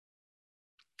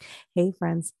Hey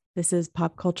friends, this is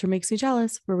Pop Culture Makes Me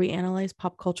Jealous, where we analyze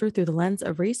pop culture through the lens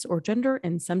of race or gender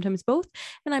and sometimes both.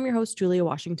 And I'm your host, Julia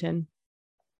Washington.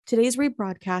 Today's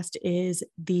rebroadcast is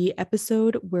the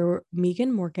episode where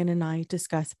Megan Morgan and I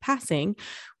discuss Passing,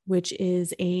 which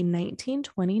is a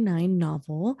 1929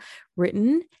 novel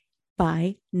written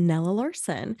by Nella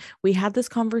Larsen. We had this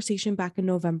conversation back in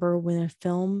November when a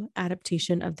film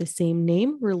adaptation of the same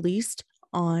name released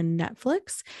on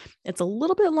Netflix. It's a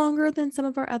little bit longer than some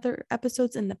of our other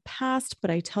episodes in the past, but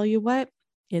I tell you what,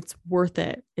 it's worth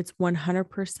it. It's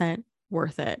 100%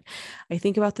 worth it. I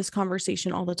think about this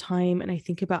conversation all the time, and I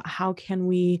think about how can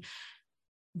we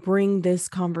bring this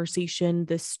conversation,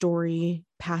 this story,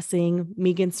 Passing,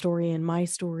 Megan's story and my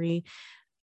story,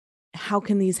 how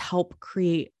can these help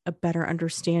create a better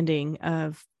understanding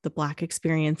of the Black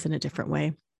experience in a different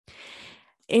way?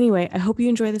 Anyway, I hope you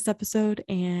enjoy this episode,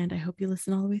 and I hope you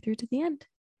listen all the way through to the end.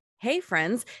 Hey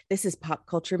friends, this is Pop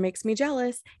Culture Makes Me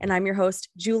Jealous, and I'm your host,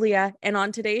 Julia. And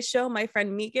on today's show, my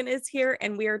friend Megan is here,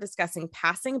 and we are discussing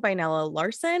Passing by Nella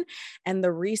Larsen and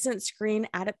the recent screen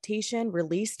adaptation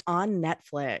released on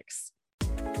Netflix.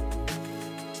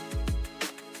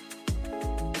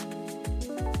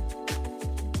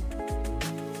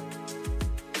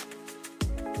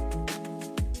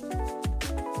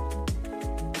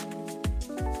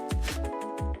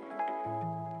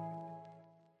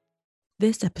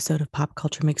 This episode of Pop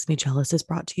Culture Makes Me Jealous is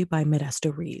brought to you by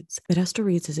Modesto Reads. Modesto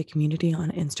Reads is a community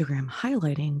on Instagram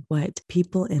highlighting what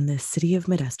people in the city of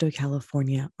Modesto,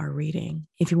 California are reading.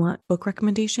 If you want book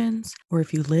recommendations, or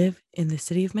if you live in the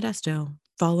city of Modesto,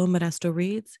 follow Modesto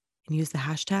Reads and use the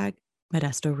hashtag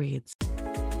Modesto Reads.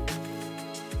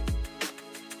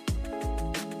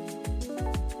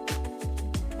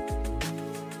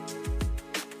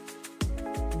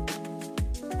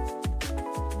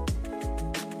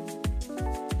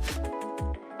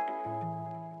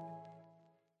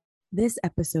 This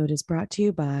episode is brought to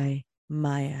you by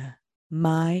Maya,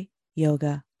 My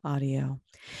Yoga Audio,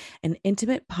 an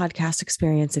intimate podcast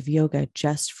experience of yoga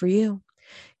just for you.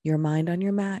 Your mind on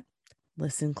your mat.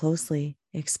 Listen closely,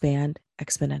 expand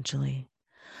exponentially.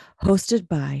 Hosted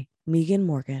by Megan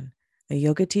Morgan, a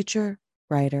yoga teacher,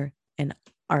 writer, and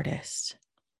artist.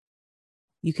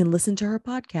 You can listen to her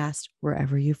podcast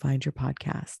wherever you find your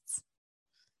podcasts.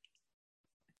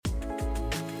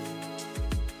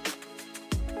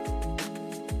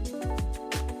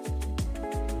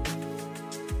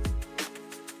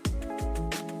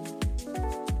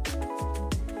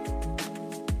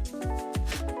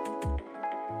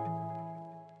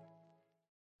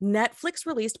 Netflix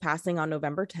released Passing on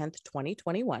November 10th,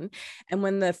 2021. And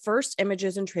when the first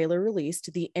images and trailer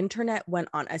released, the internet went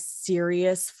on a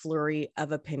serious flurry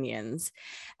of opinions.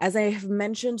 As I have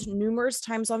mentioned numerous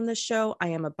times on this show, I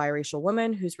am a biracial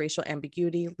woman whose racial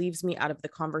ambiguity leaves me out of the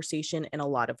conversation in a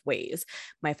lot of ways.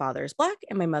 My father is Black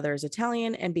and my mother is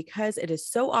Italian. And because it is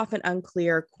so often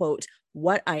unclear, quote,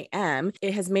 what I am,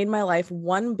 it has made my life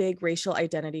one big racial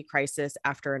identity crisis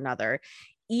after another,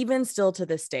 even still to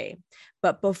this day.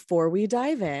 But before we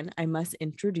dive in, I must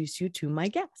introduce you to my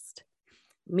guest.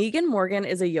 Megan Morgan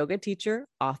is a yoga teacher,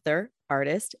 author,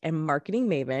 artist, and marketing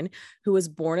maven who was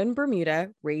born in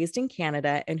Bermuda, raised in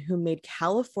Canada, and who made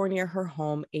California her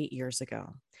home 8 years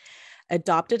ago.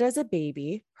 Adopted as a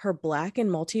baby, her Black and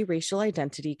multiracial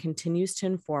identity continues to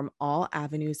inform all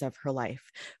avenues of her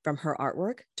life, from her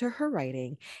artwork to her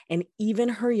writing, and even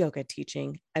her yoga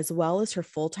teaching, as well as her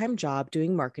full-time job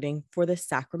doing marketing for the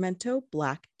Sacramento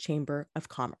Black Chamber of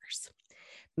Commerce.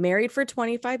 Married for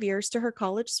 25 years to her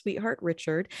college sweetheart,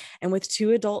 Richard, and with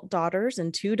 2 adult daughters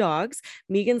and 2 dogs,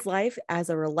 Megan's life as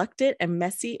a reluctant and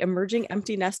messy emerging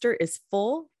empty nester is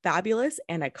full, fabulous,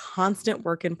 and a constant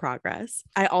work in progress.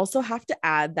 I also have to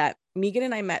add that Megan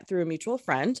and I met through a mutual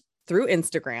friend, through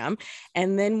Instagram,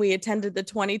 and then we attended the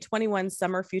 2021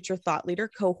 Summer Future Thought Leader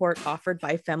cohort offered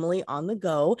by Family on the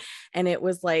Go, and it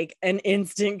was like an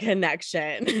instant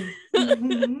connection.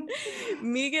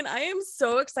 Megan, I am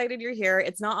so excited you're here.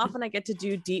 It's not often I get to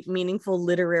do deep, meaningful,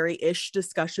 literary-ish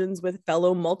discussions with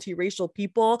fellow multiracial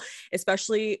people,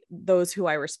 especially those who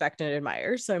I respect and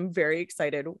admire. So I'm very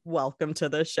excited. Welcome to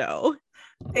the show.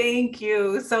 Thank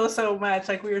you so much.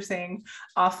 Like we were saying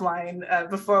offline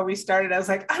before we started, I was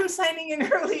like, I'm signing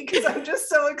in early because I'm just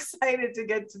so excited to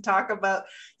get to talk about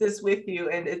this with you.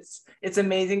 And it's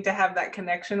amazing to have that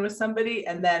connection with somebody.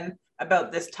 And then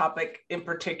about this topic in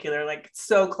particular, like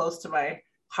so close to my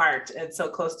heart and so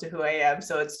close to who I am.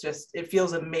 So it's just, it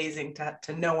feels amazing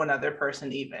to know another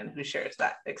person even who shares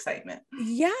that excitement.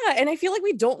 Yeah. And I feel like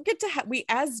we don't get to have, we,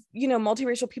 as, you know,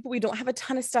 multiracial people, we don't have a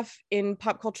ton of stuff in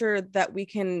pop culture that we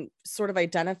can sort of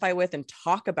identify with and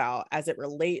talk about as it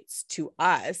relates to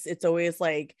us. It's always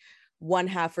like one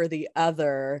half or the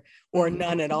other, or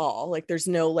none at all. Like there's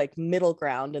no like middle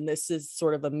ground. And this is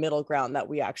sort of a middle ground that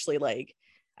we actually like,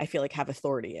 I feel like have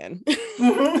authority in.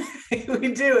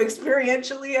 We do,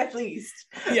 experientially at least.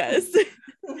 Yes.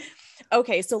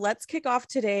 Okay, so let's kick off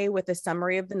today with a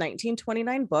summary of the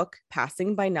 1929 book,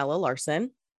 Passing by Nella Larsen.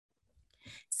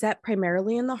 Set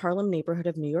primarily in the Harlem neighborhood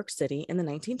of New York City in the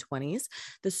 1920s,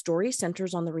 the story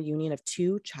centers on the reunion of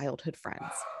two childhood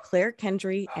friends, Claire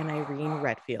Kendry and Irene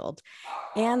Redfield,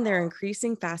 and their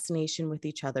increasing fascination with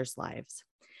each other's lives.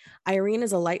 Irene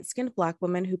is a light-skinned Black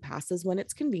woman who passes when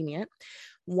it's convenient.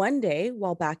 One day,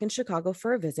 while back in Chicago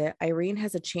for a visit, Irene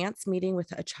has a chance meeting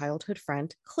with a childhood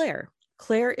friend, Claire.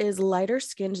 Claire is lighter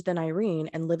skinned than Irene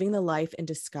and living the life in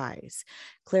disguise.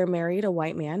 Claire married a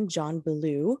white man, John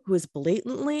Ballou, who is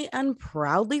blatantly and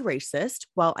proudly racist,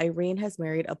 while Irene has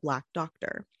married a Black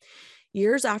doctor.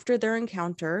 Years after their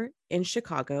encounter in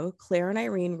Chicago, Claire and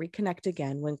Irene reconnect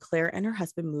again when Claire and her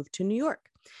husband move to New York.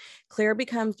 Claire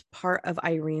becomes part of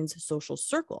Irene's social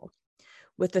circle.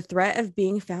 With the threat of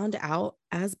being found out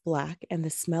as Black and the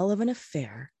smell of an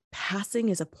affair, Passing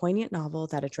is a poignant novel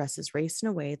that addresses race in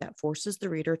a way that forces the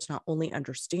reader to not only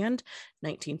understand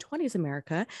 1920s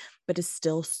America, but is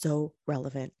still so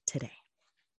relevant today.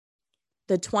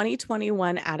 The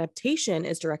 2021 adaptation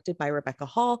is directed by Rebecca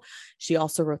Hall. She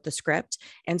also wrote the script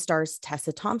and stars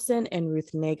Tessa Thompson and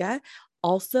Ruth Negga.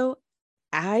 Also,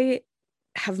 I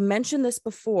have mentioned this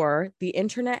before, the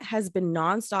internet has been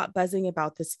nonstop buzzing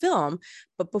about this film,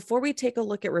 but before we take a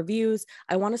look at reviews,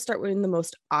 I want to start in the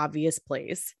most obvious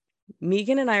place.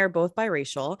 Megan and I are both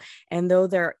biracial, and though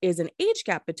there is an age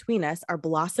gap between us, our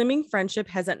blossoming friendship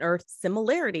has unearthed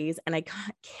similarities, and I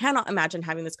cannot imagine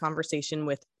having this conversation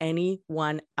with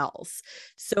anyone else.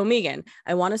 So Megan,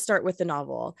 I want to start with the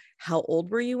novel. How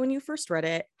old were you when you first read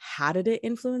it? How did it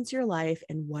influence your life?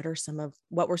 And what were some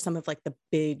of like the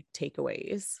big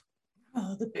takeaways?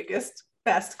 Oh, the biggest,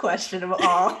 best question of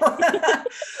all.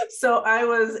 So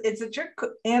it's a trick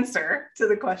answer to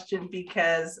the question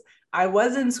because I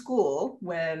was in school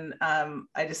when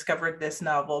I discovered this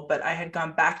novel, but I had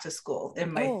gone back to school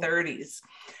in my 30s,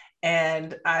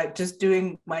 and I just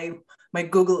doing my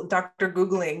Dr.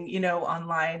 Googling, you know,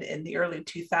 online in the early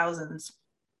 2000s.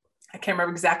 I can't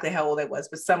remember exactly how old I was,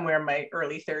 but somewhere in my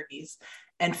early 30s,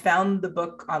 and found the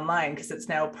book online because it's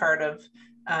now part of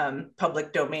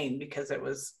public domain because it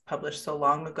was published so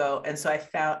long ago. And so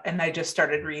I just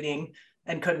started reading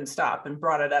and couldn't stop, and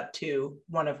brought it up to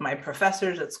one of my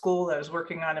professors at school that I was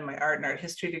working on in my art and art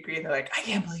history degree. And they're like, I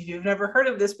can't believe you've never heard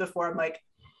of this before. I'm like,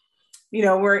 you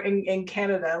know, we're in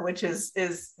Canada, which has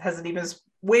an even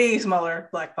way smaller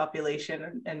Black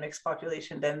population and mixed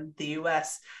population than the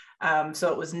US.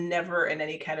 So it was never in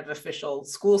any kind of official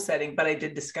school setting, but I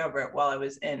did discover it while I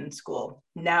was in school.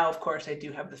 Now, of course, I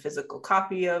do have the physical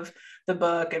copy of the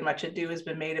book, and much ado has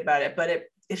been made about it, but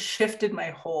it shifted my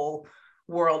whole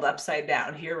world upside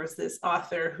down. Here was this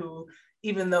author who,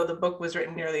 even though the book was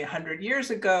written nearly 100 years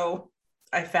ago,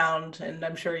 I found, and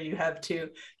I'm sure you have too,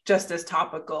 just as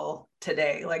topical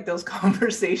today. Like those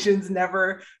conversations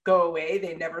never go away.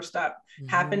 They never stop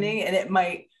happening, and it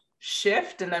might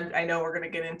shift. And I know we're going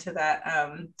to get into that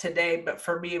today, but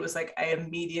for me, it was like, I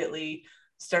immediately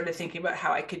started thinking about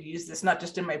how I could use this, not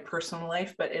just in my personal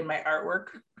life, but in my artwork,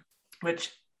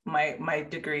 which my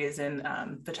degree is in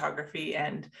photography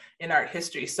and in art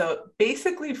history. So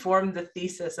basically formed the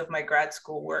thesis of my grad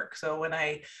school work. So when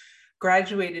I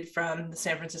graduated from the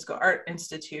San Francisco Art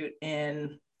Institute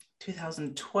in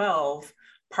 2012,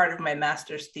 part of my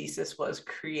master's thesis was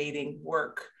creating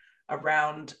work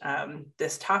around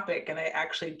this topic. And I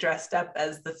actually dressed up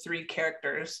as the three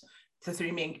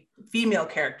main female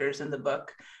characters in the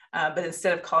book. But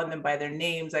instead of calling them by their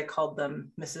names, I called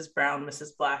them Mrs. Brown, Mrs.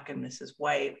 Black, and Mrs.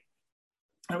 White.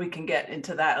 And we can get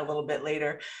into that a little bit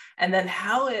later. And then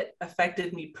how it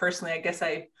affected me personally, I guess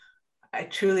I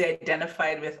truly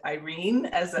identified with Irene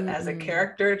as a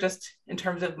character, just in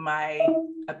terms of my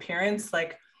appearance.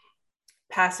 Like,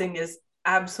 passing is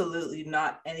absolutely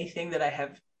not anything that I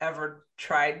have ever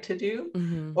tried to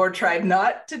do or tried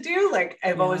not to do. Like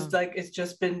I've always like, it's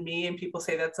just been me, and people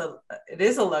say it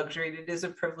is a luxury. It is a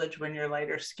privilege when you're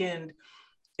lighter skinned.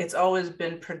 It's always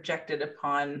been projected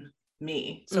upon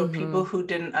me. So people who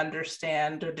didn't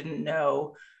understand or didn't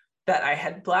know that I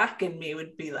had Black in me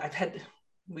would be, I've had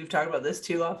we've talked about this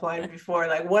too offline before,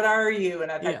 like, what are you?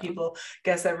 And I've had people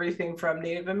guess everything from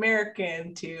Native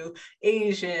American to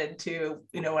Asian to,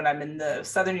 you know, when I'm in the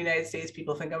Southern United States,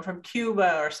 people think I'm from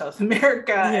Cuba or South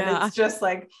America. And it's just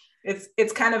like,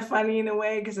 it's kind of funny in a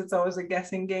way, because it's always a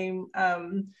guessing game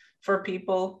for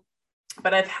people.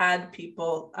 But I've had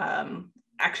people,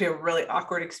 actually a really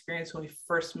awkward experience when we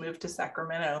first moved to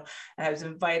Sacramento, and I was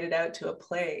invited out to a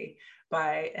play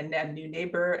by a new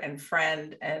neighbor and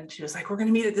friend. And she was like, we're going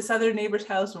to meet at this other neighbor's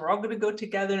house and we're all going to go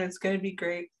together and it's going to be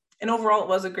great. And overall, it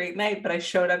was a great night. But I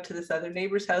showed up to this other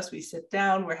neighbor's house. We sit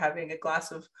down, we're having a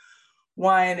glass of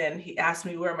wine, and he asked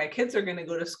me where my kids are going to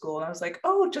go to school. And I was like,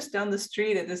 oh, just down the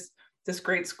street at this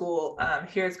great school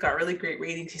here. It's got really great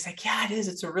ratings. He's like, yeah, it is.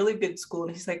 It's a really good school.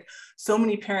 And he's like, so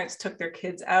many parents took their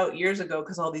kids out years ago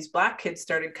because all these Black kids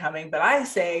started coming. But I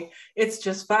say it's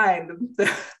just fine.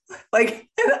 Like,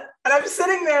 and I'm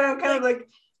sitting there and I'm kind of like,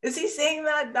 is he saying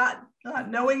that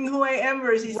not knowing who I am,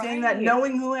 or is he saying that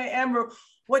knowing who I am, or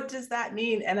what does that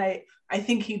mean? And I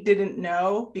think he didn't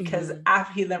know, because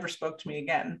after he never spoke to me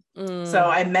again. So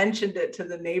I mentioned it to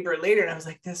the neighbor later, and I was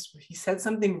like, he said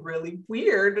something really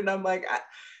weird. And I'm like,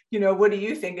 you know, what do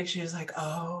you think? And she was like,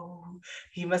 oh,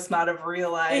 he must not have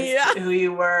realized who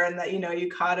you were, and that, you know,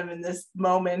 you caught him in this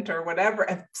moment or whatever.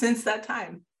 And since that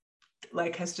time,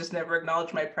 like, has just never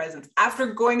acknowledged my presence after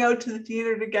going out to the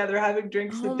theater together, having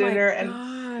drinks at dinner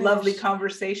and lovely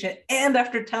conversation. And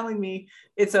after telling me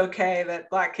it's okay that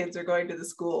Black kids are going to the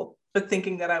school, but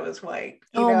thinking that I was white,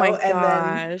 you know? My gosh. And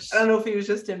then I don't know if he was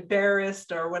just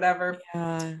embarrassed or whatever.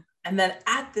 Yeah. And then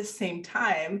at the same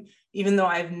time, even though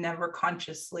I've never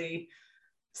consciously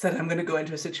said I'm going to go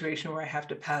into a situation where I have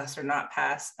to pass or not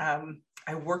pass,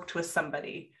 I worked with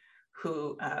somebody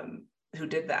who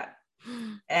did that.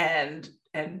 And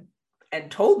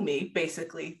told me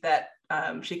basically that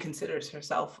she considers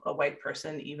herself a white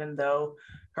person, even though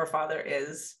her father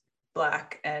is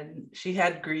Black, and she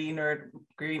had green or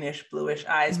greenish bluish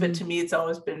eyes. But to me, it's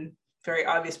always been very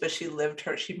obvious. But she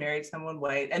married someone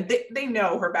white, and they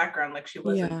know her background. Like, she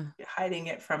wasn't hiding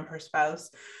it from her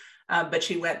spouse, but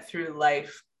she went through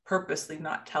life purposely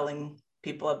not telling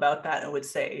people about that, and would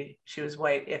say she was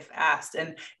white if asked.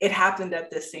 And it happened at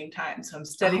the same time. So I'm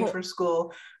studying for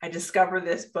school. I discover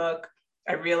this book.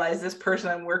 I realize this person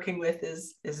I'm working with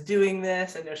is doing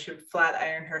this. I know she would flat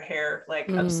iron her hair like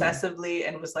obsessively,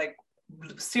 and was like,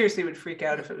 seriously would freak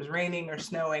out if it was raining or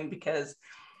snowing, because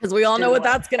we all know what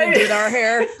that's going to do to our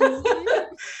hair.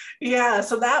 Yeah.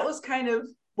 So that was kind of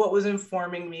what was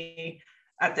informing me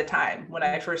at the time when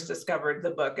I first discovered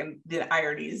the book, and the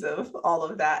ironies of all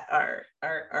of that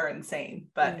are insane.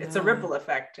 But it's a ripple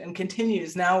effect, and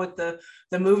continues now with the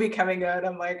movie coming out.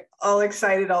 I'm like all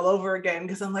excited all over again,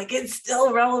 because I'm like, it's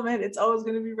still relevant. It's always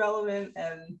going to be relevant.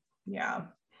 And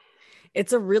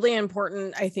it's a really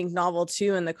important, I think, novel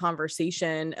too, in the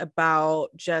conversation about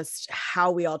just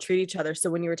how we all treat each other. So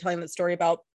when you were telling the story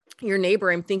about your neighbor,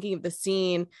 I'm thinking of the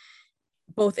scene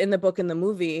both in the book and the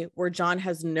movie where John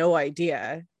has no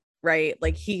idea, right?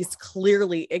 Like, he's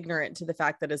clearly ignorant to the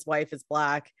fact that his wife is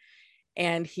Black,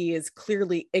 and he is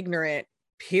clearly ignorant,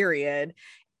 period.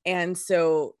 And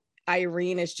so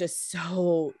Irene is just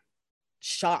so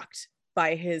shocked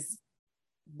by his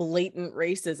blatant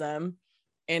racism,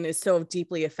 and is so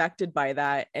deeply affected by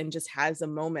that, and just has a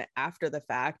moment after the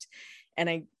fact. And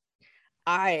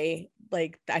I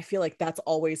feel like that's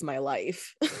always my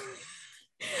life.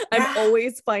 I'm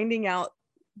always finding out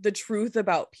the truth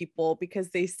about people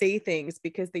because they say things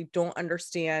because they don't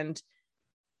understand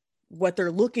what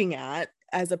they're looking at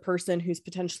as a person who's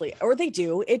potentially, or they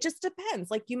do. It just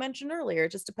depends. Like you mentioned earlier,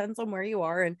 it just depends on where you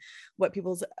are and what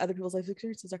other people's life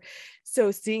experiences are. So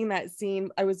seeing that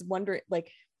scene, I was wondering,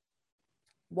 like,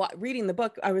 reading the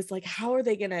book, I was like, how are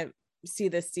they going to see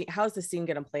this scene? How is the scene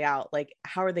going to play out? Like,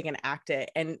 how are they going to act it?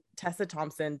 And Tessa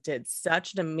Thompson did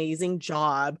such an amazing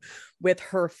job with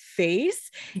her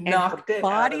face and her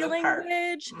body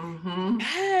language.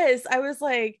 Yes. I was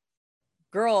like,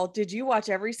 girl, did you watch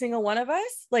every single one of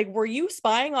us? Like, were you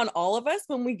spying on all of us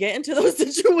when we get into those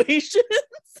situations?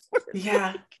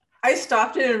 Yeah. I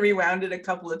stopped it and rewound it a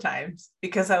couple of times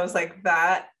because I was like,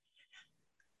 that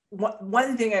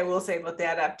one thing I will say about the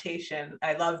adaptation,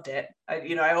 I loved it.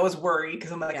 I always worry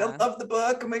because I'm like, I love the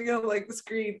book. Am I going to like the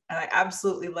screen? And I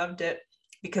absolutely loved it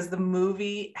because the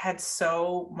movie had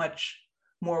so much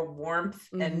more warmth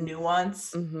and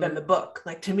nuance than the book.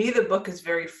 Like, to me, the book is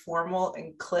very formal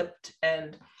and clipped,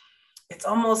 and it's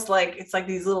almost like it's like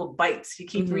these little bites. You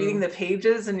keep reading the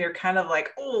pages and you're kind of like,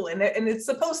 oh, and it's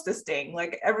supposed to sting.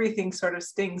 Like everything sort of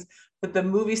stings, but the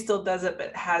movie still does it, but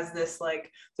it has this like,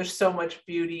 there's so much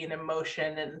beauty and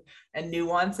emotion and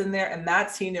nuance in there. And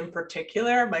that scene in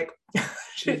particular, like,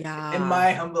 in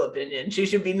my humble opinion, she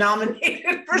should be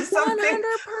nominated for something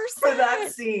 100%. For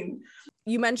that scene.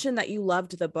 You mentioned that you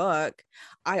loved the book.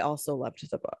 I also loved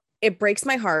the book. It breaks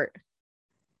my heart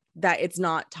that it's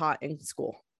not taught in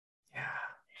school. Yeah.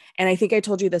 And I think I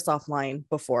told you this offline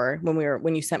before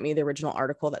when you sent me the original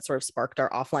article that sort of sparked our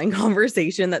offline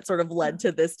conversation that sort of led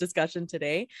to this discussion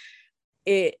today.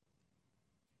 The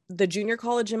junior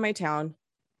college in my town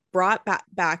brought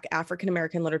back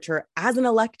African-American literature as an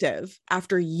elective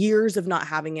after years of not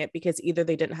having it because either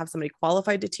they didn't have somebody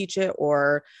qualified to teach it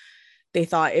or they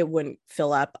thought it wouldn't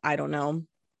fill up. I don't know.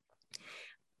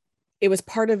 It was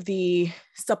part of the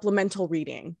supplemental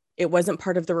reading. It wasn't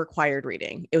part of the required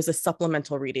reading. It was a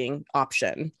supplemental reading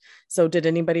option. So did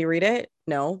anybody read it?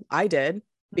 No, I did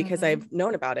because I've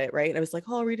known about it, right? And I was like,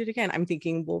 oh, I'll read it again. I'm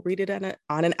thinking we'll read it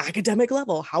on an academic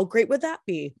level. How great would that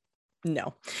be?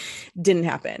 No, didn't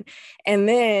happen. And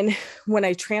then when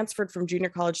I transferred from junior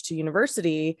college to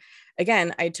university,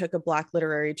 again, I took a Black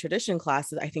literary tradition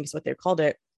class, I think is what they called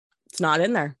it. It's not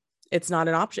in there. It's not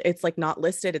an option. It's like not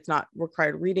listed. It's not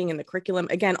required reading in the curriculum.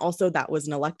 Again, also that was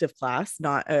an elective class,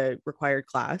 not a required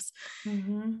class.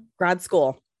 Grad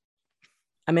school.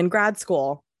 I'm in grad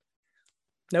school.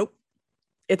 Nope.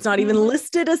 It's not even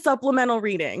listed as supplemental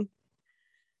reading.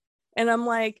 And I'm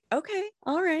like, okay,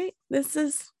 all right. This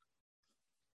is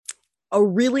a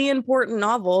really important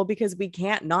novel because we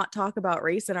can't not talk about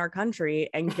race in our country.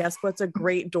 And guess what's a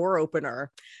great door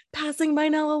opener? Passing by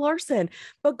Nella Larson.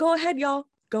 But go ahead, y'all.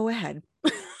 Go ahead.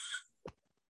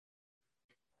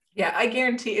 Yeah, I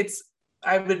guarantee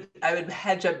I would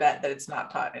hedge a bet that it's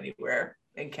not taught anywhere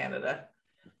in Canada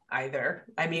either.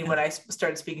 I mean, when I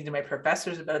started speaking to my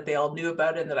professors about it, they all knew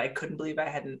about it and that I couldn't believe I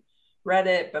hadn't read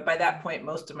it. But by that point,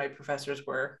 most of my professors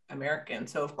were American.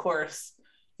 So of course,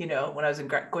 you know, when I was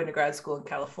going to grad school in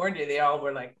California, they all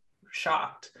were like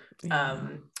shocked.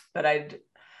 But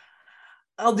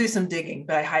I'll do some digging,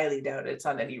 but I highly doubt it's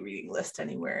on any reading list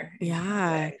anywhere.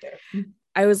 Yeah.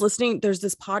 I was listening. There's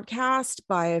this podcast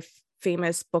by a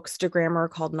famous bookstagrammer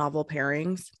called Novel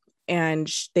Pairings.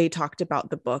 And they talked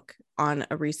about the book on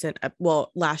a recent,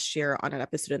 last year on an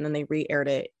episode, and then they re-aired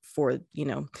it for, you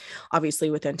know,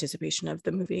 obviously with anticipation of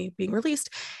the movie being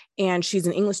released. And she's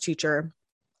an English teacher.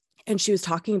 And she was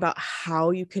talking about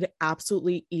how you could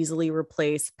absolutely easily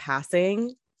replace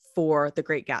passing for The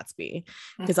Great Gatsby,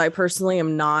 because I personally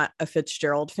am not a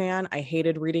Fitzgerald fan. I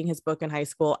hated reading his book in high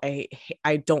school.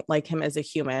 I don't like him as a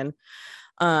human.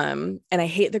 And I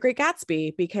hate The Great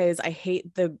Gatsby because I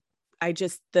hate the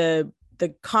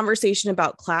conversation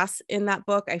about class in that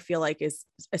book. I feel like is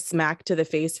a smack to the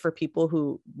face for people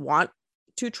who want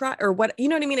to try, or what, you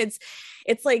know what I mean?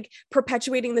 It's like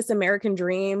perpetuating this American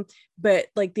dream, but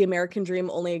like the American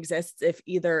dream only exists if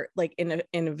either like in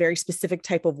a very specific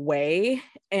type of way.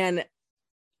 And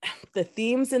the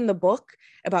themes in the book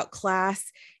about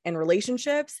class and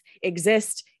relationships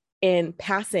exist in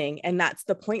passing. And that's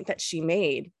the point that she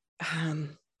made. On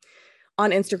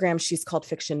Instagram, she's called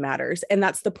Fiction Matters. And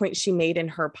that's the point she made in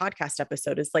her podcast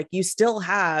episode, is like, you still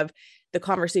have the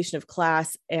conversation of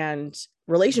class and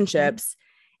relationships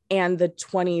and the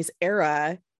 20s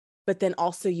era, but then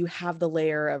also you have the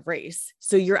layer of race.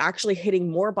 So you're actually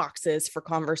hitting more boxes for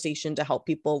conversation to help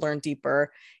people learn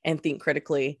deeper and think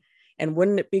critically. And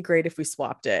wouldn't it be great if we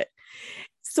swapped it?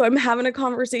 So I'm having a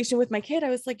conversation with my kid. I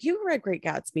was like, you read Great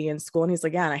Gatsby in school? And he's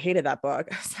like, yeah, and I hated that book.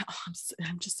 I was like, oh,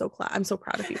 I'm just so glad. I'm so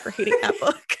proud of you for hating that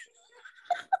book.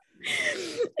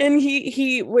 And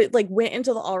he went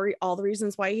into all the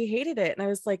reasons why he hated it. And I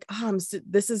was like, oh,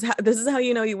 this is how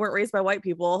you know you weren't raised by white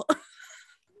people.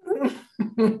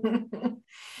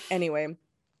 Anyway,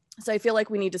 so I feel like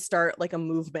we need to start like a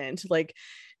movement. Like,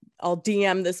 I'll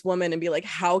DM this woman and be like,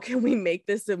 how can we make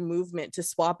this a movement to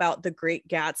swap out The Great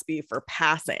Gatsby for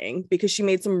passing? Because she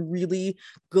made some really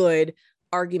good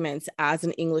arguments as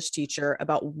an English teacher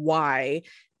about why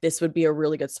this would be a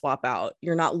really good swap out.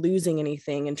 You're not losing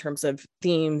anything in terms of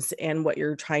themes and what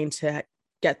you're trying to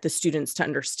get the students to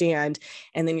understand.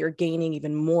 And then you're gaining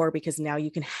even more because now you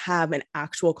can have an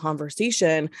actual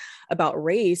conversation about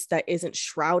race that isn't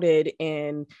shrouded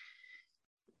in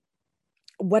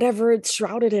whatever it's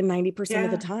shrouded in 90%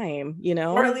 of the time, you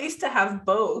know? Or at least to have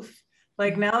both.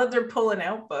 Like now that they're pulling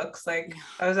out books, like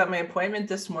I was at my appointment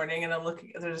this morning and I'm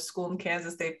looking, there's a school in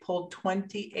Kansas, they pulled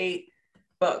 28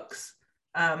 books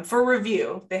for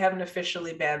review. They haven't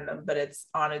officially banned them, but it's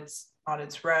on on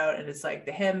its route, and it's like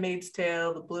The Handmaid's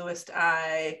Tale, The Bluest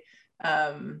Eye,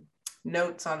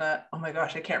 Notes on a, oh my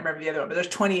gosh, I can't remember the other one, but there's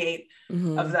 28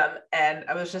 of them. And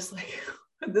I was just like,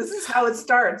 this is how it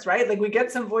starts, right? Like we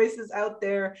get some voices out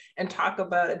there and talk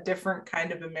about a different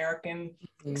kind of American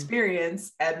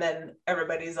experience, and then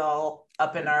everybody's all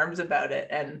up in arms about it.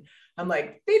 And I'm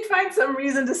like, they'd find some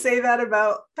reason to say that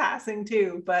about passing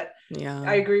too. But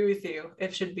I agree with you.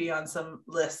 It should be on some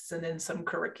lists and in some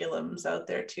curriculums out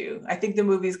there too. I think the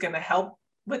movie's going to help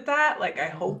with that. Like, I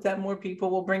hope that more people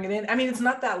will bring it in. I mean, it's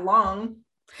not that long,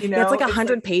 you know. Yeah, it's like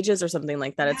 100 pages or something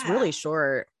like that. It's really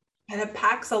short. And it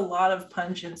packs a lot of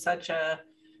punch in such a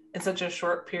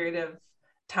short period of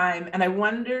time. And I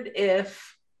wondered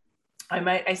if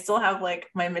I still have like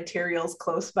my materials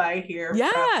close by here.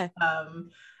 Yeah. From,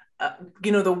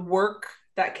 you know, the work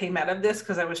that came out of this,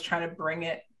 because I was trying to bring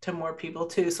it to more people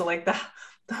too. So like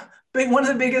one of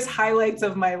the biggest highlights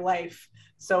of my life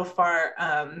so far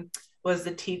was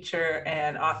the teacher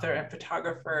and author and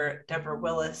photographer Deborah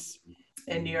Willis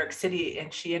in New York City.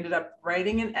 And she ended up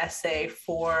writing an essay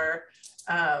for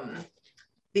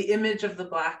the image of the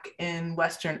Black in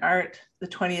Western art, the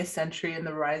 20th century and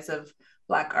the rise of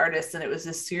Black artists. And it was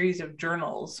a series of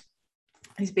journals,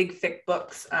 these big thick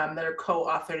books that are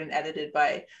co-authored and edited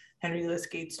by Henry Louis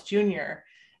Gates Jr.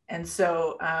 And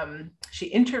so she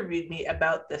interviewed me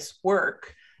about this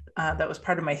work that was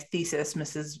part of my thesis,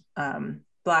 Mrs.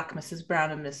 Black, Mrs. Brown,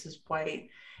 and Mrs. White.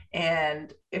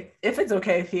 And if it's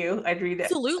okay with you, I'd read it.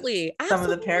 Absolutely. Some of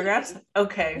the paragraphs.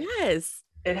 Okay. Yes.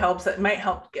 It helps. It might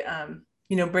help,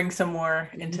 you know, bring some more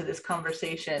into this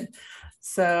conversation.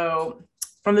 So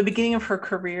from the beginning of her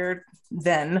career,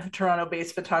 then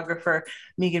Toronto-based photographer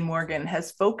Megan Morgan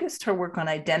has focused her work on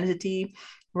identity,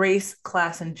 race,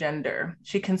 class, and gender.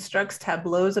 She constructs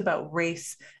tableaus about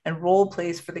race and role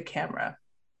plays for the camera.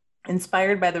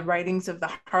 Inspired by the writings of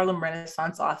the Harlem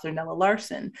Renaissance author Nella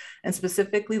Larson, and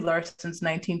specifically Larson's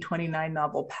 1929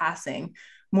 novel Passing,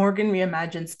 Morgan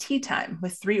reimagines tea time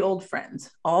with three old friends,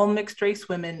 all mixed race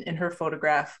women in her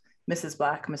photograph, Mrs.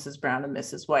 Black, Mrs. Brown, and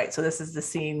Mrs. White. So this is the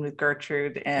scene with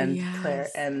Gertrude and Claire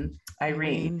and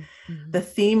Irene. Mm-hmm. The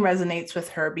theme resonates with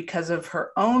her because of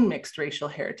her own mixed racial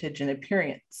heritage and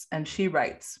appearance. And she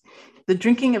writes, the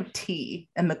drinking of tea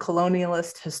and the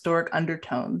colonialist historic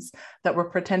undertones that we're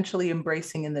potentially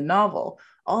embracing in the novel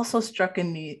also struck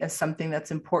in me as something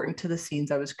that's important to the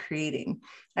scenes I was creating.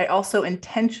 I also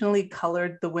intentionally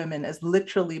colored the women as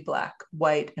literally Black,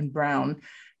 white, and brown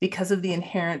because of the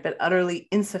inherent but utterly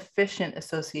insufficient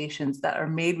associations that are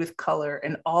made with color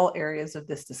in all areas of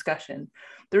this discussion.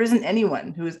 There isn't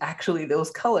anyone who is actually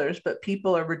those colors, but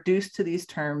people are reduced to these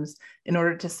terms in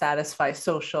order to satisfy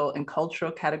social and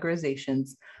cultural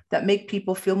categorizations that make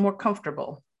people feel more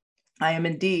comfortable. I am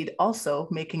indeed also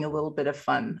making a little bit of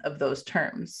fun of those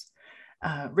terms.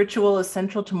 Ritual is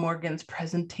central to Morgan's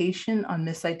presentation on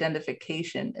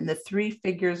misidentification, and the three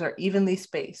figures are evenly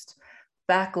spaced.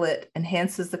 Backlit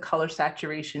enhances the color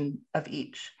saturation of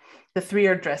each. The three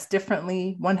are dressed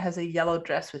differently. One has a yellow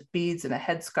dress with beads and a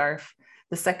headscarf.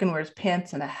 The second wears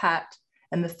pants and a hat,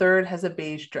 and the third has a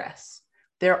beige dress.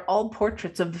 They're all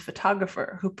portraits of the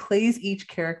photographer who plays each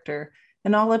character,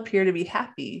 and all appear to be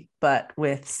happy, but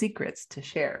with secrets to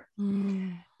share.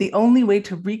 The only way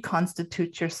to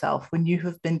reconstitute yourself when you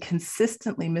have been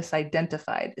consistently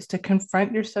misidentified is to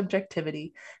confront your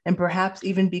subjectivity and perhaps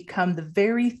even become the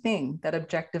very thing that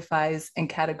objectifies and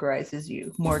categorizes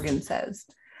you, Morgan says.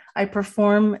 I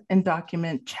perform and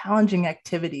document challenging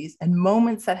activities and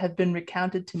moments that have been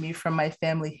recounted to me from my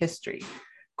family history,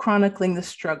 chronicling the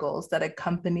struggles that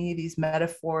accompany these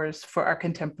metaphors for our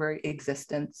contemporary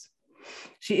existence.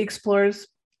 She explores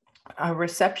our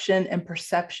reception and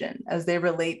perception as they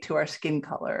relate to our skin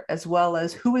color, as well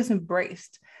as who is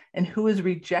embraced and who is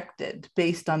rejected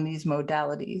based on these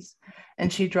modalities.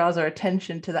 And she draws our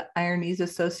attention to the ironies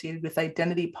associated with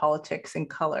identity politics and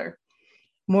color.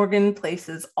 Morgan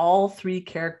places all three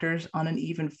characters on an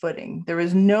even footing. There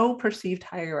is no perceived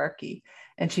hierarchy,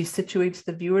 and she situates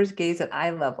the viewer's gaze at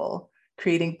eye level,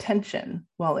 creating tension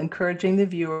while encouraging the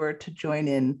viewer to join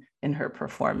in her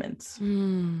performance.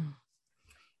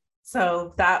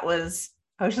 So that was,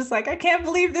 I was just like, I can't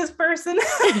believe this person.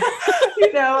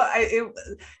 You know,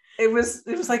 it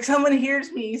was like someone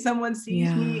hears me, someone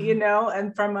sees me, you know,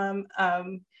 and from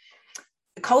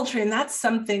culture. And that's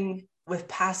something with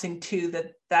Passing too,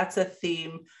 that's a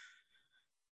theme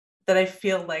that I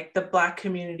feel like the Black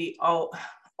community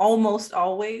almost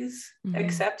always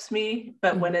accepts me,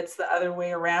 but when it's the other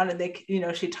way around, and they, you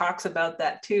know, she talks about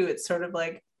that too. It's sort of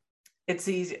like, it's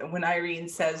easy when Irene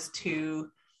says to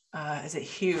is it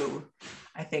Hugh?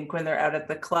 I think when they're out at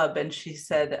the club, and she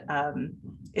said,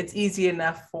 it's easy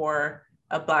enough for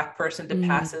a Black person to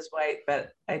pass as white,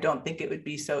 but I don't think it would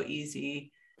be so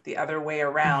easy the other way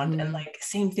around. And like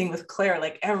same thing with Claire,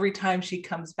 like every time she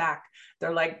comes back,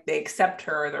 they're like, they accept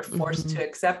her, or they're forced to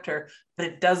accept her, but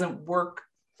it doesn't work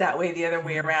that way the other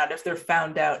way around. If they're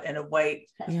found out in a white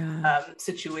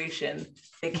situation,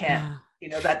 they can't, you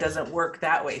know, that doesn't work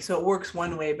that way. So it works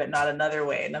one way, but not another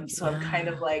way. And I'm kind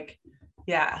of like,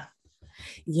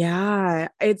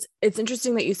 it's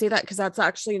interesting that you say that, because that's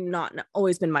actually not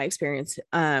always been my experience.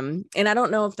 And I don't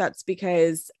know if that's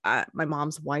because my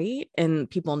mom's white and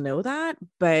people know that,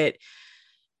 but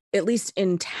at least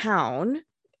in town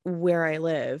where I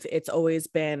live, it's always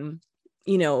been,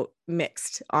 you know,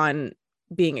 mixed on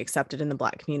being accepted in the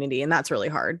Black community. And that's really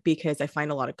hard, because I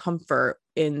find a lot of comfort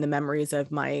in the memories of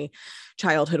my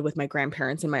childhood with my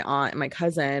grandparents and my aunt and my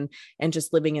cousin, and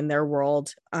just living in their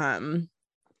world.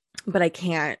 But I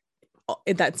can't,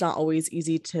 that's not always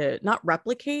easy to not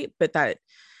replicate, but that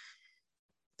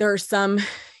there are some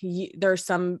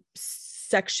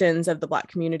sections of the Black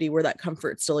community where that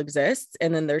comfort still exists.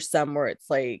 And then there's some where it's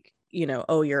like, you know,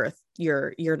 oh, you're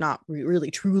not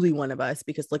really truly one of us,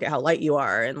 because look at how light you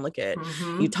are, and look at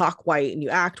you talk white and you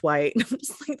act white. And I'm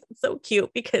just like, that's so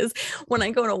cute, because when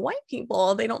I go to white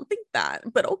people, they don't think that,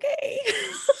 but okay.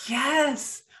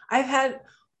 Yes. I've had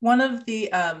one of the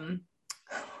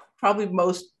probably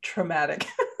most traumatic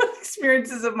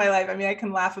experiences of my life. I mean, I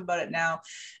can laugh about it now.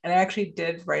 And I actually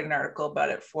did write an article about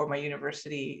it for my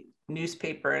university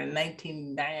newspaper in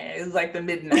it was like the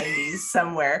mid 90s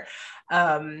somewhere.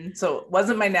 So it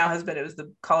wasn't my now husband, it was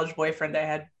the college boyfriend I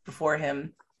had before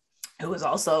him, who was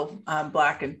also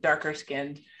Black and darker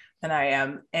skinned than I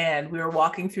am. And we were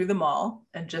walking through the mall,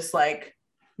 and just like,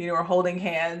 you know, we're holding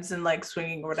hands and like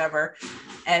swinging or whatever.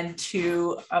 And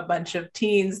to a bunch of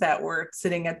teens that were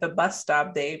sitting at the bus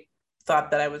stop, they thought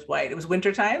that I was white. It was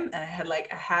wintertime, and I had like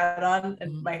a hat on,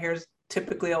 and my hair's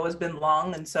typically always been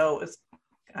long. And so it was,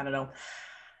 I don't know.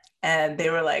 And they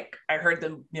were like, I heard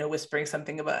them, you know, whispering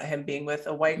something about him being with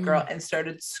a white girl, and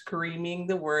started screaming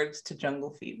the words to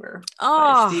Jungle Fever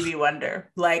by Stevie Wonder,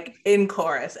 like in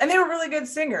chorus. And they were really good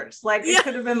singers. Like it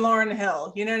could have been Lauryn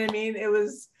Hill. You know what I mean? It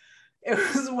was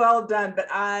well done, but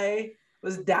I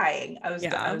was dying. I was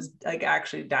like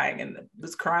actually dying, and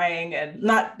was crying, and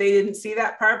they didn't see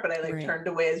that part, but I like turned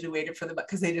away as we waited for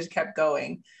because they just kept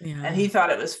going. And he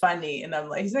thought it was funny, and I'm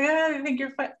like, he's like, I think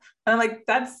you're fun. And I'm like,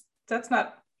 that's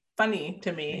not funny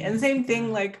to me. And same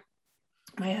thing, like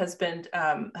my husband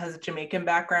has a Jamaican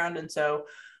background, and so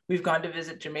we've gone to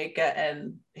visit Jamaica,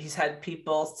 and he's had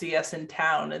people see us in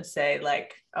town and say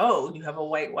like, oh, you have a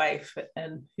white wife,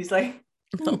 and he's like,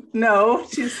 no,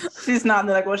 she's not. And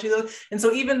they're like, well, she looks. And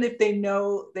so even if they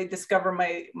know, they discover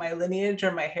my lineage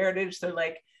or my heritage, they're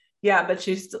like, yeah, but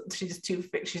she's too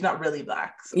she's not really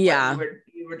Black. So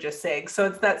you were just saying. So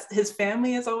it's that his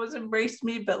family has always embraced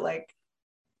me, but like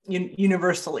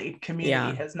universally,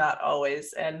 community has not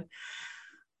always. And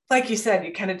like you said,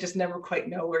 you kind of just never quite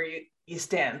know where you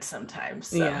stand sometimes.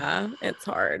 So. Yeah, it's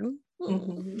hard.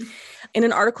 In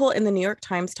an article in the New York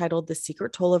Times titled "The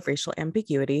Secret Toll of Racial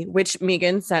Ambiguity," which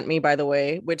Megan sent me, by the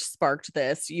way, which sparked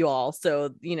this, you all.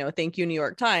 So, you know, thank you, New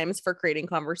York Times, for creating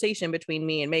conversation between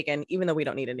me and Megan, even though we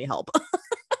don't need any help.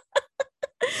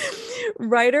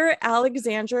 Writer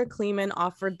Alexandra Kleeman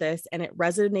offered this, and it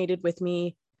resonated with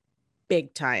me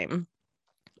big time.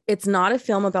 It's not a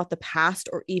film about the past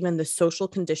or even the social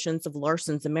conditions of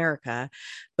Larson's America,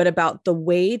 but about the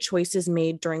way choices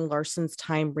made during Larson's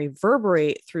time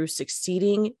reverberate through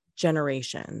succeeding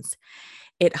generations.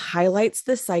 It highlights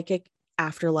the psychic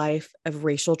afterlife of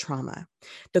racial trauma,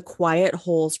 the quiet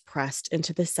holes pressed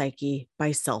into the psyche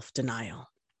by self-denial.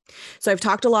 So I've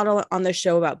talked a lot on this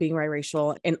show about being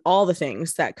biracial and all the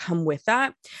things that come with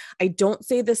that. I don't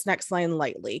say this next line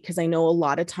lightly, because I know a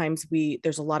lot of times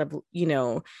there's a lot of, you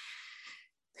know,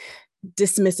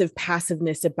 dismissive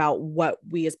passiveness about what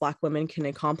we as Black women can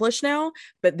accomplish now.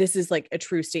 But this is like a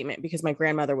true statement, because my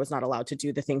grandmother was not allowed to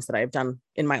do the things that I've done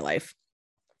in my life.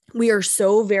 We are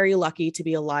so very lucky to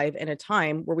be alive in a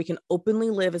time where we can openly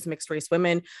live as mixed race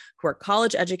women who are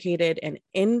college educated and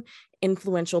in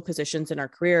influential positions in our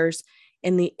careers.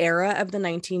 In the era of the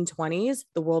 1920s,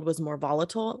 the world was more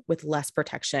volatile with less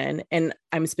protection. And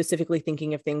I'm specifically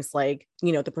thinking of things like,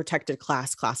 you know, the protected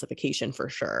class classification for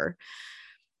sure.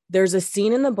 There's a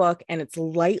scene in the book, and it's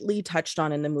lightly touched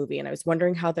on in the movie, and I was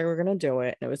wondering how they were going to do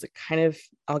it. And it was a kind of,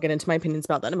 I'll get into my opinions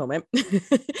about that in a moment,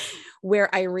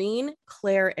 where Irene,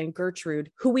 Claire, and Gertrude,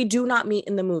 who we do not meet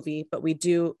in the movie, but we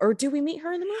do, or do we meet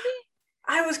her in the movie?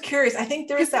 I was curious. I think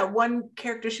there was that one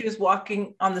character she was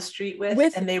walking on the street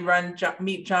with and they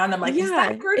meet John. I'm like,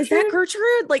 yeah, is that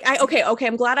Gertrude? Like, okay.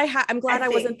 I'm glad I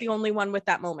wasn't the only one with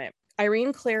that moment.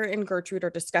 Irene, Claire, and Gertrude are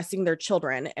discussing their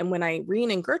children. And when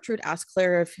Irene and Gertrude ask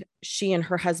Claire if she and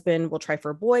her husband will try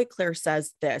for a boy, Claire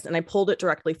says this, and I pulled it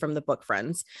directly from the book,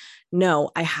 Friends. No,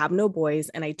 I have no boys,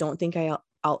 and I don't think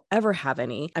I'll ever have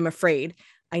any. I'm afraid.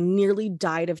 I nearly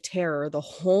died of terror the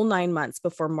whole 9 months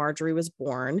before Marjorie was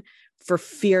born for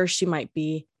fear she might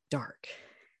be dark.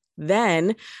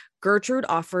 Then Gertrude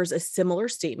offers a similar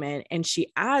statement, and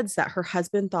she adds that her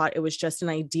husband thought it was just an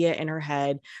idea in her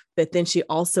head, but then she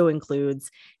also includes,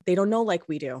 they don't know like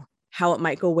we do, how it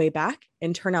might go way back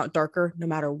and turn out darker no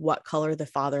matter what color the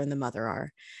father and the mother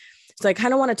are. So I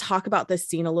kind of want to talk about this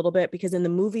scene a little bit because in the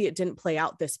movie, it didn't play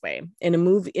out this way. In the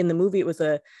movie, it was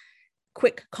a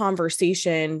quick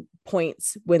conversation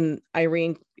points when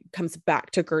Irene comes back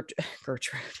to Gertrude,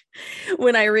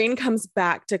 when Irene comes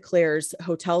back to Claire's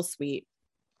hotel suite.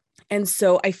 And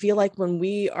so I feel like when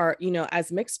we are,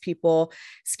 as mixed people,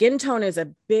 skin tone is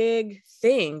a big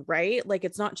thing, right? Like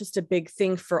it's not just a big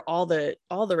thing for all the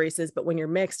races, but when you're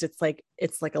mixed, it's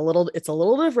a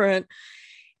little different.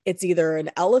 It's either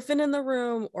an elephant in the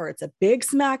room or it's a big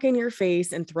smack in your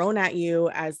face and thrown at you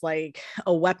as like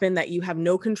a weapon that you have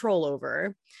no control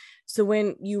over. So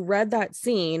when you read that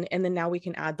scene, and then now we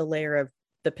can add the layer of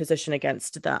the position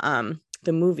against the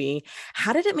movie,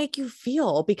 how did it make you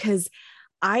feel? Because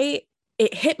it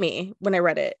hit me when I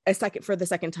read it for the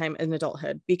second time in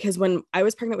adulthood, because when I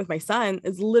was pregnant with my son,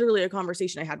 it's literally a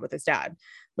conversation I had with his dad.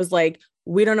 Was like,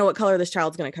 we don't know what color this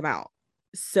child's going to come out.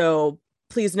 So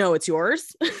please know it's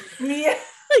yours. Yeah.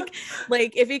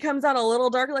 like if he comes out a little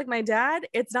darker like my dad,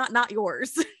 it's not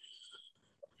yours.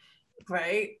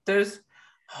 Right. It's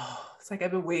like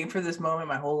I've been waiting for this moment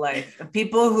my whole life. And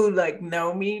people who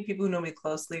know me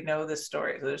closely know this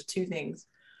story. So there's two things.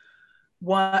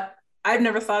 One, I've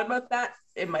never thought about that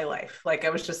in my life. Like I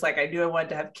was just like, I knew I wanted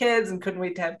to have kids and couldn't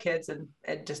wait to have kids and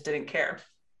just didn't care.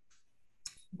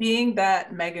 Being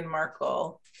that Meghan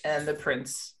Markle and the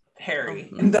Prince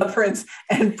Harry, and the Prince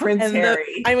and Prince and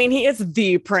Harry. He is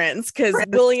the Prince, because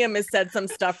William has said some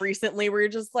stuff recently where you're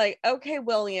just like, okay,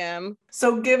 William.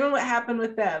 So given what happened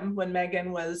with them when Meghan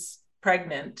was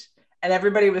pregnant and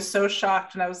everybody was so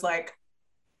shocked, and I was like,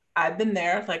 I've been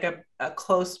there, like a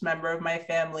close member of my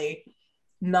family,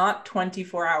 not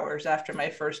 24 hours after my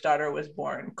first daughter was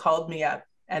born, called me up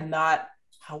and not,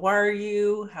 how are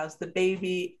you? How's the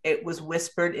baby? It was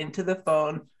whispered into the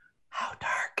phone, how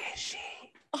dark is she?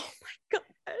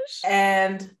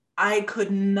 And I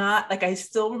could not, I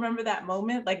still remember that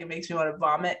moment. Like it makes me want to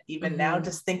vomit even now,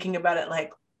 just thinking about it.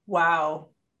 Like, wow,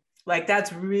 like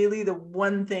that's really the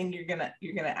one thing you're gonna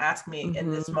ask me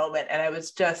in this moment. And I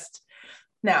was just,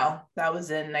 now that was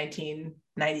in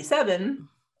 1997.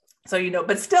 So,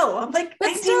 but still, I'm like,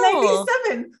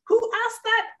 1997, who asked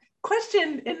that question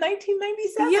in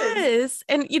 1997? Yes.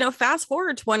 And, fast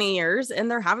forward 20 years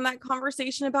and they're having that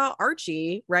conversation about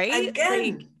Archie, right?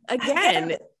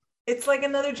 Again. It's like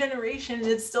another generation.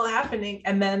 It's still happening.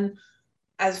 And then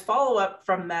as follow-up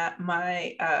from that, so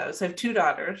I have two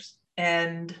daughters,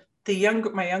 and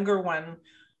my younger one,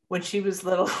 when she was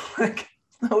little, like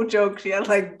no joke, she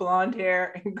had blonde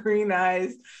hair and green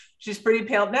eyes. She's pretty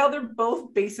pale. Now they're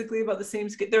both basically about the same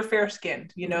skin. They're fair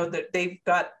skinned, that they've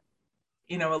got,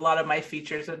 a lot of my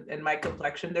features and my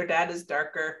complexion. Their dad is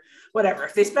darker, whatever.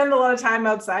 If they spend a lot of time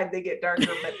outside, they get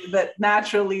darker, but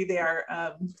naturally they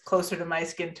are closer to my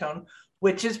skin tone,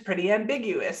 which is pretty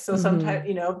ambiguous. So sometimes,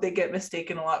 they get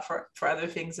mistaken a lot for other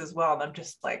things as well. And I'm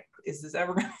just like, is this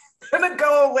ever gonna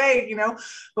go away?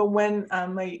 But when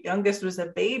my youngest was a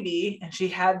baby and she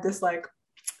had this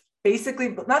basically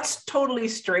not totally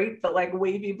straight, but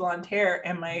wavy blonde hair.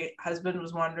 And my husband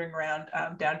was wandering around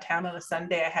downtown on a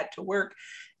Sunday. I had to work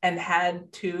and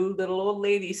had two little old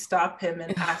ladies stop him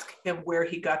and ask him where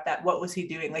he got that. What was he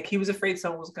doing? He was afraid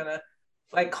someone was going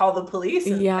to call the police.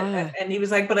 And he was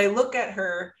like, but I look at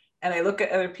her and I look at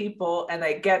other people and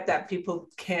I get that people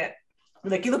can't,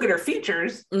 you look at her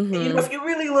features, and, if you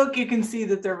really look, you can see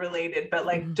that they're related,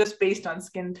 but just based on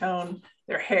skin tone,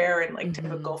 their hair and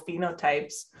typical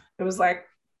phenotypes, it was like,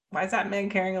 why is that man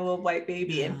carrying a little white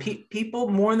baby? Yeah. And people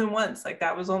more than once,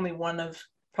 that was only one of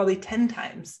probably 10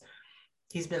 times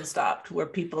he's been stopped where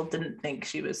people didn't think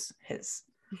she was his.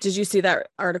 Did you see that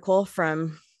article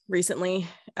from recently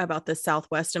about the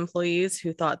Southwest employees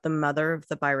who thought the mother of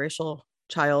the biracial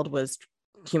child was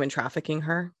human trafficking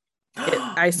her?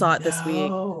 I saw it this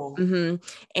week.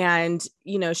 And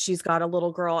she's got a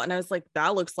little girl, and I was like,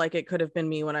 that looks like it could have been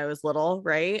me when I was little,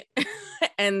 right?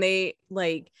 And they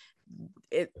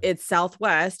it's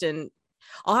Southwest, and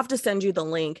I'll have to send you the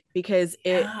link because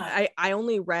Yeah. I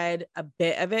only read a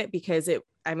bit of it because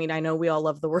I mean, I know we all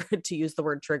love the word to use the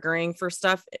word triggering for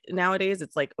stuff nowadays.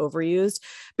 It's like overused,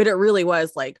 but it really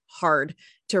was like hard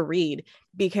to read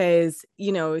because,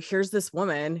 you know, here's this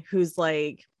woman who's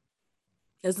like,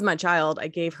 this is my child. I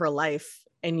gave her life.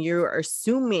 And you're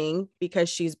assuming because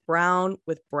she's brown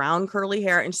with brown curly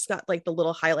hair and she's got like the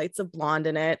little highlights of blonde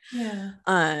in it. Yeah.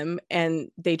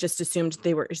 And they just assumed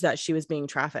that she was being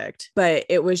trafficked. But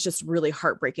it was just really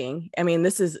heartbreaking. I mean,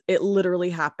 it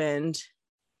literally happened,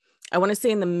 I want to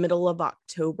say in the middle of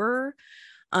October.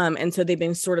 And so they've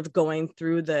been sort of going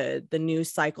through the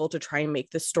news cycle to try and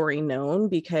make the story known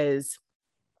because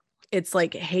it's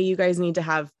like, hey, you guys need to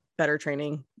have better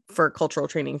training for cultural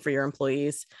training for your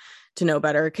employees to know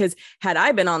better. Because had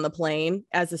I been on the plane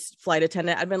as a flight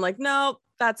attendant, I'd been like, no,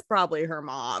 that's probably her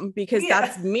mom because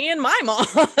that's me and my mom.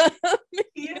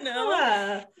 You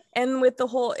know? And with the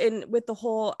whole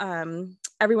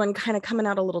everyone kind of coming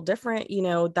out a little different, you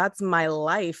know, that's my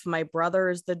life. My brother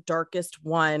is the darkest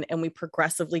one and we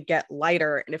progressively get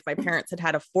lighter. And if my parents had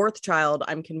had a fourth child,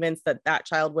 I'm convinced that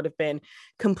child would have been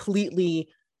completely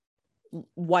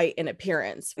white in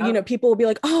appearance. You know, people will be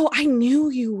like, oh, I knew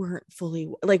you weren't fully,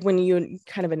 like when you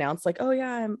kind of announce like, oh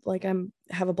yeah, I'm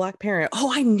have a black parent. Oh,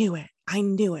 I knew it. I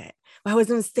wasn't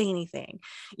gonna say anything.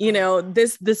 You know,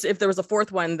 this if there was a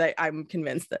fourth one, that I'm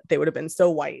convinced that they would have been so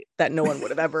white that no one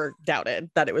would have ever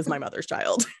doubted that it was my mother's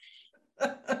child.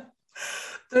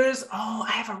 I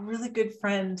have a really good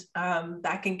friend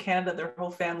back in Canada, their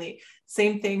whole family,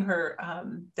 same thing. Her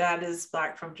dad is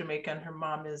black from Jamaica and her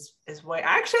mom is white.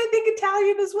 Actually, I think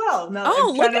Italian as well.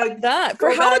 No, look at that.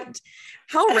 For how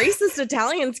racist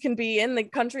Italians can be in the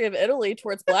country of Italy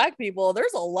towards black people.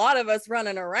 There's a lot of us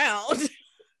running around.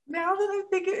 Now that I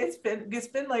think it's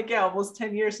been like, almost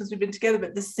 10 years since we've been together,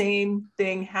 but the same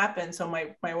thing happened. So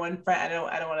my one friend,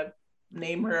 I don't want to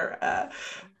name her,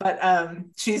 but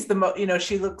she's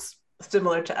she looks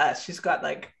similar to us. She's got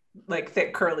like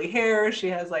thick curly hair. She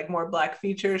has like more black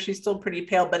features. She's still pretty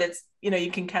pale, but it's,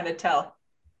 you can kind of tell.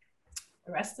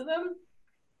 The rest of them,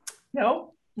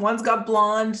 no. One's got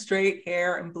blonde straight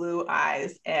hair and blue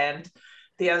eyes, and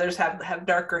the others have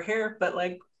darker hair but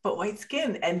white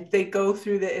skin, and they go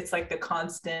through it's like the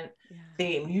constant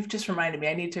theme. You've just reminded me,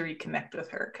 I need to reconnect with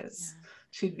her because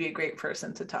she'd be a great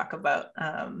person to talk about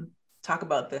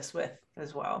this with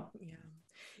as well.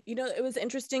 You know, it was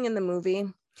interesting in the movie,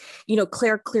 you know,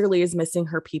 Claire clearly is missing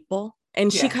her people,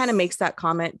 and she kind of makes that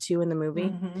comment too in the movie.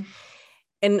 Mm-hmm.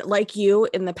 And like you,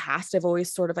 in the past, I've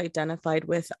always sort of identified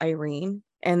with Irene,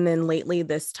 and then lately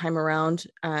this time around,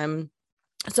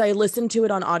 so I listened to it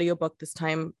on audiobook this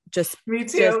time. Me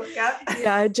too.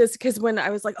 Just because when I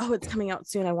was like, oh, it's coming out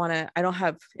soon.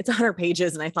 It's 100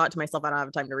 pages. And I thought to myself, I don't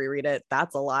have time to reread it.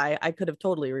 That's a lie. I could have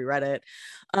totally reread it.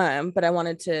 But I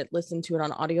wanted to listen to it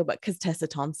on audiobook because Tessa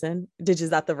Thompson, is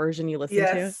that the version you listened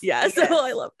to? Yes. So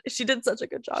I love it. She did such a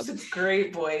good job. She's a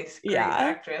great voice. Great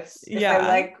actress.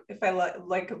 If I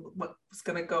like what's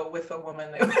going to go with a woman.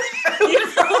 Like,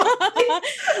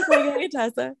 hey,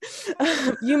 Tessa,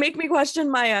 you make me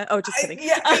question my just kidding.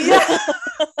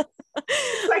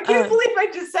 I can't believe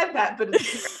I just said that, but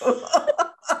it's true.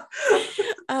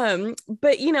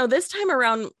 But you know, this time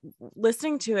around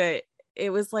listening to it,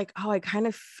 it was like, oh,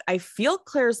 I feel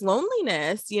Claire's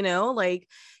loneliness, you know, like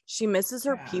she misses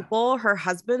her people. Her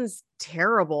husband's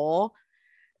terrible.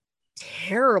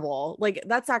 Like,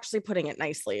 that's actually putting it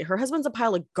nicely. Her husband's a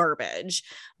pile of garbage.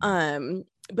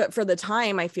 But for the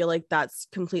time, I feel like that's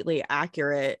completely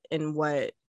accurate in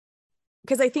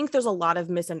because I think there's a lot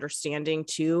of misunderstanding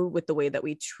too with the way that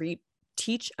we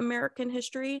teach American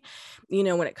history, you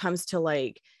know, when it comes to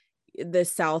like the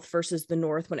South versus the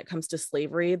North. When it comes to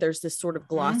slavery, there's this sort of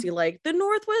glossy, like the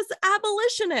North was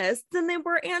abolitionists and they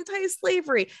were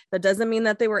anti-slavery. That doesn't mean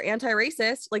that they were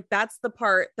anti-racist. Like, that's the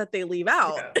part that they leave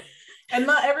out. And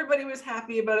not everybody was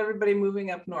happy about everybody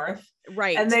moving up north.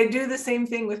 Right. And they do the same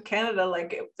thing with Canada.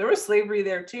 Like, there was slavery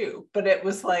there too, but it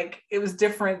was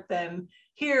different than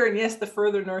here. And yes, the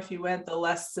further north you went, the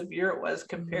less severe it was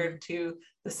compared to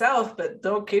the South. But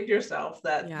don't kid yourself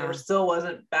that there still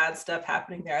wasn't bad stuff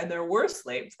happening there. And there were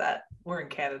slaves that were in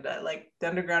Canada. Like, the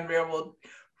Underground Railroad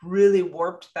really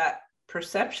warped that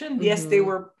perception. Yes, they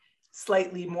were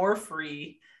slightly more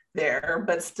free there,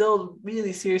 but still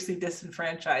really seriously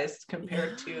disenfranchised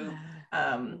compared to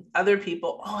other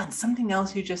people. Oh, and something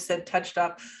else you just said touched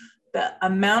off the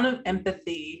amount of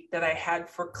empathy that I had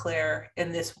for Claire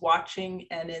in this watching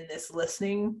and in this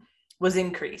listening was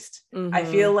increased. I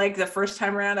feel like the first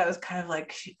time around, I was kind of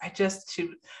like, I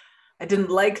didn't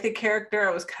like the character.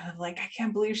 I was kind of like, I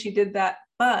can't believe she did that.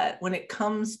 But when it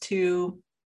comes to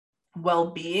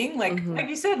well-being. Like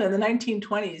you said, in the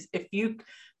 1920s, if you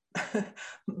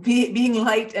being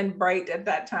light and bright at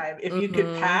that time, if you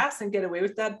could pass and get away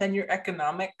with that, then your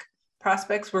economic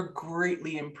prospects were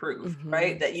greatly improved,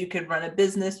 right? That you could run a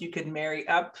business, you could marry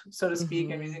up, so to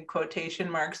speak, I'm using quotation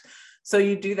marks. So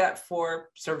you do that for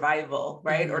survival,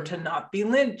 right? Or to not be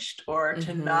lynched, or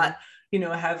to not, you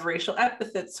know, have racial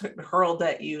epithets hurled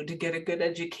at you, to get a good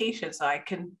education. So I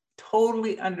can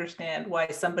totally understand why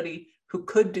somebody who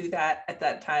could do that at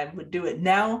that time would do it.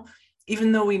 Now,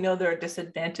 even though we know there are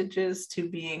disadvantages to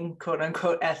being quote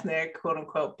unquote ethnic, quote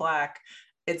unquote Black,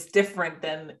 it's different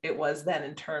than it was then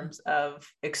in terms of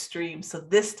extreme. So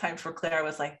this time for Claire, I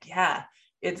was like, yeah,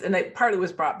 and it partly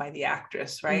was brought by the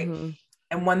actress, right?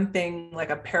 And one thing, like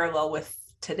a parallel with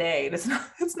today, it's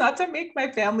not to make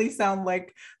my family sound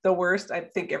like the worst. I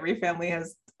think every family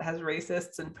has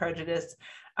racists and prejudice.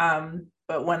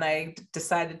 But when I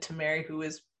decided to marry who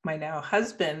is my now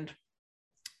husband,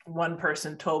 one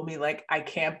person told me, like, I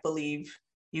can't believe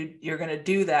you're going to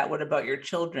do that. What about your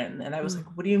children? And I was like,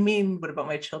 what do you mean? What about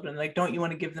my children? Like, don't you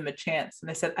want to give them a chance? And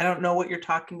I said, I don't know what you're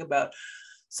talking about.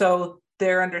 So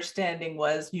their understanding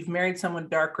was, you've married someone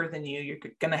darker than you, you're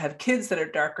going to have kids that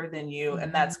are darker than you,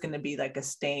 and that's going to be like a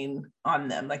stain on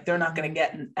them. Like, they're not going to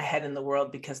get ahead in the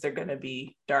world because they're going to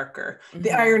be darker.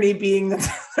 The irony being that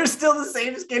they're still the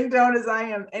same skin tone as I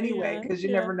am anyway, because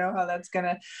you never know how that's going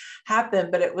to happen.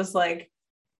 But it was like,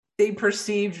 they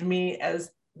perceived me as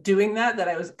doing that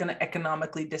I was going to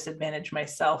economically disadvantage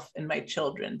myself and my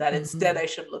children, that instead I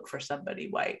should look for somebody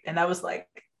white. And I was like,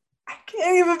 I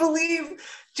can't even believe,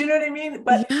 do you know what I mean?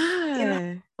 But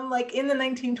like in the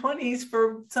 1920s,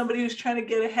 for somebody who's trying to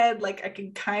get ahead, like I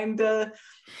can kind of,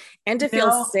 and to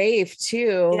feel safe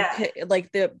too,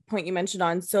 like the point you mentioned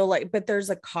on, so like, but there's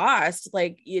a cost,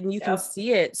 like, and you can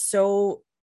see it. So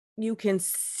you can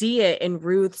see it in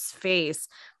Ruth's face,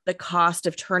 the cost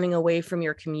of turning away from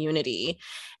your community.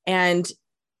 And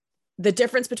the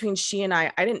difference between she and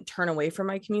I didn't turn away from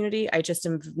my community. I just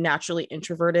am naturally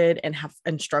introverted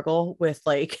and struggle with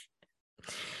like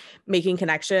making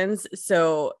connections.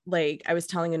 So like, I was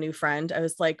telling a new friend, I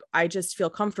was like, I just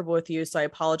feel comfortable with you. So I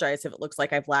apologize if it looks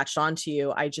like I've latched onto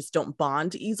you. I just don't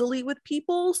bond easily with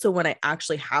people. So when I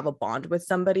actually have a bond with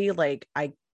somebody, like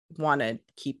I want to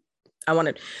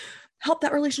help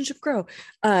that relationship grow.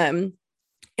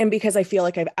 And because I feel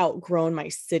like I've outgrown my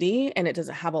city and it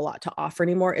doesn't have a lot to offer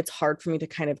anymore, it's hard for me to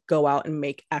kind of go out and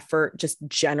make effort just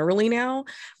generally now.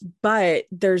 But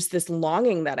there's this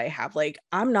longing that I have. Like,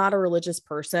 I'm not a religious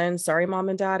person. Sorry, mom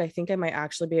and dad. I think I might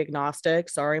actually be agnostic.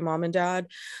 Sorry, mom and dad.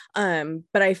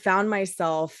 But I found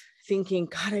myself thinking,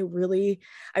 God,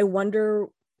 I wonder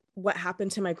what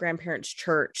happened to my grandparents'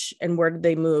 church and where did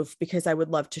they move? Because I would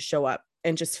love to show up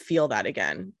and just feel that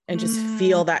again, and just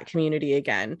feel that community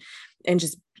again, and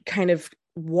just kind of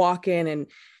walk in and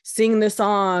sing the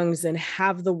songs and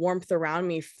have the warmth around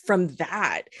me from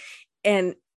that.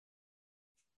 And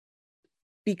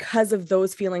because of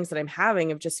those feelings that I'm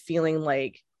having of just feeling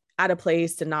like out of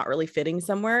place and not really fitting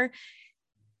somewhere,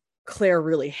 Claire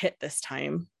really hit this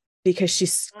time, because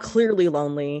she's clearly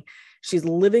lonely. She's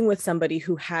living with somebody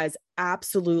who has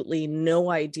absolutely no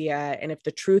idea. And if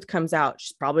the truth comes out,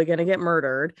 she's probably going to get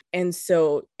murdered. And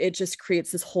so it just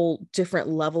creates this whole different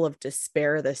level of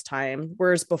despair this time.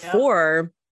 Whereas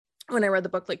before, when I read the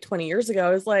book like 20 years ago,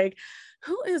 I was like,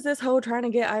 who is this hoe trying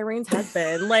to get Irene's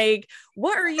husband? Like,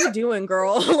 what are you doing,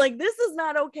 girl? Like, this is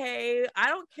not okay. I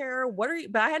don't care. What are you?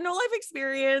 But I had no life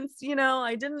experience, you know,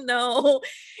 I didn't know.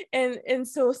 And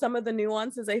so some of the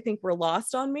nuances I think were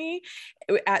lost on me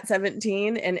at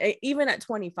 17, and even at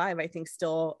 25, I think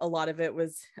still a lot of it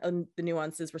was, the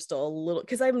nuances were still a little,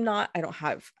 because I've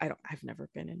never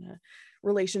been in a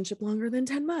relationship longer than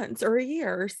 10 months or a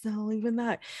year. So even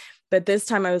that, but this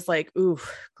time I was like, ooh,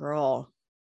 girl,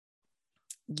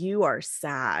 you are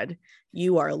sad,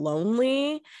 you are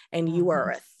lonely, and you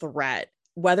are a threat.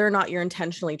 Whether or not you're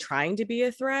intentionally trying to be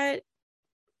a threat,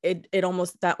 that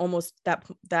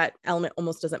element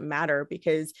almost doesn't matter,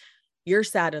 because you're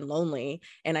sad and lonely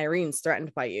and Irene's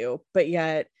threatened by you, but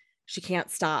yet she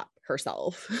can't stop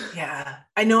herself. Yeah,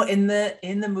 I know in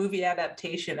the movie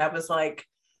adaptation, I was like,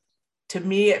 to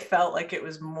me, it felt like it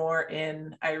was more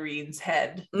in Irene's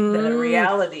head than in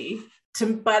reality.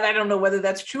 But I don't know whether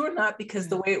that's true or not, because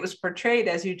the way it was portrayed,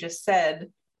 as you just said,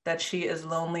 that she is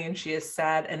lonely and she is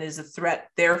sad and is a threat.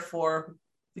 Therefore,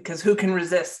 because who can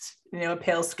resist, you know, a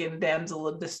pale-skinned damsel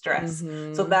in distress?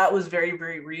 So that was very,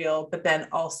 very real. But then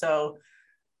also,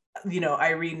 you know,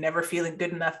 Irene never feeling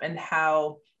good enough, and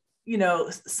how, you know,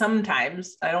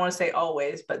 sometimes, I don't want to say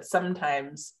always, but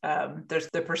sometimes there's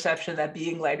the perception that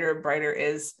being lighter and brighter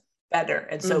is better.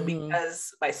 And so Mhm.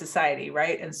 because by society,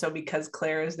 right? And so because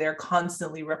Claire is there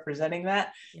constantly representing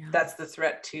that, Yeah. that's the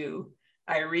threat to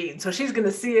Irene. So she's going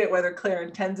to see it whether Claire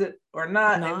intends it or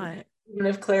not. And Not. even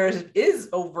if Claire is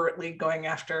overtly going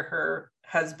after her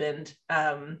husband,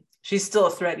 she's still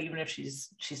a threat, even if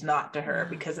she's not to her, Yeah.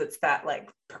 because it's that like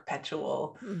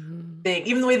perpetual Mhm. thing.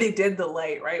 Even the way they did the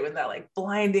light, right? When that like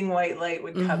blinding white light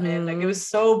would come in, like it Mhm. was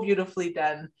so beautifully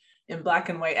done in black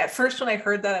and white. At first, when I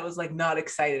heard that, I was like not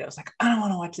excited. I was like, I don't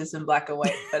want to watch this in black and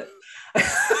white, but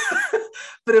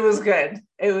but it was good.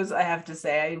 It was, I have to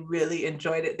say, I really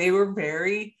enjoyed it. They were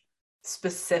very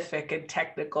specific and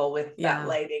technical with that Yeah.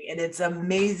 lighting, and it's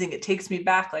amazing. It takes me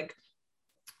back, like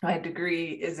my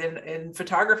degree is in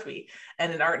photography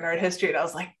and in art history, and I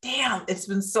was like, damn, it's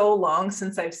been so long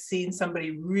since I've seen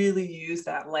somebody really use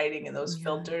that lighting and those Yeah.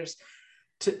 filters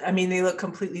to, I mean, they look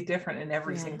completely different in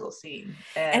every Yeah. single scene.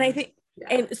 And I And think, yeah,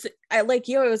 and so, I like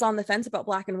you, I was on the fence about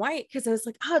black and white because I was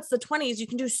like, oh, it's the 20s. You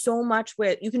can do so much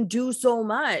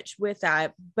with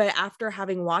that. But after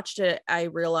having watched it, I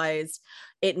realized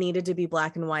it needed to be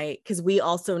black and white because we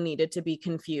also needed to be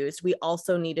confused. We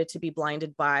also needed to be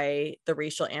blinded by the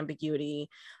racial ambiguity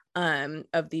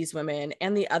of these women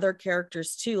and the other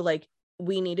characters too. Like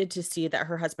we needed to see that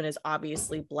her husband is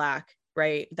obviously black,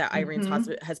 right? That Irene's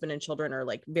husband and children are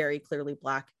like very clearly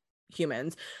black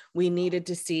humans. We needed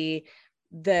to see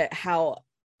how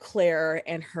Claire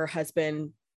and her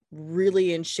husband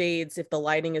really in shades, if the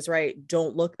lighting is right,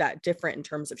 don't look that different in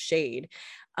terms of shade,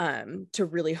 to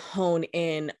really hone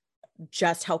in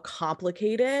just how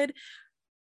complicated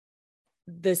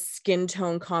the skin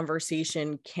tone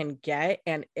conversation can get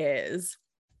and is.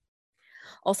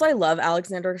 Also, I love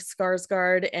Alexander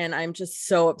Skarsgård, and I'm just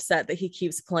so upset that he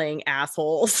keeps playing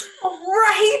assholes.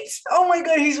 right. Oh my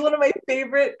god, he's one of my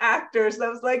favorite actors. And I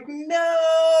was like,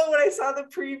 no, when I saw the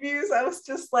previews, I was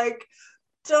just like,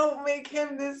 don't make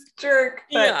him this jerk.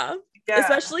 But Yeah. yeah.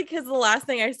 Especially because the last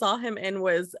thing I saw him in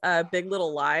was Big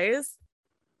Little Lies.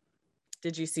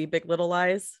 Did you see Big Little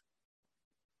Lies?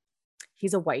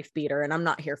 He's a wife beater, and I'm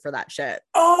not here for that shit.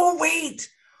 Oh wait,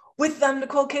 with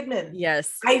Nicole Kidman.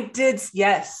 Yes. I did.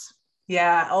 Yes.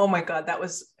 Yeah. Oh my god, it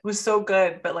was so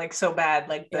good, but like so bad.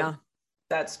 Like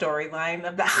that storyline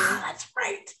of that. That's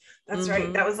right. That's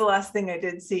right. That was the last thing I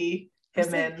did see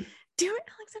him in. Damn it,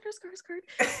 Alexander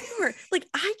Skarsgård. Like,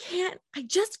 I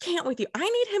just can't with you. I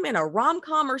need him in a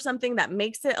rom-com or something that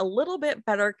makes it a little bit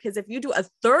better. Because if you do a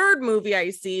third movie I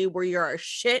see where you're a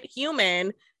shit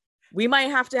human, we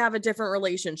might have to have a different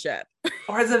relationship.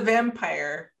 Or as a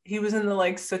vampire. He was in the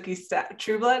like Sookie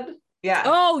True Blood. Yeah.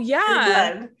 Oh yeah. True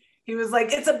Blood. He was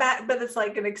like, it's a bat, but it's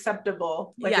like an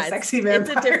acceptable, like a sexy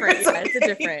vampire. It's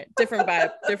a different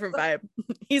vibe.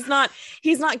 He's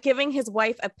not giving his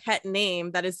wife a pet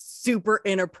name that is super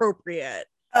inappropriate.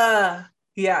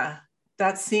 Yeah.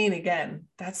 That scene again.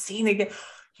 That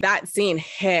scene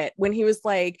hit when he was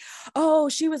like, oh,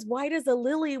 she was white as a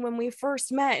lily when we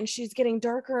first met, and she's getting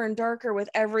darker and darker with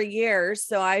every year.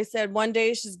 So I said, one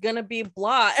day she's gonna be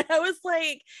blonde. And I was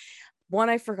like,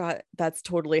 I forgot that's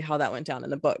totally how that went down in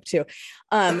the book too.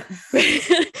 But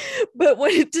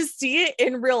when to see it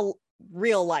in real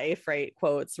life, right?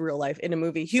 Quotes, real life in a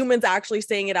movie, humans actually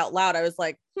saying it out loud, I was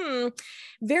like,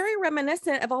 very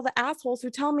reminiscent of all the assholes who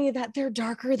tell me that they're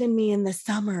darker than me in the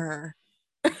summer.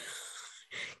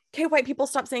 Okay, white people,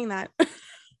 stop saying that.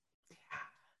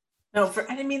 No,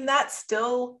 I mean, that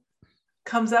still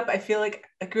comes up. I feel like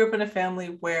I grew up in a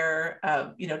family where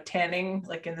tanning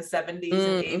like in the 70s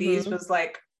and 80s was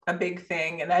like a big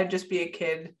thing, and I'd just be a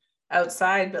kid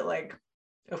outside, but like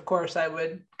of course I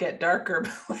would get darker.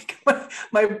 Like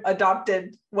my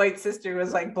adopted white sister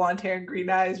was like blonde hair and green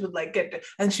eyes, would like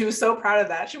and she was so proud of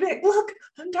that. She'd be like, look,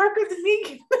 I'm darker than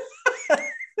me.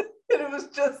 And it was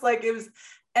just like, it was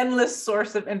endless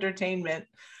source of entertainment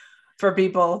for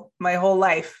people my whole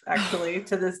life, actually.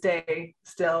 To this day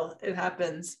still it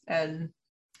happens. And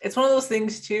it's one of those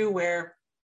things too where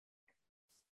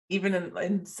even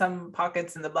in some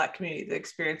pockets in the Black community, the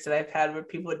experience that I've had where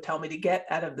people would tell me to get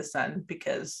out of the sun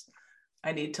because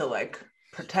I need to like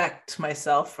protect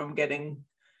myself from getting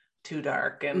too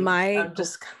dark. And I'm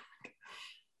just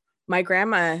my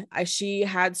grandma, she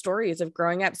had stories of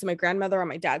growing up. So my grandmother on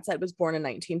my dad's side was born in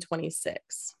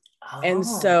 1926. And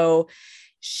so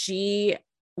she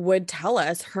would tell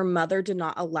us her mother did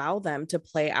not allow them to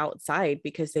play outside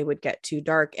because they would get too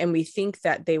dark. And we think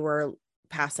that they were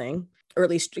passing, or at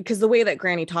least because the way that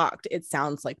Granny talked, it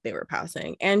sounds like they were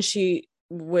passing. And she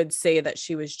would say that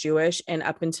she was Jewish. And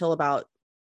up until about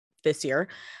this year,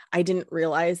 I didn't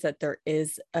realize that there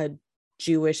is a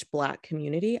Jewish Black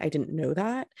community. I didn't know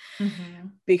that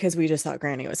because we just thought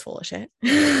Granny was full of shit.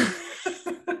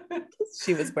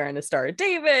 she was wearing a Star of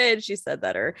David. She said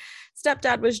that her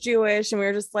stepdad was Jewish. And we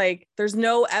were just like, there's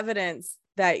no evidence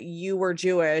that you were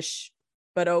Jewish,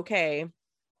 but okay.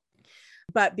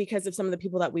 But because of some of the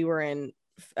people that we were in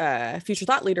Future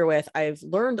Thought Leader with, I've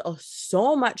learned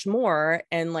so much more.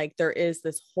 And like, there is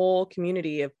this whole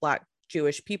community of Black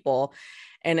Jewish people.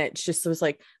 And it just was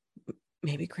like,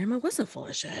 maybe grandma wasn't full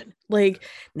of shit. Like,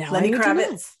 now Lenny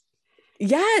Kravitz.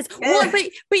 Yes. Well,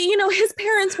 but you know, his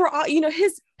parents were all, you know,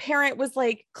 his parent was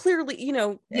like clearly, you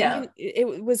know,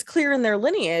 it was clear in their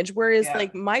lineage. Whereas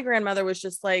like my grandmother was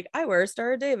just like, I wear a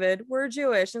Star of David, we're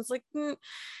Jewish. And it's like,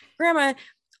 grandma,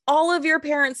 all of your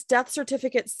parents' death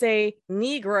certificates say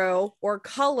Negro or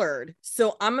colored.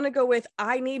 So I'm going to go with,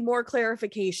 I need more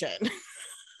clarification.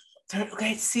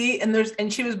 Okay, see, and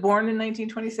she was born in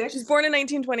 1926. She's born in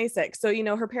 1926. So, you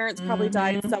know, her parents probably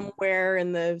died somewhere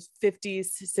in the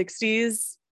 50s,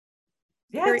 60s.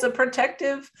 Yeah, it's a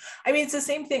protective. I mean, it's the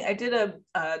same thing. I did a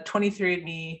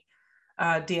 23andMe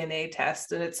DNA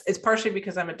test, and it's partially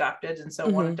because I'm adopted, and so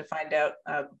wanted to find out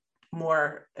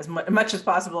more, as much as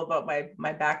possible about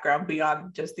my background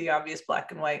beyond just the obvious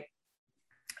black and white,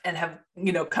 and have,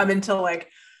 you know, come into like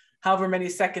however many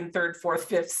second, third, fourth,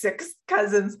 fifth, sixth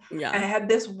cousins. Yeah. And I had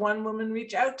this one woman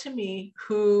reach out to me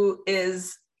who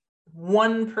is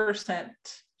 1%.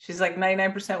 She's like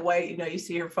 99% white. You know, you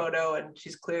see her photo and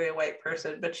she's clearly a white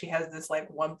person, but she has this like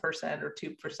 1% or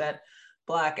 2%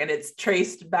 black, and it's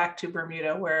traced back to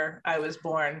Bermuda where I was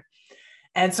born.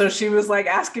 And so she was like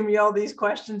asking me all these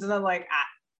questions, and I'm like,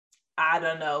 I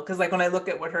don't know. Cause like when I look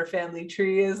at what her family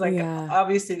tree is, like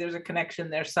obviously there's a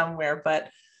connection there somewhere, but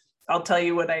I'll tell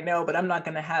you what I know, but I'm not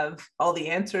going to have all the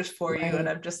answers for you. And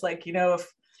I'm just like, you know,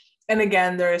 and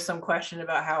again, there is some question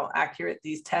about how accurate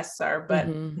these tests are, but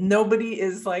nobody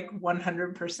is like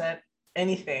 100%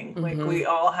 anything. Like we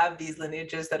all have these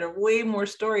lineages that are way more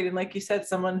storied. And like you said,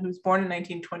 someone who's born in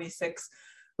 1926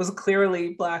 was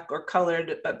clearly black or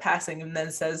colored, but passing and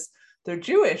then says they're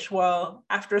Jewish. Well,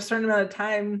 after a certain amount of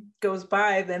time goes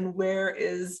by, then where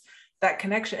is that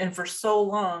connection? And for so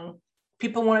long,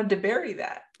 people wanted to bury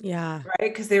that. Yeah.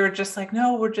 Right. Because they were just like,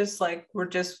 no, we're just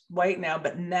white now.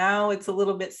 But now it's a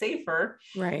little bit safer.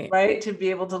 Right. Right. To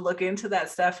be able to look into that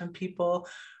stuff, and people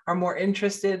are more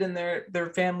interested in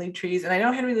their family trees. And I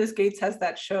know Henry Louis Gates has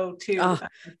that show too.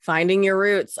 Finding Your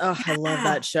Roots. Oh, I love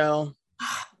that show.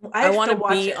 I want to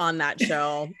be on that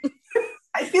show.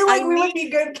 I feel like we would be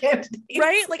good candidates.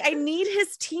 Right? Like I need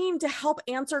his team to help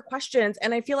answer questions.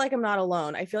 And I feel like I'm not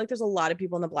alone. I feel like there's a lot of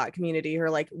people in the Black community who are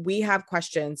like, we have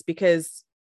questions because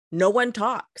no one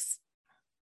talks.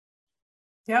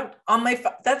 Yep.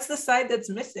 That's the side that's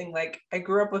missing. Like I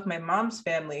grew up with my mom's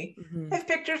family. I have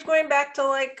pictures going back to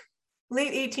like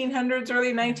late 1800s,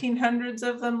 early 1900s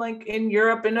of them like in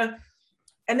Europe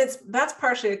and that's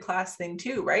partially a class thing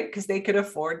too, right? Because they could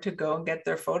afford to go and get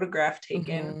their photograph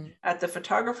taken at the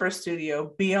photographer's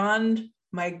studio. Beyond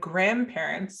my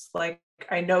grandparents, like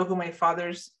I know who my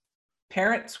father's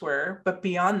parents were, but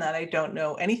beyond that, I don't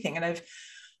know anything. And I've,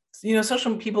 you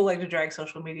know, people like to drag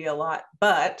social media a lot,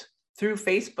 but through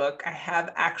Facebook, I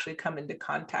have actually come into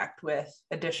contact with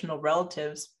additional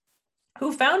relatives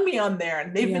who found me on there,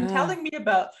 and they've been telling me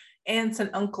about aunts and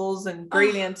uncles and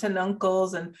great aunts and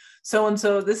uncles and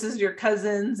so this is your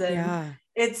cousins, and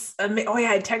it's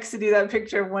I texted you that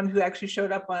picture of one who actually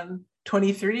showed up on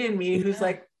 23andMe who's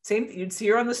like same, you'd see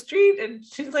her on the street and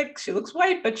she's like, she looks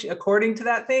white, but according to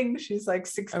that thing she's like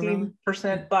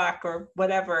 16% black or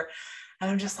whatever. And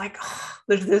I'm just like,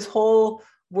 there's this whole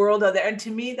world out there, and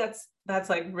to me that's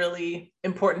like really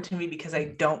important to me because I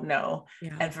don't know.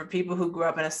 And for people who grew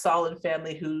up in a solid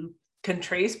family who can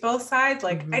trace both sides,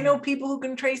 like I know people who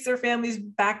can trace their families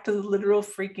back to the literal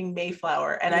freaking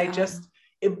Mayflower, and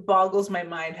it boggles my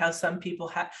mind how some people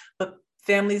have, but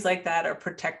families like that are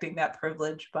protecting that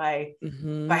privilege by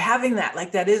having that.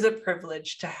 Like that is a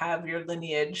privilege to have your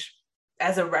lineage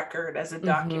as a record, as a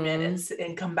document,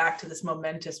 and come back to this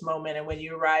momentous moment. And when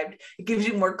you arrived, it gives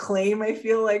you more claim, I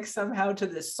feel like, somehow to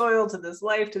this soil, to this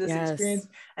life, to this experience.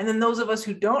 And then those of us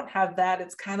who don't have that,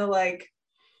 it's kind of like,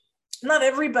 not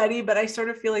everybody, but I sort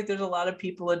of feel like there's a lot of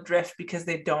people adrift because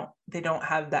they don't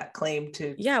have that claim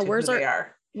to where's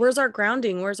our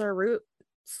grounding, where's our roots,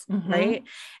 right?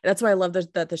 That's why I love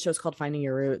that the show's called Finding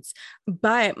Your Roots.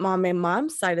 But my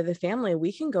mom's side of the family,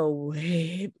 we can go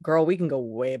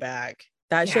way back.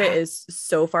 That shit is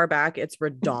so far back, it's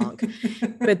redonk.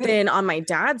 But then on my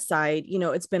dad's side, you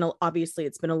know, it's been a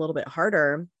little bit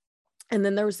harder. And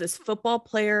then there was this football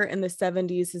player in the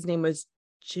 70s. His name was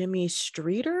Jimmy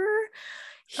Streeter.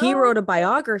 He wrote a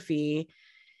biography.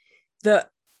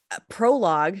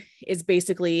 prologue is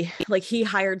basically like he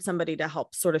hired somebody to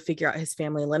help sort of figure out his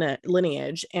family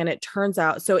lineage. And it turns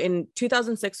out, so in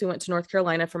 2006, we went to North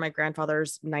Carolina for my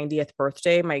grandfather's 90th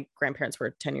birthday. My grandparents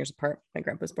were 10 years apart. My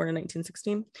grandpa was born in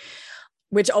 1916,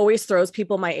 which always throws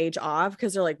people my age off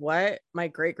because they're like, what? My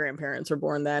great grandparents were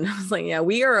born then. I was like, yeah,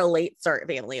 we are a late start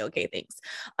family. Okay, thanks.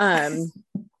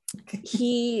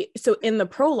 So in the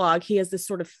prologue, he has this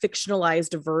sort of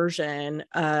fictionalized version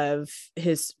of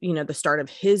his, the start of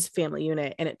his family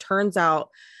unit. And it turns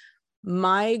out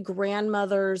my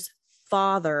grandmother's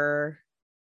father,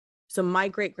 so my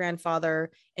great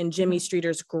grandfather and Jimmy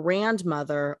Streeter's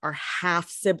grandmother are half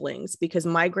siblings, because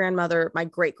my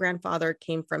great grandfather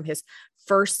came from his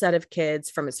first set of kids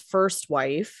from his first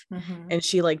wife. And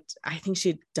she I think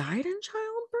she died in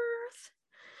childbirth,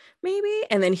 maybe.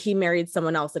 And then he married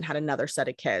someone else and had another set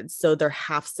of kids. So they're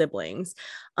half siblings.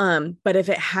 But if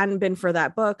it hadn't been for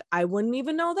that book, I wouldn't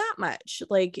even know that much.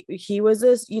 Like, he was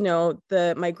this,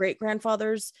 my great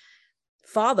grandfather's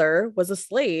father was a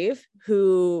slave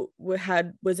who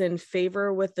was in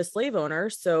favor with the slave owner,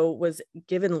 so was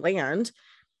given land,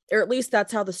 or at least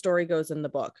that's how the story goes in the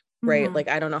book, right? Like,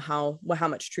 I don't know how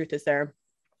much truth is there,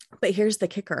 but here's the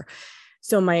kicker.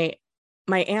 So my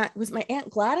aunt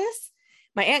Gladys,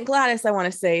 I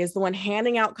want to say, is the one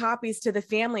handing out copies to the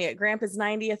family at Grandpa's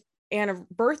 90th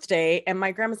birthday, and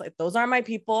my grandma's like, those aren't my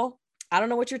people. I don't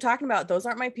know what you're talking about. Those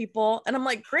aren't my people. And I'm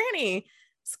like, Granny,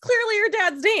 it's clearly your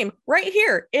dad's name right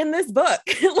here in this book.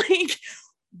 Like,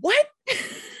 what?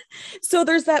 So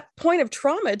there's that point of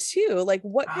trauma too. Like,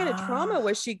 what kind of trauma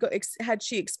had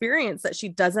she experienced that she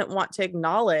doesn't want to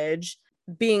acknowledge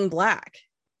being Black?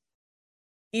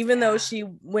 Even though she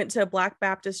went to a Black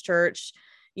Baptist church,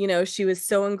 she was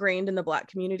so ingrained in the Black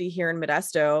community here in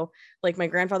Modesto. Like, my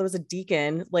grandfather was a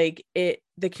deacon. Like,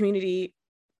 the community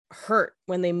hurt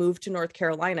when they moved to North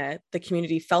Carolina. The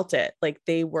community felt it. Like,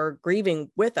 they were grieving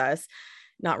with us,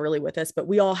 not really with us, but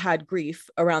we all had grief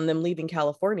around them leaving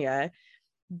California.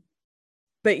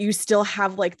 But you still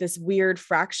have like this weird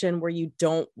fraction where you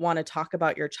don't want to talk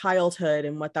about your childhood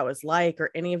and what that was like,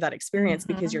 or any of that experience,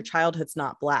 because your childhood's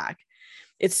not Black.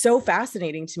 It's so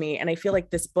fascinating to me. And I feel like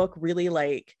this book really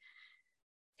like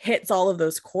hits all of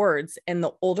those chords. And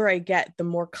the older I get, the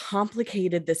more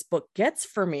complicated this book gets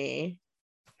for me.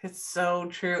 It's so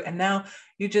true. And now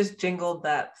you just jingled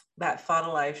that thought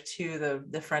alive to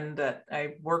the friend that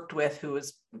I worked with, who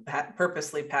was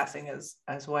purposely passing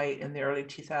as white in the early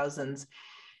 2000s.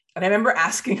 And I remember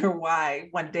asking her why.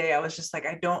 One day I was just like,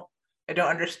 I don't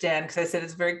understand, because I said,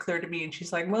 it's very clear to me. And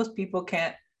she's like, most people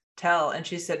can't tell. And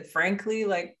she said, frankly,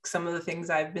 like, some of the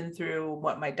things I've been through,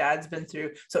 what my dad's been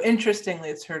through. So interestingly,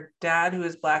 it's her dad who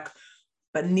is Black,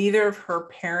 but neither of her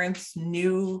parents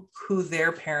knew who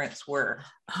their parents were.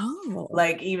 Oh.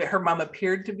 Like, even her mom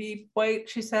appeared to be white,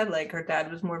 she said, like her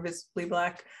dad was more visibly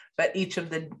Black, but each of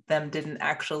them didn't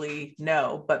actually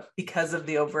know. But because of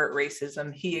the overt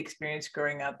racism he experienced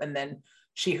growing up, and then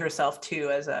she herself too,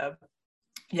 as a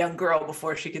young girl,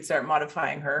 before she could start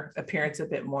modifying her appearance a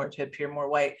bit more to appear more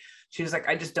white, she was like,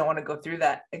 I just don't want to go through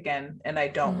that again. And I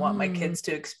don't want my kids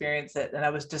to experience it. And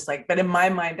I was just like, but in my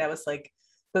mind, I was like,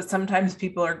 but sometimes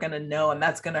people are going to know, and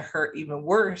that's going to hurt even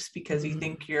worse, because you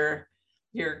think you're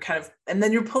kind of, and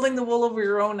then you're pulling the wool over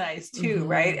your own eyes too,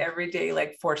 right? Every day,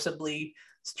 like forcibly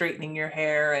straightening your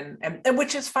hair, and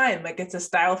which is fine. Like, it's a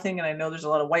style thing. And I know there's a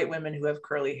lot of white women who have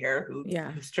curly hair who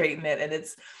straighten it. And I'm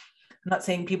not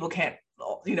saying people can't,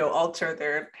 alter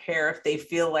their hair if they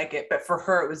feel like it, but for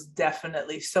her, it was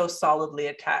definitely so solidly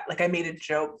attached. Like, I made a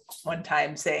joke one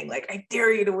time saying, like, I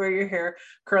dare you to wear your hair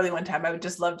curly one time. I would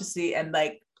just love to see. And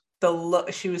like, the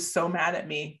look, she was so mad at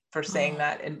me for saying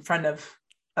that in front of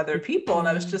other people. And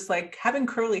I was just like, having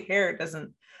curly hair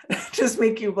doesn't just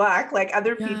make you Black. Like,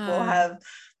 other people have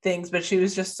things, but she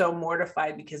was just so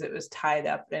mortified because it was tied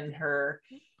up in her,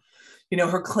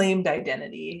 her claimed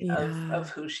identity of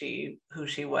who she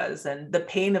was. And the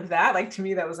pain of that, like, to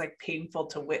me, that was like painful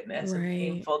to witness, and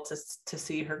painful to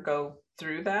see her go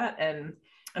through that. And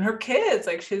her kids,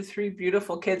 like, she has 3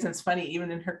 beautiful kids. And it's funny,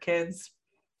 even in her kids,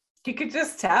 you could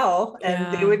just tell.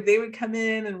 And they would come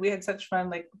in, and we had such fun,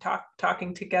 like,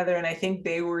 talking together. And I think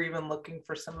they were even looking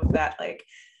for some of that, like,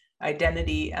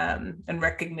 identity and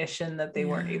recognition that they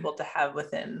weren't able to have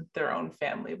within their own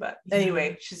family. But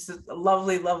anyway, she's a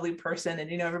lovely, lovely person.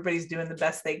 And, everybody's doing the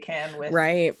best they can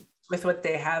with what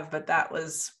they have. But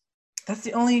that's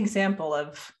the only example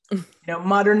of,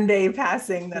 modern day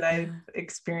passing that I've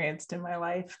experienced in my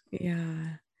life.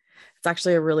 Yeah. It's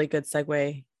actually a really good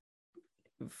segue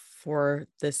for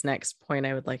this next point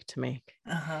I would like to make.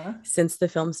 Since the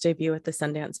film's debut at the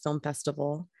Sundance Film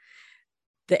Festival,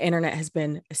 The internet has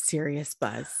been a serious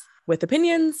buzz with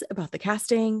opinions about the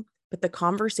casting, but the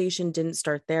conversation didn't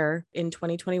start there. In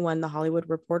 2021, The Hollywood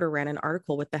Reporter ran an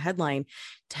article with the headline,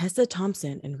 Tessa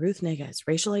Thompson and Ruth Negga's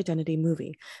racial identity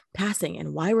movie, Passing,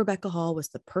 and Why Rebecca Hall was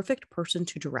the perfect person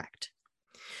to direct.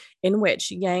 In which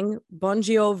Yang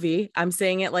Bongiovi, I'm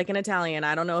saying it like an Italian,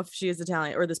 I don't know if she is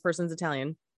Italian or this person's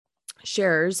Italian,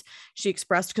 shares she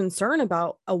expressed concern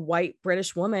about a white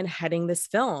British woman heading this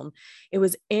film. It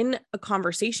was in a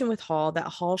conversation with Hall that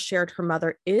Hall shared her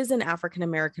mother is an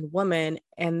African-American woman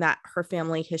and that her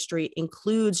family history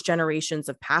includes generations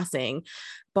of passing.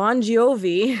 Bon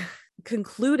Jovi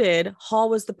concluded Hall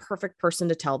was the perfect person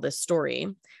to tell this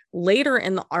story. Later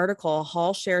in the article,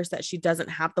 Hall shares that she doesn't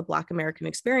have the Black American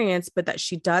experience, but that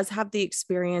she does have the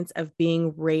experience of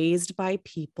being raised by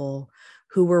people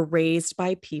who were raised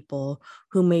by people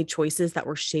who made choices that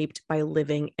were shaped by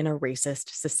living in a racist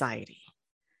society.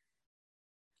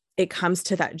 It comes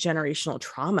to that generational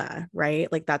trauma,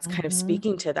 right? Like that's kind of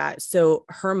speaking to that. So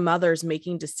her mother's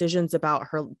making decisions about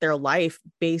their life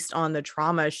based on the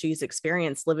trauma she's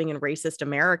experienced living in racist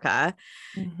America.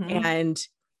 And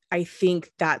I think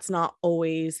that's not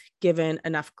always given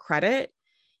enough credit.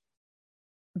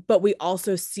 But we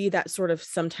also see that sort of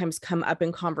sometimes come up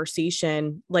in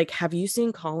conversation. Like, have you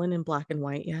seen Colin in Black and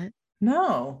White yet?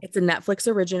 No. It's a Netflix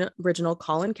original,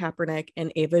 Colin Kaepernick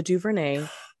and Ava DuVernay.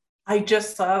 I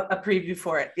just saw a preview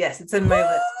for it. Yes, it's in my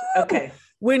list. Okay.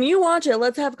 When you watch it,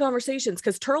 let's have conversations,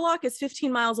 because Turlock is 15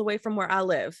 miles away from where I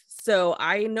live. So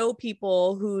I know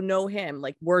people who know him.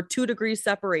 Like, we're 2 degrees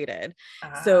separated.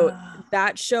 So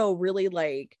that show really,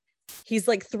 like, he's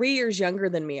like 3 years younger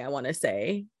than me, I want to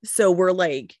say. So we're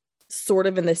like sort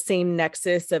of in the same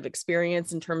nexus of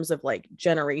experience in terms of like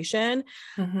generation.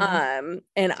 And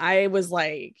I was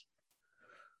like,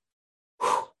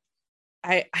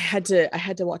 I had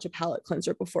to watch a palate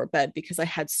cleanser before bed because I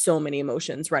had so many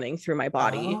emotions running through my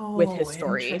body with his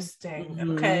story.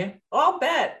 Interesting. Okay. Well, I'll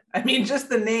bet. I mean, just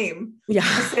the name. Yeah.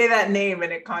 You say that name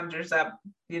and it conjures up,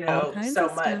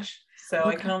 so much. So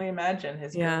I can only imagine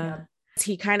his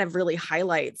he kind of really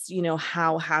highlights,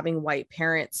 how having white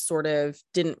parents sort of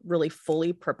didn't really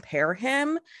fully prepare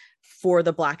him for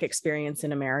the Black experience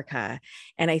in America.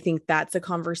 And I think that's a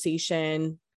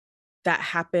conversation that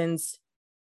happens,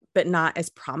 but not as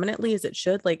prominently as it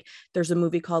should. Like, there's a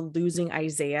movie called Losing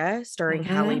Isaiah starring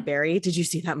Halle Berry. Did you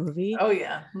see that movie? Oh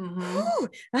yeah.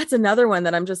 That's another one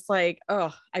that I'm just like,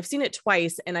 oh, I've seen it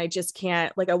twice and I just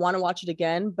can't, like, I want to watch it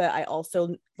again, but I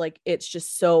also like, it's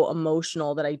just so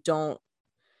emotional that I don't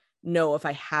know if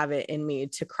I have it in me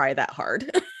to cry that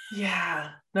hard.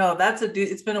 Yeah, no,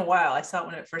 it's been a while. I saw it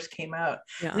when it first came out.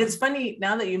 Yeah. And it's funny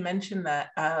now that you mentioned that.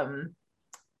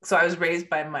 So I was raised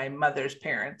by my mother's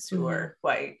parents who were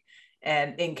white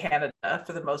and in Canada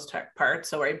for the most part.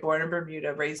 So I born in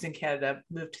Bermuda, raised in Canada,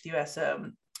 moved to the US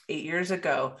 8 years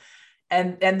ago.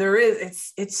 And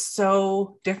it's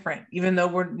so different, even though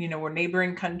we're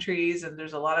neighboring countries and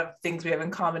there's a lot of things we have in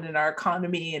common in our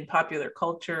economy and popular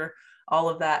culture, all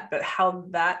of that, but how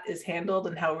that is handled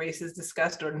and how race is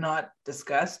discussed or not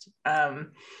discussed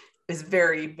is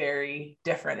very, very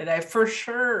different. And I for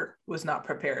sure was not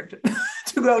prepared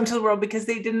to go into the world because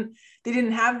they didn't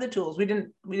have the tools. We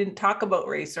didn't talk about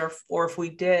race, or if we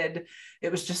did, it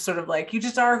was just sort of like, you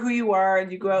just are who you are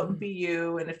and you go out and be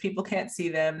you. And if people can't see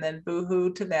them, then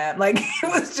boo-hoo to them. Like,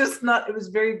 it was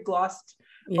very glossed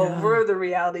over the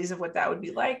realities of what that would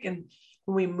be like. And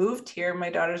when we moved here,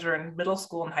 my daughters were in middle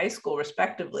school and high school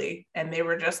respectively. And they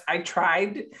were I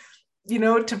tried,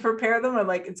 to prepare them. I'm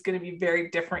like, it's going to be very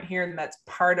different here. And that's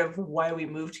part of why we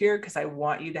moved here, because I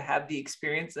want you to have the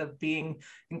experience of being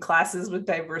in classes with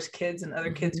diverse kids and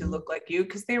other kids who look like you,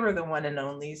 because they were the one and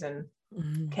onlys in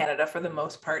Canada for the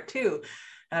most part too.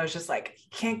 And I was just like, you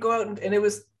can't go out. And it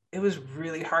was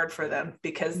really hard for them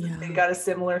because they got a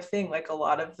similar thing. Like, a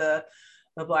lot of the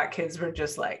Black kids were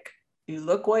just like, you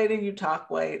look white and you talk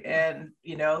white. And,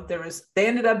 they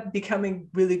ended up becoming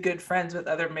really good friends with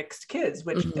other mixed kids,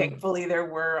 which thankfully there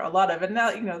were a lot of. And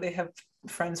now, they have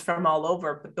friends from all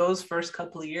over. But those first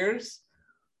couple of years,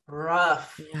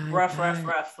 rough.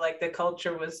 Like, the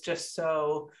culture was just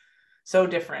so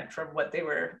different from what they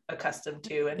were accustomed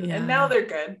to. And now they're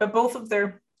good. But both of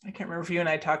I can't remember if you and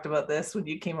I talked about this when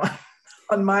you came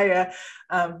on Maya,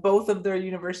 both of their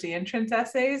university entrance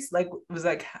essays, like, was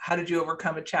like, how did you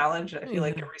overcome a challenge? I feel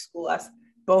like every school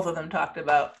both of them talked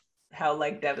about how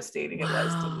like devastating it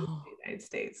was to move to the United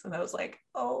States. And I was like,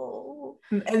 oh,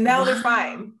 and now they're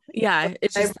fine. Yeah,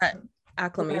 it's just that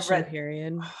acclimation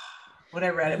period. When I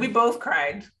read it, we both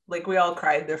cried. Like, we all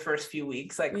cried their first few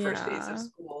weeks, like first days of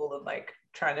school, and like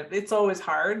it's always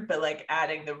hard, but like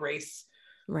adding the race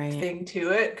right. thing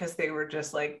to it, because they were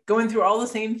just like going through all the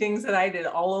same things that I did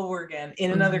all over again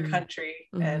in another country.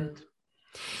 And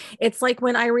it's like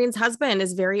when Irene's husband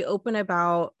is very open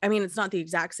about, I mean, it's not the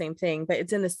exact same thing, but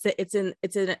it's on the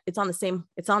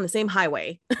same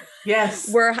highway.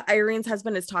 Yes. Where Irene's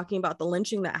husband is talking about the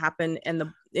lynching that happened,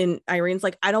 and Irene's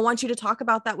like, I don't want you to talk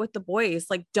about that with the boys.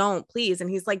 Like, don't, please. And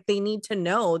he's like, they need to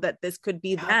know that this could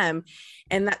be them.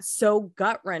 And that's so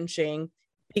gut wrenching,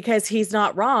 because he's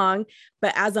not wrong.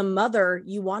 But as a mother,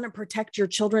 you want to protect your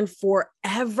children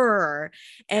forever.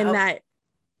 And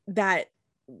that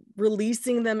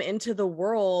releasing them into the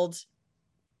world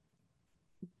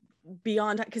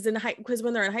beyond, because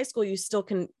when they're in high school,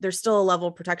 there's still a level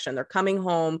of protection. They're coming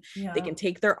home, they can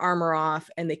take their armor off,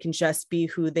 and they can just be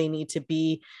who they need to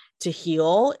be to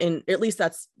heal. And at least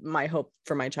that's my hope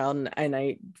for my child. And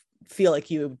I feel like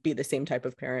you would be the same type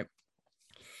of parent.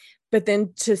 But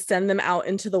then to send them out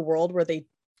into the world where they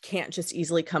can't just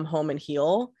easily come home and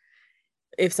heal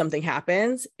if something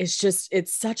happens,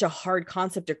 it's such a hard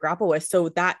concept to grapple with. So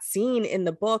that scene in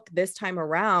the book this time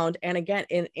around, and again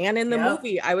in the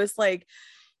movie, I was like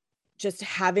just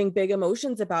having big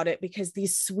emotions about it, because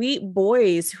these sweet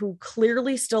boys who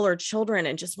clearly still are children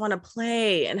and just want to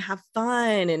play and have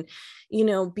fun and,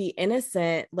 be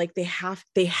innocent, like they have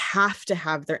to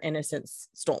have their innocence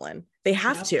stolen. They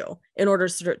have to, in order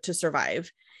to survive.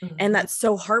 And that's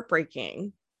so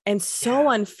heartbreaking and so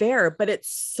unfair, but it's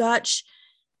such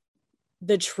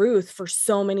the truth for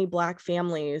so many Black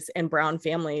families and brown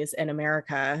families in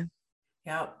America.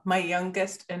 Yeah. My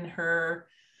youngest and her,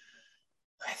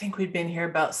 I think we'd been here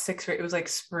about it was like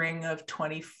spring of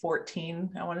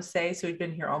 2014, I want to say. So we'd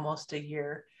been here almost a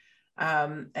year.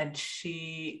 And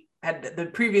she had the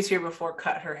previous year before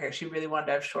cut her hair. She really wanted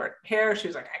to have short hair. She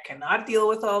was like, I cannot deal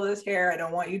with all this hair. I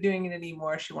don't want you doing it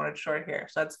anymore. She wanted short hair.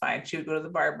 So that's fine. She would go to the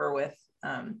barber with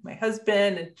my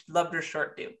husband, and she loved her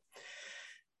short too.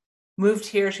 Moved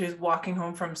here, she was walking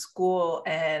home from school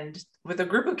and with a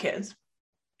group of kids,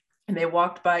 and they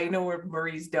walked by, where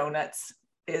Marie's Donuts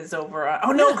is over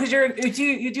on, because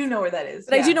you do know where that is.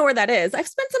 But I do know where that is. I've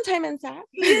spent some time in Sac.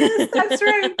 Yes, that's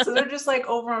right. So they're just like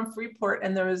over on Freeport,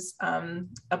 and there was a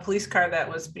police car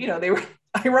that was, they were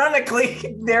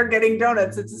ironically they're getting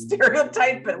donuts. It's a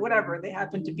stereotype, but whatever, they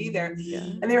happened to be there.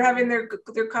 And they were having their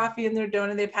coffee and their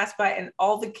donut. They passed by, and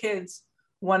all the kids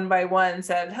one by one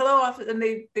said hello, officer, and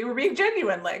they were being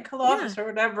genuine, like hello, officer, or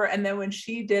whatever. And then when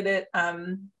she did it,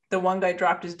 the one guy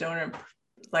dropped his donut and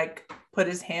like put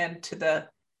his hand to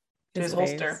his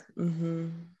holster.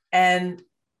 And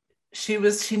she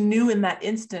knew in that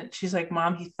instant. She's like,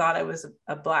 Mom, he thought I was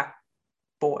a Black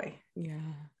boy.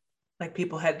 Like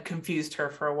people had confused her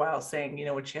for a while, saying,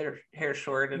 when she had her hair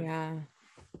short, and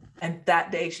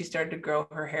that day she started to grow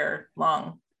her hair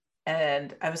long.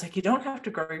 And I was like, you don't have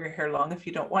to grow your hair long if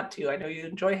you don't want to. I know you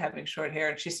enjoy having short hair.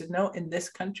 And she said, no, in this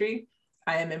country,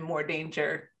 I am in more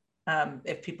danger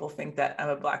if people think that I'm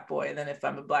a Black boy than if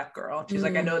I'm a Black girl. And she's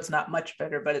like, I know it's not much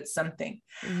better, but it's something.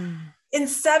 In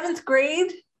seventh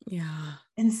grade, she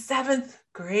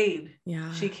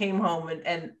came home,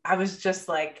 and I was just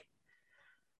like,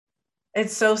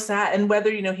 it's so sad. And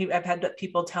whether, I've had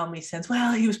people tell me since,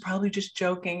 well, he was probably just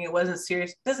joking. It wasn't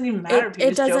serious. It doesn't even matter if he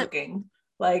was joking.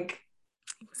 Like,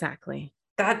 exactly.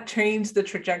 That changed the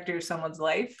trajectory of someone's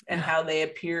life and how they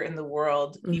appear in the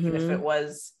world, even if it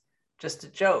was just a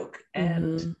joke.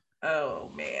 And oh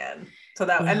man. So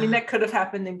that, I mean, that could have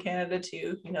happened in Canada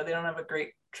too. They don't have a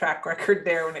great track record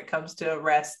there when it comes to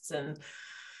arrests and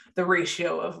the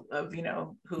ratio of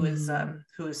who is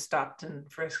stopped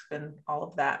and frisked and all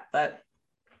of that. But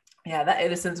yeah, that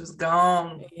innocence was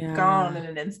gone in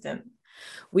an instant.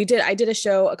 I did a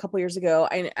show a couple years ago.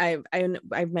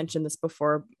 I've mentioned this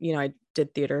before. I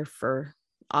did theater for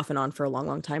off and on for a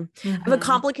long time. I have a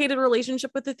complicated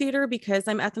relationship with the theater because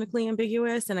I'm ethnically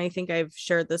ambiguous. And I think I've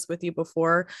shared this with you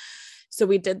before. So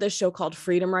we did this show called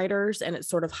Freedom Writers, and it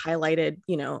sort of highlighted,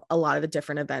 a lot of the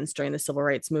different events during the civil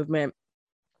rights movement.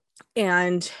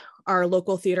 And our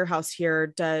local theater house here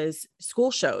does school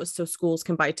shows. So schools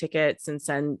can buy tickets and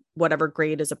send whatever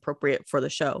grade is appropriate for the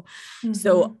show.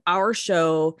 So our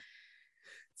show,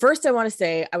 first, I want to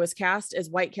say I was cast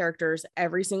as white characters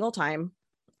every single time.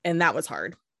 And that was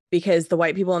hard because the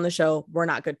white people in the show were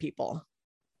not good people.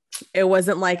 It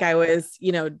wasn't like I was,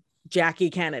 Jackie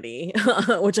Kennedy,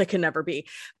 which I could never be.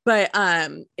 But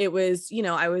it was, you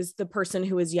know, I was the person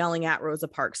who was yelling at Rosa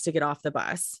Parks to get off the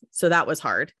bus. So that was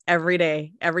hard every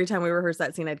day. Every time we rehearsed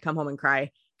that scene, I'd come home and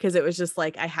cry because it was just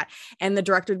like and the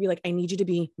director would be like, I need you to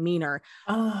be meaner.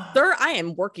 Oh. Sir, I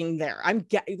am working there.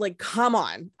 Like, come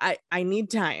on. I need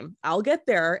time. I'll get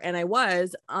there. And I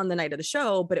was on the night of the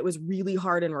show, but it was really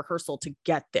hard in rehearsal to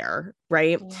get there.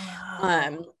 Right.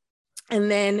 Wow. And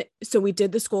then, so we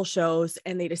did the school shows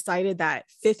and they decided that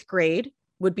 5th grade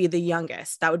would be the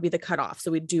youngest. That would be the cutoff.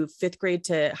 So we'd do 5th grade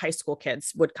to high school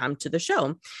kids would come to the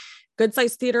show. Good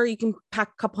size theater. You can pack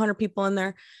a couple hundred people in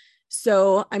there.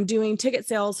 So I'm doing ticket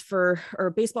sales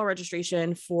or baseball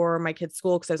registration for my kid's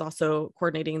school, because I was also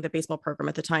coordinating the baseball program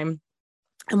at the time.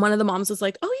 And one of the moms was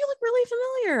like, oh, you look really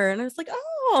familiar. And I was like,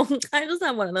 oh, I just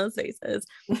have one of those faces.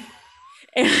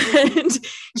 And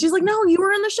she's like, no, you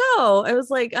were in the show. I was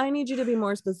like, I need you to be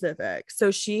more specific.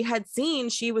 So she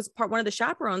was one of the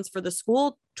chaperones for the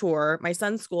school tour my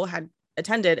son's school had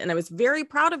attended. And I was very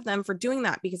proud of them for doing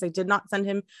that, because I did not send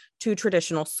him to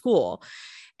traditional school.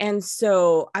 And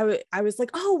so I was like,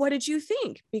 oh, what did you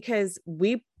think? Because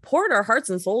we poured our hearts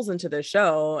and souls into the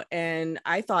show and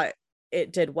I thought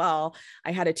it did well.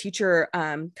 I had a teacher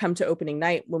come to opening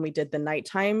night when we did the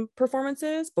nighttime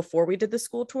performances before we did the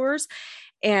school tours.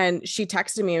 And she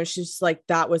texted me and she's like,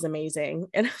 that was amazing.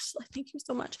 And I was like, thank you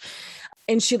so much.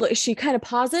 And she kind of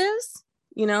pauses,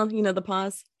 you know, the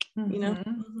pause, you know,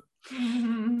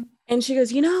 Mm-hmm. and she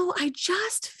goes, I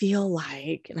just feel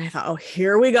like, and I thought, oh,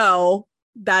 here we go.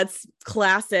 That's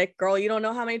classic, girl. You don't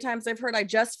know how many times I've heard, I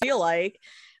just feel like,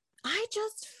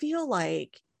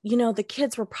 the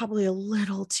kids were probably a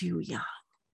little too young.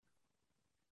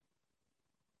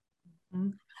 Mm-hmm.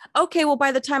 Okay, well,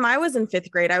 by the time I was in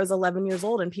 5th grade, I was 11 years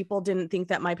old and people didn't think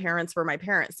that my parents were my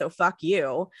parents. So fuck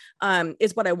you,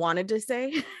 is what I wanted to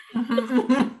say,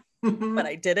 but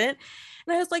I didn't.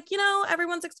 And I was like,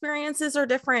 everyone's experiences are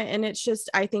different. And it's just,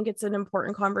 I think it's an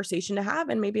important conversation to have.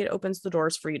 And maybe it opens the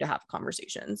doors for you to have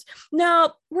conversations.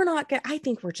 No, we're not going to, I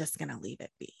think we're just going to leave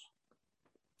it be.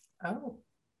 Oh.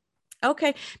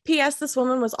 Okay. P.S. This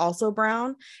woman was also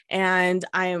brown and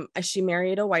she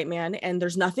married a white man, and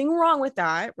there's nothing wrong with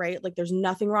that, right? Like there's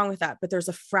nothing wrong with that, but there's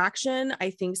a fraction, I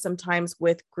think sometimes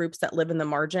with groups that live in the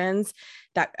margins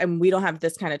and we don't have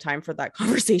this kind of time for that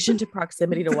conversation to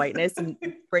proximity to whiteness and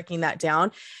breaking that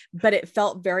down. But it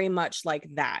felt very much like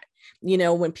that,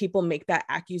 when people make that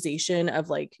accusation of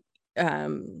like,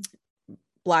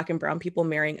 Black and brown people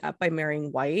marrying up by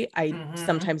marrying white, I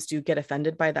sometimes do get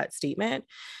offended by that statement,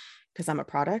 because I'm a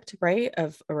product, right,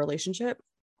 of a relationship.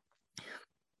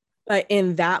 But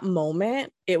in that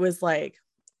moment, it was like,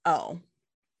 oh,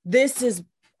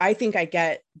 I think I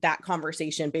get that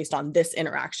conversation based on this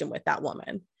interaction with that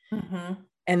woman. Mm-hmm.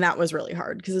 And that was really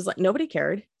hard, because it's like, nobody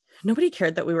cared. Nobody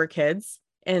cared that we were kids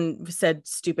and said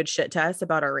stupid shit to us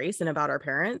about our race and about our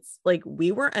parents. Like,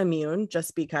 we were immune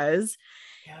just because.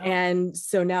 Yeah. And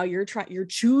so now you're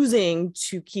choosing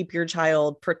to keep your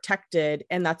child protected,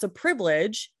 and that's a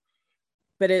privilege.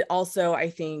 But it also, I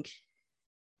think,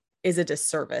 is a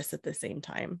disservice at the same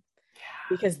time. Yeah.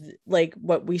 Because like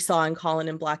what we saw in Colin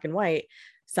in Black and White,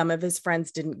 some of his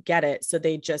friends didn't get it. So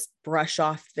they just brush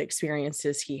off the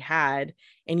experiences he had.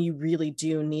 And you really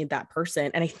do need that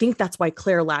person. And I think that's why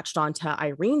Claire latched onto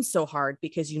Irene so hard,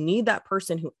 because you need that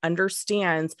person who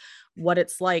understands what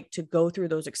it's like to go through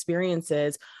those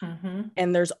experiences. Mm-hmm.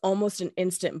 And there's almost an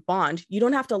instant bond. You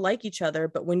don't have to like each other,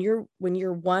 but when you're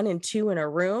 1 and 2 in a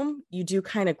room, you do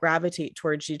kind of gravitate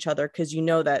towards each other, because you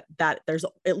know that there's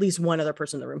at least one other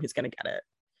person in the room who's going to get it.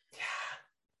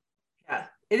 Yeah,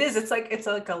 it is. It's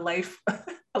like a life,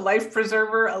 a life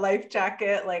preserver, a life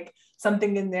jacket, like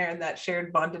something in there in that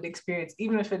shared bonded experience,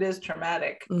 even if it is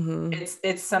traumatic. Mm-hmm.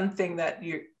 It's something that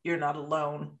you're not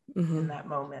alone in that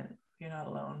moment. You're not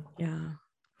alone. Yeah.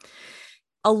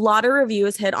 A lot of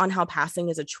reviews hit on how passing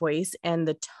is a choice, and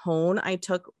the tone I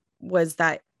took was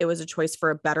that it was a choice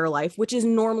for a better life, which is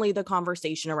normally the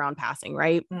conversation around passing,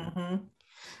 right? Mm-hmm.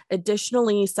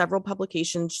 Additionally, several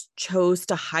publications chose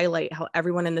to highlight how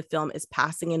everyone in the film is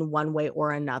passing in one way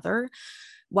or another.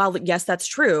 While yes, that's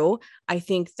true, I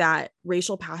think that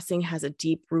racial passing has a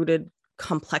deep-rooted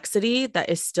complexity that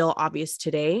is still obvious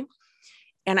today.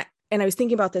 And I was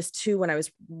thinking about this too when I was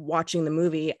watching the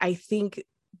movie. I think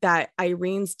that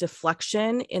Irene's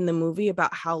deflection in the movie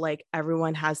about how like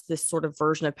everyone has this sort of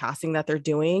version of passing that they're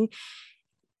doing,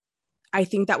 I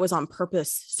think that was on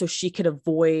purpose so she could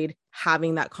avoid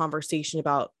having that conversation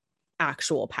about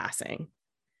actual passing.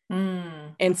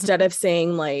 Instead of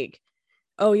saying like,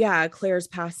 oh yeah, Claire's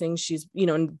passing, she's,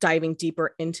 diving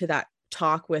deeper into that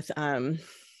talk with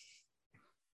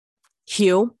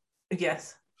Hugh.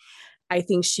 Yes. I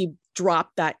think she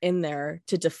dropped that in there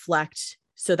to deflect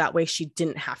so that way she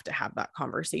didn't have to have that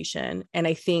conversation. And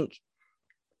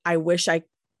I wish I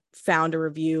found a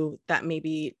review that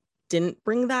maybe didn't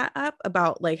bring that up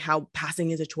about like how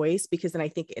passing is a choice, because then I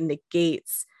think it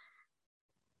negates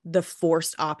the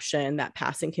forced option that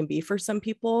passing can be for some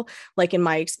people. Like in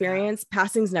my experience,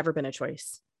 passing's never been a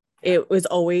choice. Yeah. It was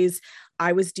always,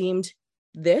 I was deemed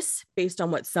this based on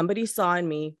what somebody saw in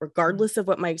me, regardless of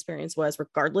what my experience was,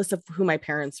 regardless of who my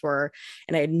parents were.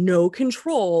 And I had no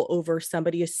control over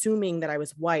somebody assuming that I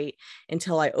was white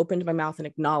until I opened my mouth and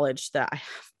acknowledged that I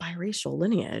have biracial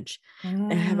lineage.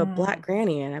 And I have a Black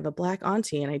granny and I have a Black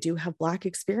auntie and I do have Black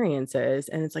experiences.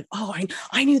 And it's like, oh,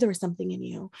 I knew there was something in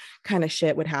you kind of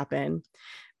shit would happen.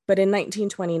 But in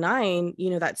 1929,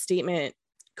 that statement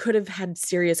could have had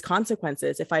serious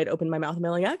consequences if I had opened my mouth and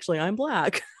been like, actually, I'm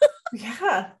Black.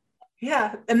 Yeah.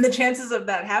 Yeah. And the chances of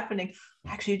that happening,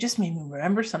 actually, just made me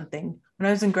remember something. When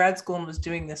I was in grad school and was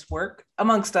doing this work,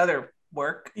 amongst other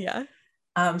work, yeah,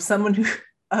 someone who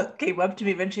came up to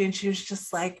me eventually and she was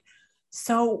just like,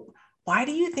 so why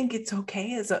do you think it's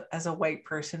okay as a white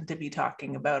person to be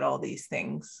talking about all these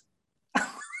things?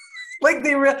 Like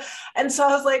and so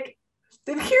I was like,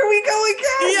 then here we go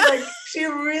again. Yeah. Like she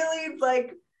really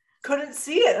like couldn't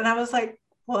see it. And I was like,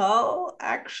 well,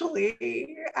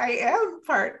 actually, I am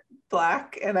part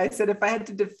Black. And I said, if I had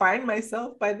to define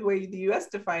myself by the way the US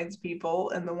defines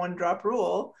people and the one drop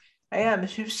rule, I am. And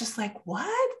she was just like,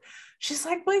 what? She's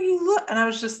like, well, you look. And I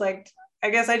was just like, I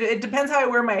guess it depends how I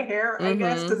wear my hair, I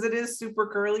guess, because it is super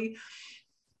curly.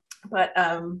 But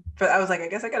I was like, I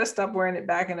guess I got to stop wearing it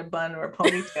back in a bun or a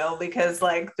ponytail because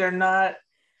like they're not.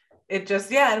 It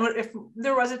just, yeah. And if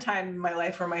there was a time in my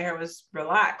life where my hair was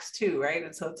relaxed too, right?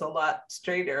 And so it's a lot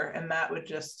straighter and that would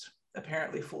just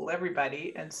apparently fool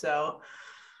everybody. And so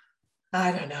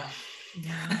I don't know.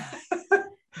 Yeah.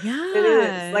 Yeah. It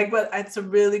is like, but it's a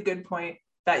really good point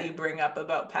that you bring up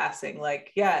about passing.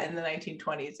 Like, yeah, in the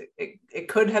 1920s, it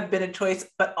could have been a choice,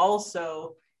 but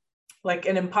also like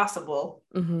an impossible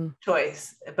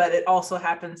choice. But it also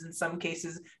happens in some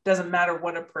cases, doesn't matter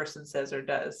what a person says or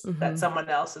does, that someone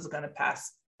else is going to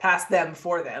pass them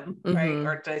for them, right?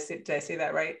 Or did I say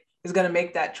that right? Is going to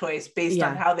make that choice based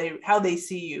on how they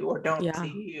see you or don't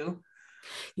see you.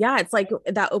 Yeah, it's like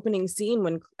that opening scene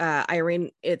when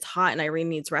Irene, it's hot and Irene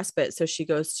needs respite, so she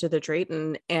goes to the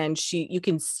Drayton and you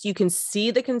can see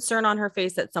the concern on her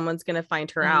face that someone's going to find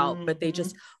her out, but they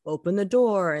just open the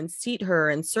door and seat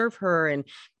her and serve her and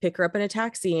pick her up in a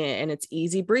taxi, and it's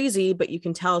easy breezy, but you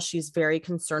can tell she's very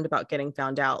concerned about getting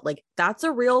found out. Like that's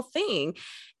a real thing.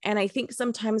 And I think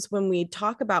sometimes when we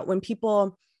talk about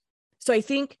so I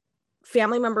think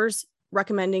family members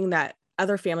recommending that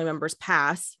other family members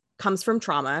pass comes from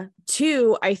trauma.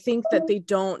 Two, I think that they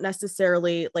don't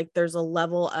necessarily like, there's a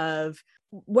level of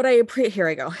what I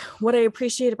appreciate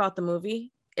about the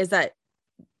movie is that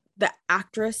the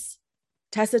actress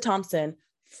Tessa Thompson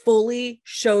fully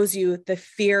shows you the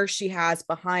fear she has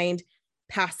behind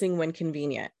passing when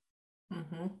convenient,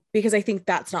 because I think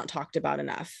that's not talked about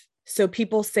enough. So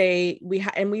people say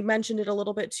and we mentioned it a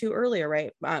little bit too earlier,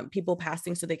 right? People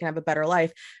passing so they can have a better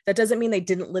life. That doesn't mean they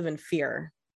didn't live in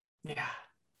fear. Yeah.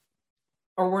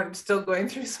 Or weren't still going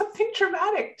through something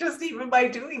traumatic just even by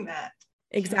doing that.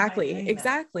 Exactly.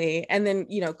 And then,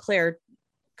 Claire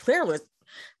was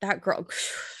that girl.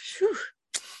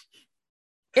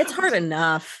 It's hard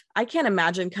enough. I can't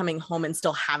imagine coming home and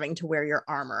still having to wear your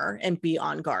armor and be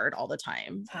on guard all the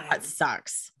time. That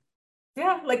sucks.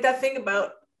 Yeah. Like that thing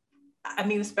about, I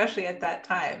mean, especially at that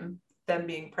time, them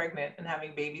being pregnant and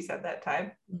having babies at that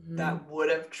time, that would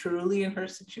have truly in her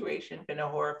situation been a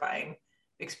horrifying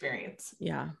experience.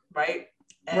 Yeah. Right.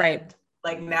 And right.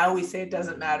 Like now we say it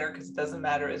doesn't matter because it doesn't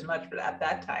matter as much, but at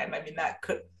that time, I mean, that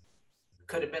could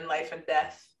have been life and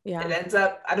death. Yeah. It ends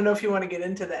up, I don't know if you want to get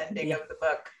into the ending of the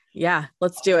book. Yeah,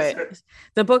 let's do it.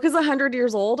 The book is 100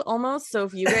 years old almost. So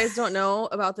if you guys don't know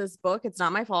about this book, it's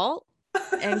not my fault,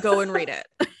 and go and read it.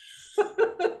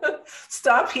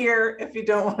 Stop here if you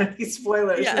don't want any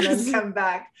spoilers and then come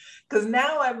back. Because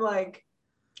now I'm like,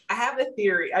 I have a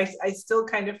theory. I still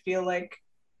kind of feel like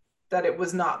that it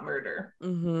was not murder.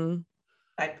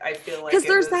 I feel like because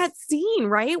there's that scene,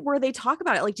 right, where they talk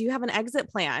about it, like, do you have an exit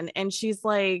plan? And she's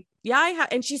like, yeah, I have.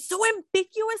 And she's so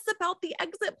ambiguous about the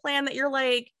exit plan that you're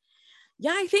like,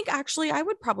 yeah, I think actually I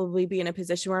would probably be in a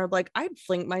position where I'm like, I'd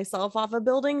fling myself off a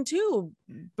building too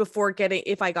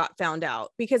if I got found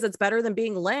out, because it's better than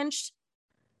being lynched.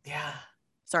 Yeah.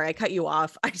 Sorry, I cut you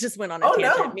off. I just went on a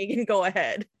tangent. No. Megan, go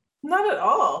ahead. Not at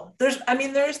all. There's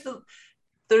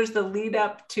there's the lead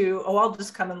up to, oh, I'll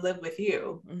just come and live with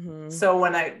you. Mm-hmm. So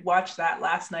when I watched that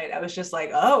last night, I was just like,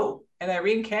 oh, and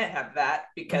Irene can't have that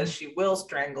because she will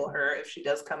strangle her if she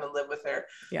does come and live with her.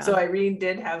 Yeah. So Irene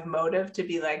did have motive to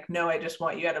be like, no, I just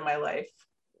want you out of my life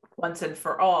once and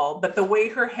for all. But the way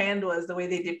her hand was, the way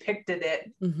they depicted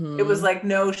it, it was like,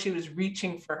 no, she was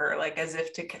reaching for her, like as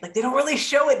if to, like, they don't really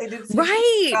show it. They did such a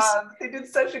good job. They did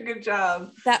such a good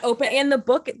job. That open, and the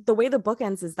book, the way the book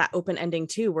ends is that open ending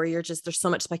too, where you're just, there's so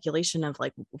much speculation of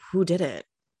like, who did it?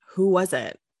 Who was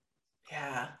it?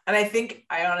 Yeah. And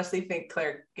I honestly think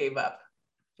Claire gave up.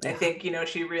 Yeah. I think,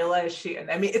 she realized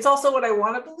and I mean, it's also what I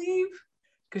want to believe,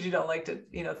 because you don't like to,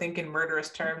 think in murderous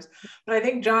terms. But I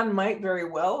think John might very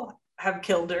well have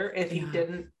killed her if he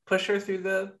didn't push her through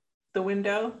the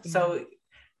window. Yeah. So,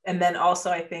 and then also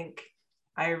I think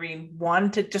Irene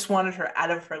just wanted her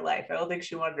out of her life. I don't think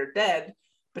she wanted her dead,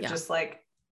 but just like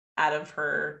out of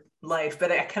her life.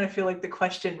 But I kind of feel like the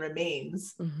question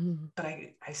remains. But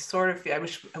I sort of feel, I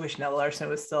wish Nella Larsen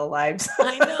was still alive, so,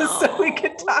 I know. So we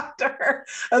could talk to her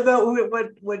about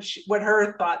what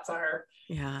her thoughts are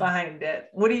behind it.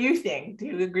 What do you think? Do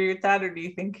you agree with that, or do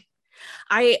you think?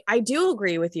 I do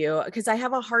agree with you, because I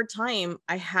have a hard time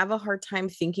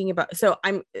thinking about, so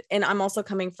I'm also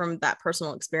coming from that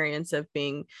personal experience of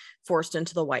being forced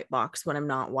into the white box when I'm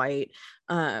not white,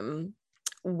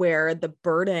 where the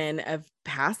burden of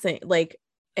passing, like,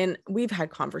 and we've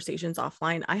had conversations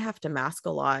offline, I have to mask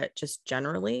a lot just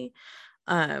generally,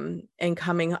 and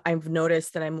I've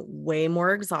noticed that I'm way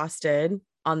more exhausted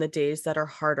on the days that are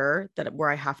harder,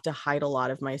 where I have to hide a lot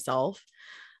of myself.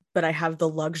 But I have the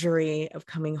luxury of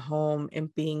coming home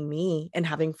and being me and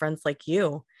having friends like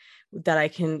you that I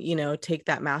can, take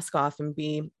that mask off and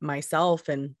be myself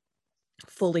and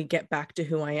fully get back to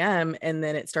who I am. And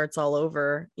then it starts all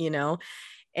over,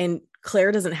 and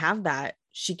Claire doesn't have that.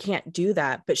 She can't do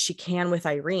that, but she can with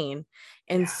Irene.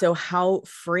 And so how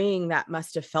freeing that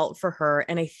must have felt for her.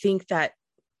 And I think that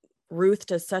Ruth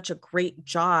does such a great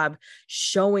job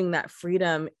showing that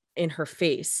freedom in her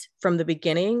face from the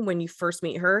beginning. When you first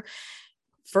meet her,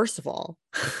 first of all,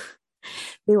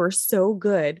 they were so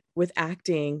good with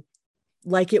acting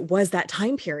like it was that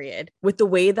time period, with the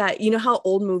way that, how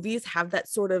old movies have that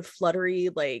sort of fluttery,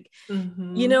 like,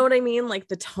 you know what I mean? Like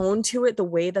the tone to it, the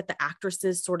way that the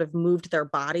actresses sort of moved their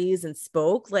bodies and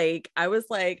spoke. Like, I was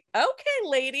like, okay,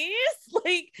 ladies,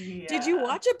 like, did you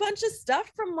watch a bunch of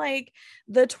stuff from like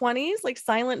the 20s, like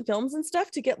silent films and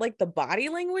stuff, to get like the body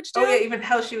language down? Oh yeah, even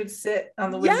how she would sit on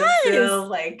the windowsill,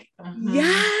 like,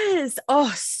 yes.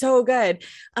 Oh, so good.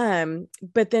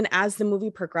 But then as the movie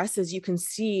progresses, you can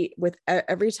see with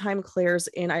every time Claire's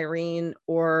in Irene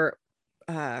or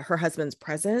her husband's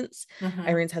presence,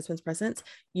 Irene's husband's presence,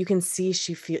 you can see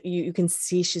you can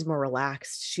see she's more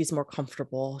relaxed, she's more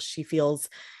comfortable, she feels,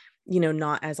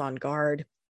 not as on guard.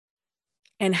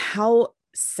 And how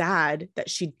sad that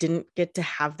she didn't get to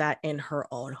have that in her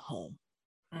own home.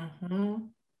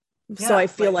 So I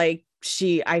feel like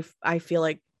I feel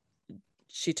like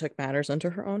she took matters into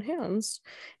her own hands,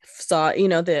 saw,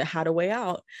 that had a way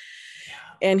out.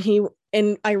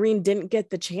 And Irene didn't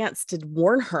get the chance to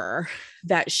warn her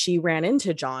that she ran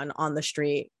into John on the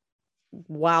street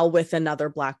while with another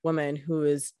Black woman who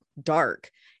is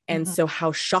dark. And so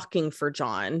how shocking for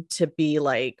John to be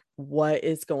like, what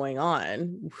is going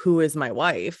on? Who is my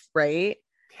wife? Right?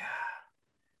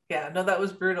 Yeah. No, that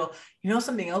was brutal.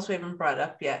 Something else we haven't brought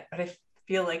up yet, but I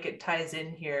feel like it ties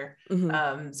in here.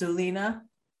 Zulina,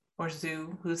 or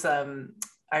Zoo, who's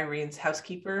Irene's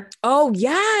housekeeper. Oh,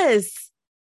 yes.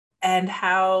 And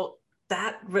how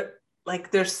that, like,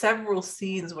 there's several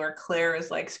scenes where Claire is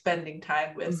like spending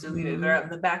time with Zulina. They're out in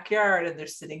the backyard and they're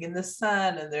sitting in the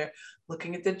sun and they're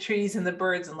looking at the trees and the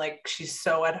birds, and like she's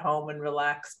so at home and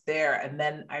relaxed there. And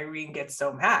then Irene gets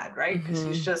so mad, right? Because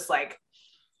she's just like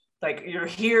you're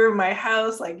here in my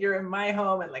house, like you're in my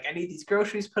home, and like I need these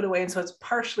groceries put away. And so it's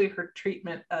partially her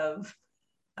treatment of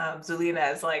Zulina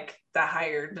as like the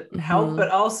hired help, but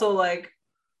also like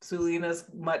Zulina's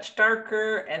much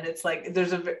darker, and it's like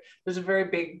there's a very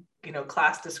big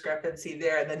class discrepancy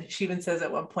there. And then she even says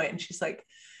at one point, and she's like,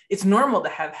 it's normal to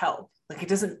have help, like it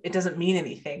doesn't mean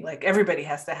anything, like everybody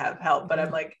has to have help. But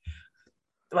I'm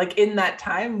like in that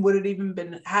time, would it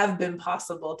even have been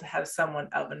possible to have someone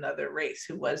of another race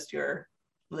who was your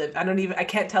I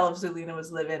can't tell if Zulina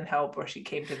was live-in help or she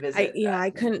came to visit. I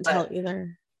couldn't tell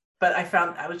either. But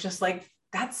I was just like,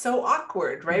 that's so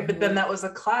awkward, right? But then that was a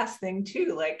class thing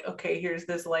too. Like, okay, here's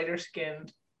this lighter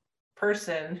skinned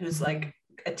person who's like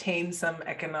attained some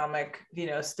economic,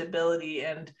 stability,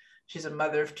 and she's a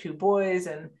mother of 2 boys,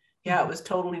 and yeah, it was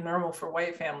totally normal for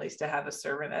white families to have a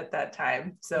servant at that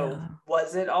time. So Yeah.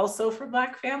 was it also for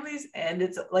Black families? And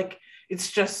it's like,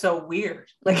 it's just so weird.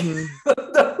 Like Mhm.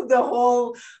 the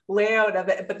whole layout of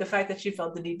it. But the fact that she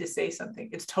felt the need to say something,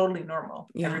 it's totally normal.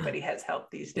 Yeah. Everybody has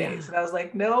help these Yeah. days. And I was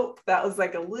like, nope, that was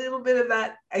like a little bit of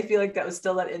that. I feel like that was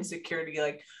still that insecurity,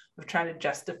 like of trying to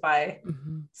justify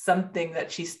Mhm. something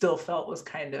that she still felt was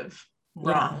kind of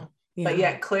wrong. Yeah. But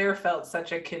yet Claire felt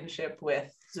such a kinship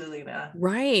with Zulina.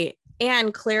 Right.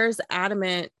 And Claire's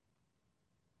adamant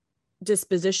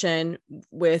disposition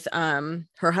with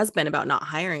her husband about not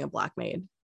hiring a Black maid.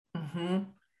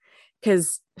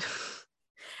 Because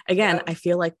again, Yep. I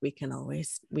feel like we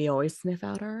always sniff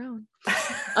out our own.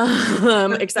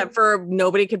 Except for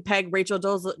nobody could peg Rachel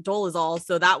Dolezal,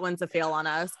 so that one's a fail on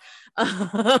us.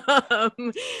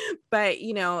 But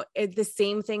you know, the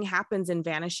same thing happens in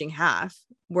Vanishing Half,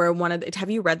 where have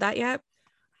you read that yet?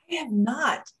 I have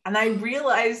not, and I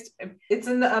realized it's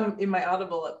in my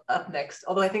Audible up next.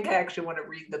 Although I think I actually want to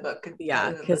read the book.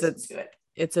 Yeah, because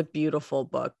it's a beautiful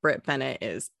book. Britt Bennett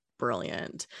is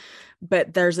brilliant.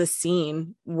 But there's a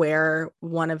scene where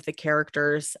one of the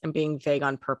characters, I'm being vague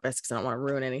on purpose because I don't want to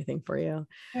ruin anything for you.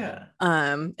 Yeah.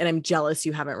 And I'm jealous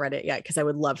you haven't read it yet because I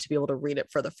would love to be able to read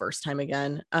it for the first time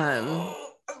again.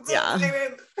 Yeah.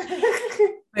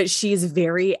 But she's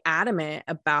very adamant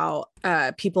about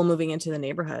people moving into the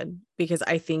neighborhood because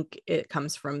I think it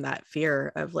comes from that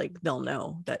fear of like they'll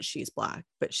know that she's Black,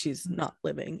 but she's not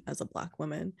living as a Black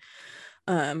woman.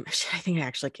 I think I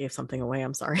actually gave something away.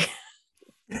 I'm sorry.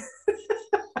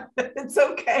 It's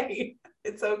okay.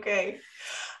 It's okay.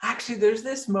 Actually, there's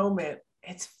this moment.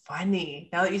 It's funny.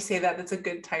 Now that you say that, that's a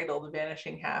good title, The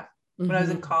Vanishing Half. When I was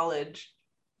in college,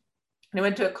 and I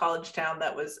went to a college town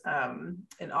that was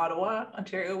in Ottawa,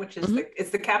 Ontario, which is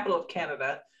it's the capital of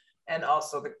Canada and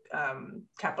also the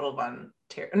capital of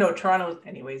Ontario. No, Toronto.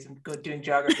 Anyways, I'm doing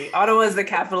geography. Ottawa is the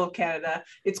capital of Canada.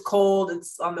 It's cold.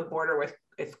 It's on the border with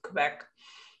Quebec.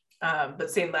 But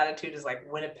same latitude as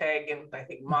like Winnipeg and I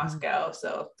think Moscow.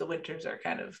 So the winters are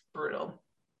kind of brutal.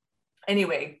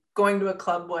 Anyway, going to a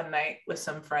club one night with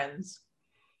some friends.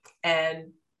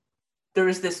 And there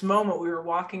was this moment we were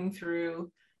walking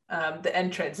through the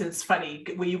entrance. And it's funny,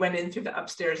 we went in through the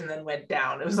upstairs and then went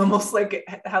down. It was almost like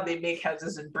how they make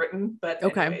houses in Britain. But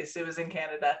anyways, it was in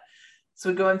Canada. So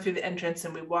we go in through the entrance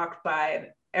and we walked by and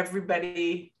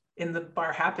everybody in the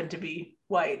bar happened to be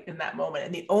white in that moment.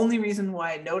 And the only reason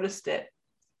why I noticed it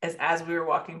is as we were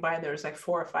walking by and there was like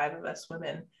 4 or 5 of us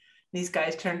women, these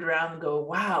guys turned around and go,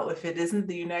 wow, if it isn't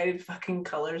the United fucking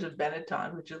Colors of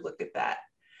Benetton, would you look at that?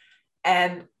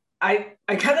 And I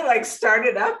kind of like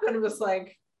started up and was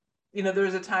like, you know, there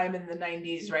was a time in the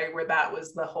 90s, right, where that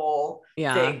was the whole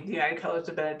thing, the United Colors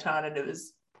of Benetton. And it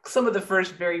was some of the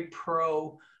first very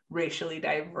racially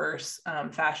diverse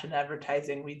fashion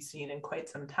advertising we'd seen in quite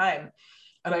some time.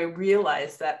 And I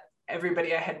realized that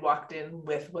everybody I had walked in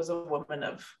with was a woman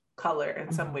of color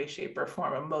in some way, shape, or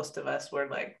form. And most of us were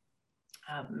like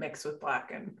mixed with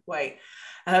Black and white.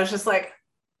 And I was just like,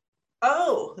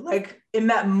 oh, like in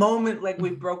that moment, like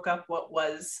we broke up what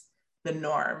was the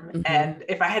norm. And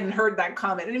if I hadn't heard that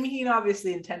comment, and I mean, he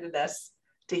obviously intended us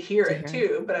to hear it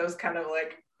too, but I was kind of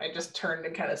like, I just turned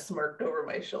and kind of smirked over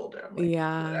my shoulder. I'm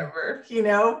like, whatever, you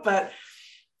know, but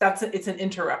it's an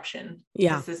interruption.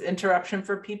 Yeah. It's this interruption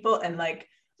for people. And like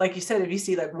you said, if you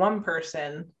see like one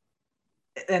person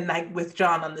and like with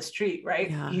John on the street,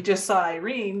 right? Yeah. You just saw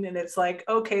Irene and it's like,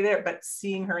 okay, there, but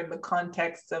seeing her in the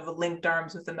context of linked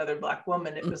arms with another Black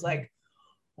woman, it was like,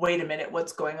 wait a minute,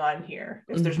 what's going on here?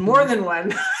 If there's more than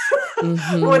one,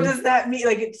 what does that mean?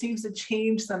 Like, it seems to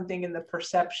change something in the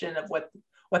perception of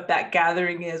what that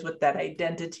gathering is, what that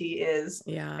identity is,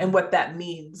 and what that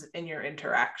means in your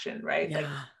interaction, right? Like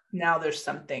now there's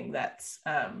something that's,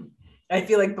 I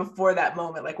feel like before that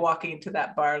moment, like walking into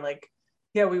that bar, like,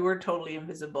 yeah, we were totally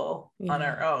invisible on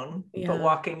our own, but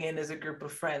walking in as a group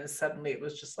of friends, suddenly it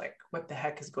was just like, what the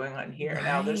heck is going on here? Right.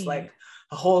 Now there's like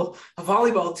a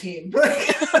volleyball team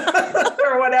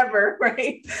or whatever,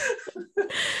 right?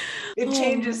 It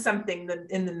changes something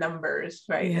in the numbers,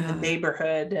 right? In the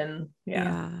neighborhood and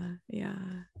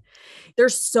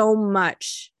There's so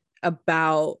much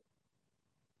about,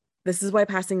 this is why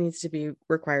passing needs to be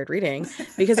required reading,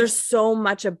 because there's so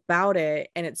much about it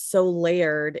and it's so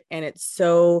layered and it's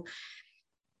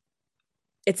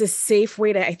a safe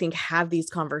way to, I think, have these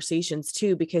conversations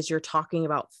too, because you're talking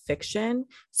about fiction.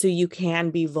 So you can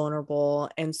be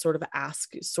vulnerable and sort of ask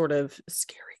sort of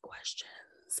scary questions.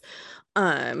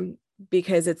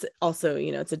 because it's also,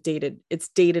 it's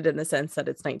dated in the sense that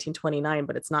it's 1929,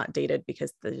 but it's not dated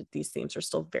because these themes are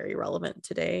still very relevant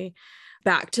today.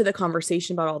 Back to the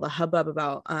conversation about all the hubbub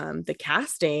about the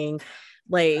casting,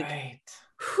 like, right.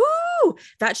 whoo,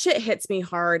 that shit hits me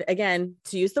hard. Again,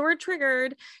 to use the word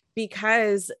triggered,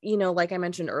 because, like I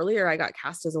mentioned earlier, I got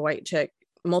cast as a white chick,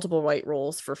 multiple white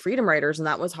roles for Freedom Writers, and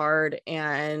that was hard.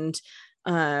 And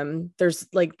there's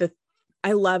like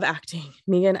I love acting,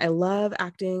 Megan. I love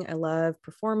acting. I love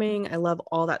performing. I love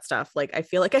all that stuff. Like, I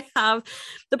feel like I have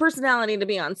the personality to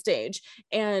be on stage.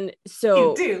 And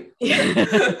so, you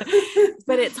do.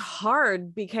 But it's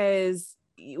hard because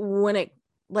when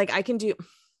I can do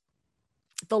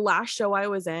the last show I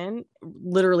was in,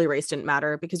 literally race didn't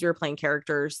matter because we were playing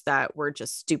characters that were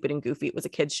just stupid and goofy. It was a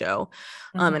kid's show.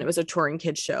 And it was a touring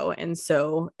kids show. And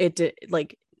so it did,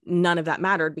 like, none of that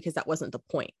mattered because that wasn't the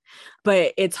point.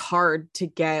 But it's hard to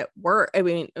get work. I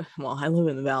mean, well, I live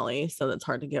in the Valley, so that's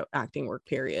hard to get acting work,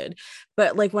 period.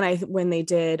 But like when they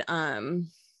did,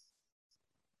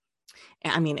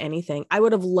 anything, I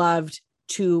would have loved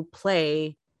to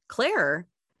play Claire.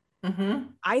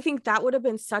 I think that would have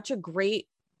been such a great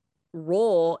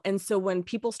role. And so when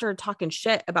people started talking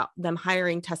shit about them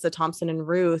hiring Tessa Thompson and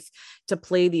Ruth to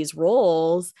play these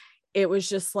roles, it was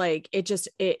just like, it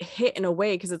hit in a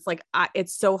way, because it's like,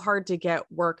 it's so hard to get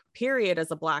work, period,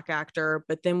 as a Black actor.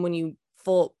 But then when you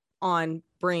full on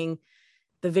bring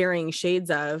the varying shades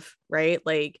of, right,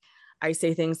 like, I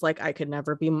say things like, I could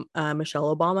never be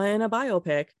Michelle Obama in a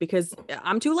biopic because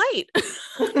I'm too late.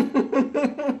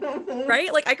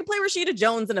 Right? Like, I could play Rashida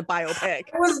Jones in a biopic.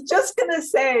 I was just gonna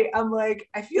say, I'm like,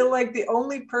 I feel like the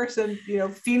only person,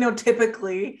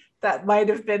 phenotypically that might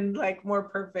have been like more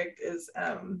perfect is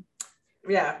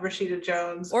Rashida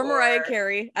Jones or Mariah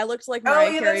Carey. I looked like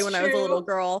Mariah Carey when I was a little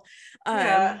girl.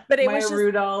 But it Maya was just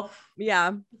Rudolph.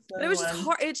 Yeah. But it was just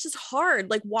hard. It's just hard.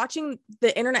 Like, watching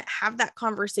the internet have that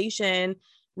conversation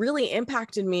really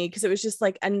impacted me, because it was just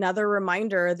like another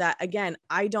reminder that, again,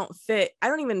 I don't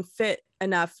even fit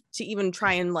enough to even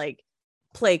try and like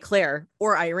play Claire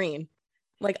or Irene.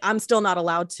 Like, I'm still not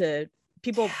allowed to,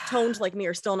 people toned like me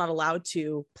are still not allowed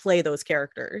to play those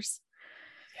characters.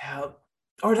 Yeah.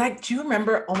 Or like, do you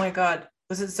remember, oh my God,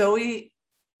 was it Zoe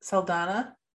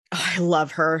Saldana? Oh, I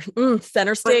love her.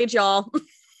 Center stage, y'all.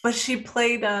 But she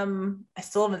played, I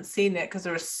still haven't seen it because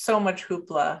there was so much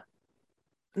hoopla.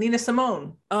 Nina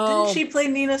Simone. Oh. Didn't she play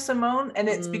Nina Simone? And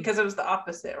it's because it was the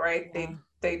opposite, right? Yeah.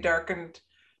 They darkened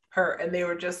her, and they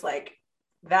were just like,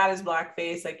 that is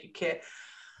blackface. Like, you can't.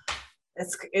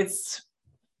 It's.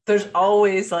 There's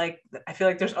always, like, I feel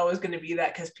like there's always going to be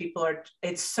that, because people are.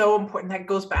 It's so important. That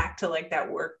goes back to like that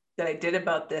work that I did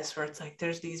about this, where it's like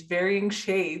there's these varying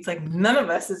shades. Like, none of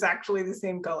us is actually the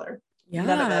same color. Yeah.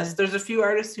 None of us. There's a few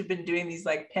artists who've been doing these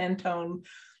like Pantone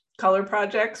color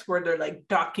projects where they're like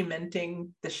documenting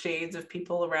the shades of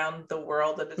people around the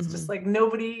world, and it's just like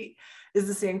nobody is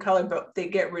the same color, but they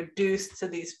get reduced to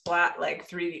these flat like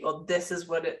 3D. Well, this is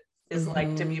what it is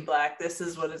like to be Black, this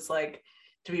is what it's like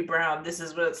to be brown, this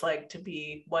is what it's like to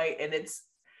be white. And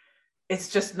it's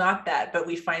just not that, but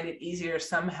we find it easier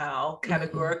somehow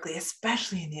categorically,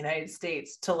 especially in the United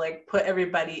States, to like put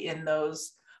everybody in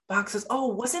those boxes. Oh,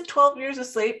 wasn't 12 Years a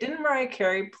Slave, didn't Mariah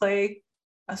Carey play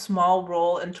a small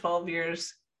role in 12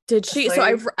 Years? Did she? So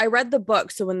I read the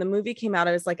book. So when the movie came out,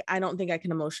 I was like, I don't think I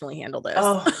can emotionally handle this.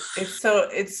 Oh,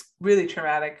 it's really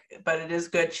traumatic, but it is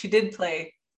good. She did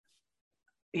play.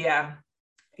 Yeah.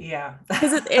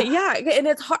 Because and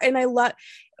it's hard, and I love.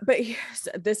 But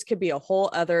this could be a whole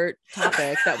other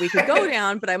topic that we could go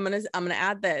down. But I'm gonna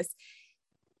add this.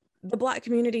 The Black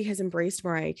community has embraced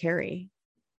Mariah Carey,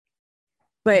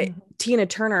 but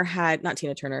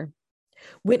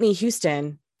Whitney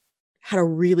Houston had a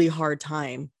really hard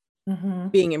time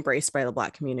being embraced by the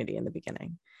Black community in the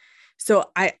beginning.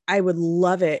 So I would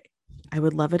love it. I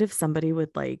would love it if somebody would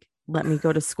like let me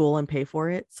go to school and pay for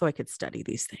it so I could study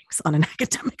these things on an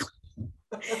academic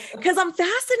level. Because I'm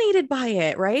fascinated by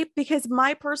it, right? Because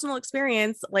my personal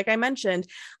experience, like I mentioned,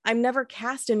 I'm never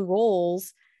cast in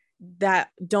roles that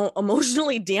don't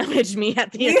emotionally damage me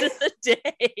at the end of the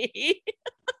day.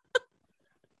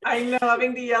 I know,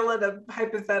 having to yell at a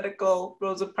hypothetical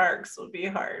Rosa Parks would be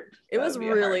hard. It was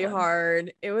really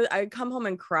hard. I'd come home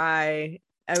and cry.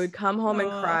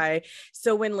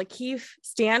 So when Lakeith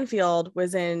Stanfield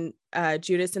was in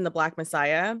Judas and the Black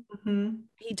Messiah,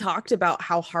 he talked about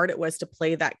how hard it was to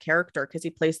play that character, because he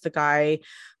plays the guy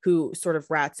who sort of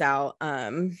rats out.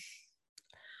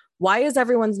 Why is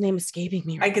everyone's name escaping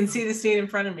me right I can now? see the scene in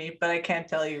front of me, but I can't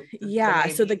tell you. Yeah.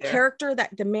 So the character,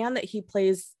 the man that he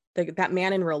plays that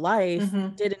man in real life,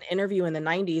 Mm-hmm. did an interview in the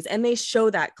 90s, and they show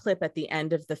that clip at the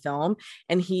end of the film.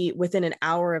 And he, within an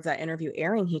hour of that interview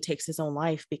airing, he takes his own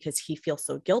life because he feels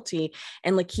so guilty.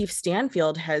 And Lakeith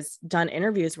Stanfield has done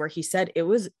interviews where he said it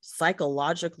was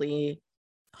psychologically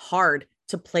hard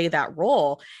to play that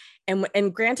role.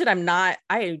 And granted,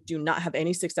 I do not have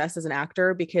any success as an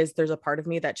actor, because there's a part of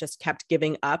me that just kept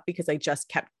giving up, because I just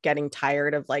kept getting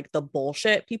tired of like the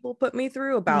bullshit people put me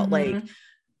through about like, Mm-hmm.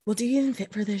 well, do you even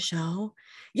fit for this show?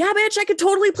 Yeah, bitch, I could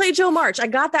totally play Joe March. I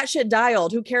got that shit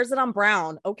dialed. Who cares that I'm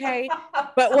brown? Okay.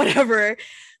 But whatever.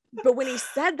 But when he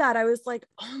said that, I was like,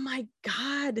 oh my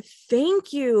God,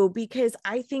 thank you. Because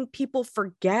I think people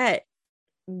forget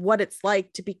what it's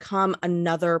like to become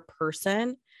another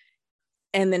person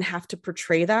and then have to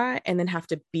portray that and then have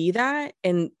to be that.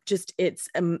 And just, it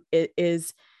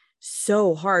is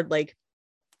so hard. Like,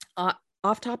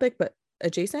 off topic, but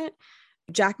adjacent,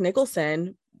 Jack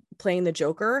Nicholson playing the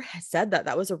Joker has said that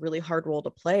that was a really hard role to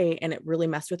play, and it really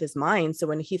messed with his mind. So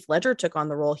when Heath Ledger took on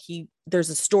the role, there's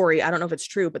a story, I don't know if it's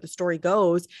true, but the story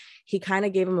goes, he kind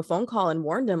of gave him a phone call and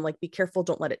warned him, like, be careful,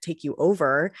 don't let it take you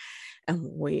over. And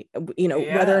whether or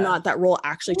Yeah. not that role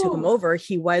actually took him Ooh. over,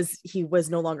 he was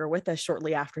no longer with us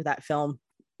shortly after that film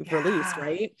released, Yeah.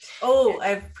 right? Oh, I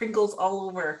have Pringles all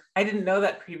over. I didn't know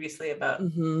that previously about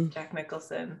Mm-hmm. Jack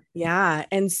Nicholson. Yeah.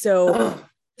 And so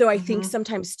Oh. I think Mm-hmm.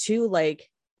 sometimes too, like,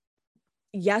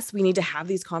 yes, we need to have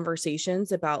these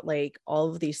conversations about like all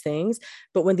of these things,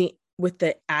 but with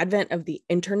the advent of the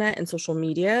internet and social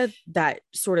media, that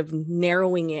sort of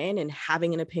narrowing in and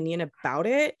having an opinion about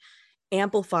it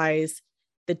amplifies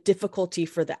the difficulty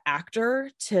for the actor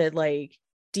to like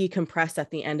decompress at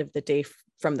the end of the day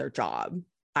from their job,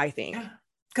 I think. Yeah.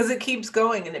 Because it keeps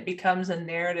going and it becomes a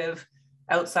narrative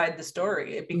outside the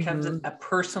story. It becomes Mm-hmm. a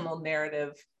personal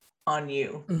narrative on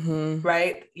you, Mm-hmm.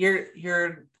 right?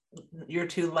 You're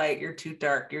too light, you're too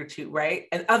dark, you're too right.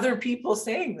 And other people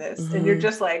saying this, and you're Mm-hmm.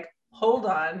 just like, hold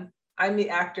on, I'm the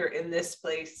actor in this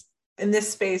place, in this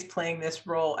space playing this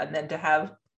role. And then to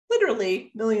have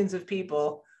literally millions of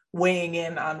people weighing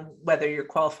in on whether you're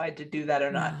qualified to do that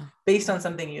or not, Yeah. based on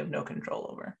something you have no control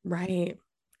over. Right.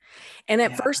 And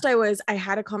at Yeah. first I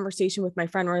had a conversation with my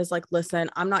friend where I was like, listen,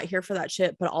 I'm not here for that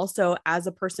shit. But also, as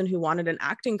a person who wanted an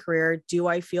acting career, do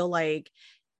I feel like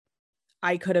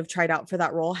I could have tried out for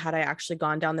that role had I actually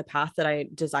gone down the path that I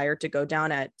desired to go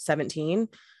down at 17?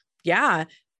 Yeah.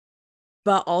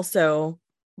 But also,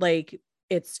 like,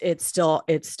 it's still,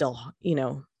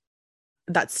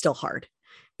 that's still hard,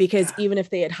 because Yeah. even if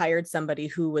they had hired somebody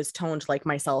who was toned like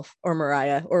myself or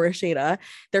Mariah or Rashida,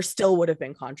 there still would have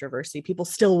been controversy. People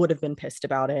still would have been pissed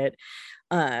about it.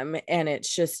 And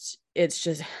it's just,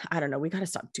 I don't know. We got to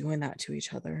stop doing that to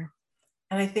each other.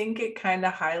 And I think it kind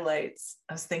of highlights,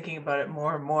 I was thinking about it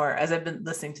more and more as I've been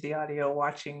listening to the audio,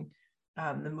 watching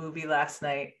the movie last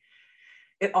night.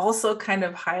 It also kind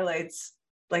of highlights,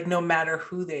 like, no matter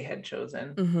who they had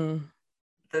chosen, Mm-hmm.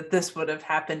 that this would have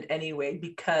happened anyway,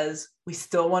 because we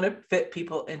still want to fit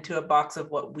people into a box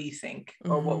of what we think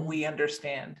or what Mm-hmm. we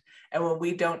understand. And when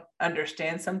we don't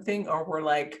understand something, or we're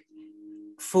like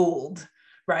fooled,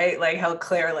 right? Like how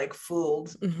Claire like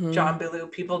fooled Mm-hmm. John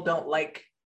Billu. People don't like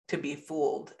to be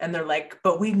fooled, and they're like,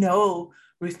 but we know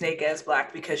Ruth Negga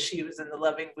Black because she was in the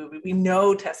Loving movie. We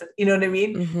know Tessa, you know what I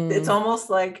mean? It's Mm-hmm. almost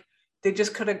like they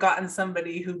just could have gotten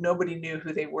somebody who nobody knew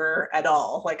who they were at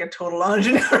all, like a total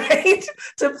ingenue, right?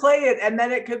 To play it. And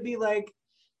then it could be like,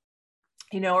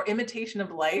 or Imitation of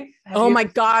Life. Have Oh you my ever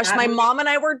seen gosh, that my movie? mom and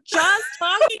I were just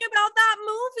talking about that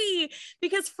movie,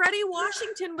 because Freddie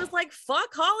Washington was like,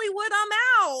 fuck Hollywood, I'm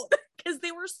out. Because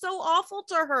they were so awful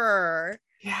to her.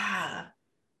 Yeah.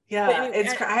 But Yeah.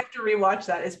 anyway, I have to rewatch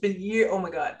that. It's been oh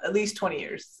my God, at least 20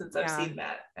 years since I've yeah, seen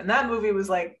that. And that movie was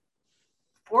like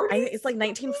 40s? it's like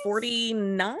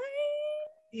 1949.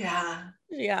 Yeah.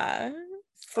 Yeah.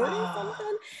 40 Oh,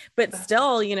 something. But that's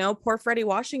still, poor Freddie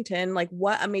Washington, like,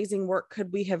 what amazing work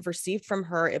could we have received from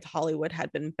her if Hollywood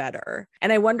had been better?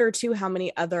 And I wonder too how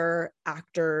many other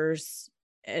actors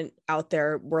and out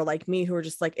there were like me, who were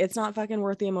just like, it's not fucking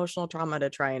worth the emotional trauma to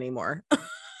try anymore.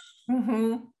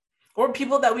 mm-hmm. Or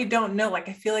people that we don't know. Like,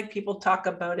 I feel like people talk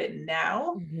about it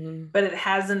now, Mm-hmm. but it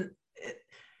hasn't,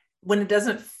 when it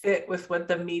doesn't fit with what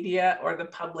the media or the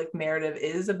public narrative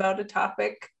is about a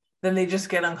topic, then they just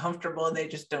get uncomfortable and they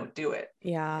just don't do it.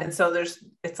 Yeah. And so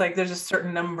it's like there's a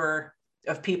certain number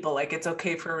of people, like it's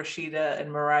okay for Rashida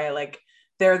and Mariah, like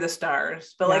they're the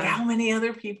stars, but like Yeah. how many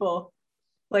other people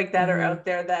like that are Mm-hmm. out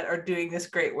there that are doing this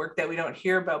great work that we don't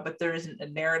hear about, but there isn't a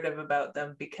narrative about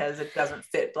them because it doesn't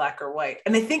fit black or white.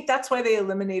 And I think that's why they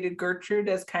eliminated Gertrude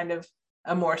as kind of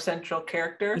a more central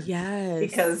character. Yes.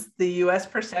 Because the US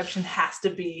perception has to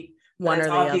be one or it's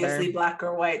the obviously other. black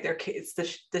or white. It's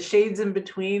the shades in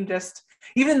between. Just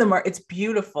even the it's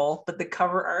beautiful, but the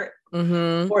cover art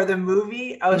for the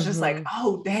movie, I was just like,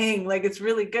 oh dang, like it's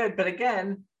really good. But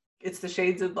again, it's the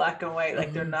shades of black and white.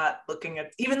 Like they're not looking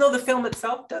at, even though the film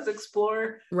itself does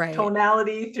explore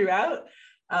tonality throughout,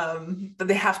 but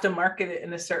they have to market it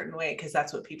in a certain way because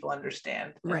that's what people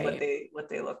understand and what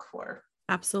they look for.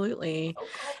 Absolutely. So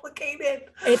complicated.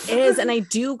 It is. And I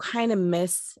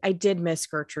did miss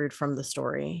Gertrude from the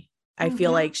story. I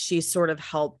feel like she sort of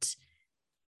helped.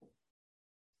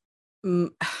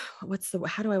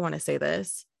 How do I want to say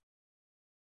this?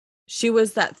 She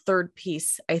was that third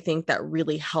piece, I think, that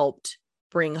really helped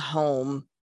bring home,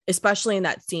 especially in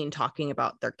that scene talking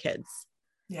about their kids.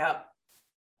 Yeah.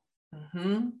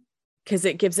 Because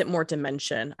it gives it more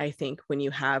dimension, I think, when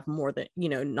you have more than,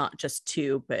 not just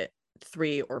two, but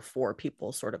 3 or 4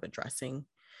 people sort of addressing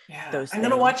those I'm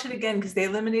gonna watch it again because they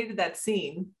eliminated that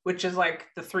scene, which is like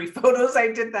the 3 photos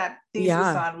I did that thesis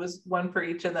on was one for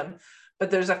each of them,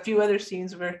 but there's a few other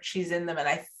scenes where she's in them, and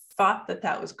I thought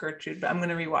that was Gertrude, but I'm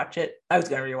gonna rewatch it. I was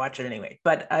gonna rewatch it anyway,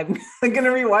 but I'm gonna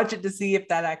rewatch it to see if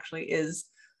that actually is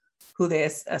who they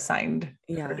assigned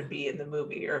her to be in the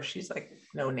movie, or if she's like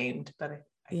no named, but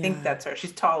I think that's her.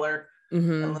 She's taller. A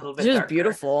little bit. She was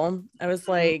beautiful. I was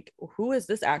like, who is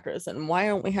this actress and why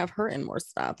don't we have her in more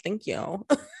stuff? Thank you.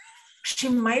 She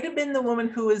might have been the woman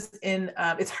who was in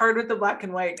it's hard with the black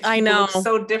and white. I know,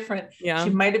 so different. Yeah, she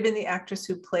might have been the actress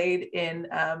who played in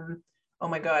oh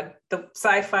my god, the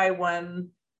sci-fi one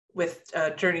with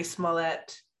Jurnee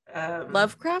Smollett,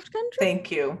 Lovecraft Country.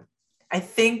 Thank you. I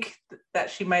think that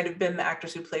she might have been the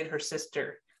actress who played her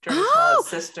sister, Jurnee Smollett's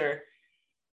sister,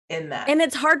 in that. And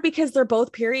it's hard because they're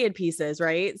both period pieces,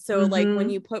 right? So like when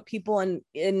you put people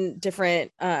in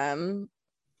different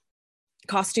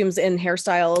costumes and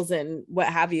hairstyles and what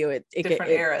have you, different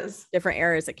eras,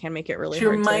 it can make it really she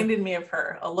hard. Reminded me of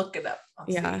her. I'll look it up. I'll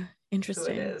see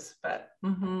interesting who it is, but oh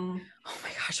my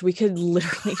gosh, we could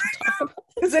literally talk about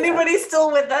this. Is anybody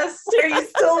still with us? Are you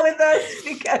still with us?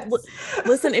 Because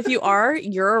listen, if you are,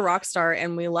 you're a rock star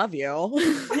and we love you.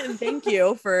 And thank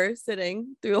you for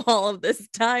sitting through all of this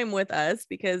time with us,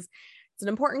 because it's an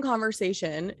important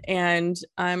conversation, and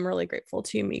I'm really grateful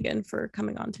to you, Megan, for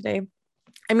coming on today.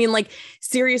 I mean, like,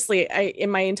 seriously,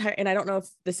 and I don't know if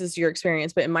this is your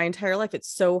experience, but in my entire life,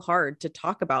 it's so hard to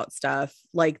talk about stuff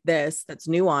like this that's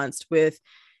nuanced with,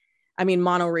 I mean,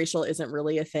 monoracial isn't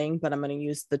really a thing, but I'm going to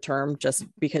use the term just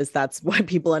because that's what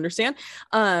people understand,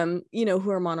 who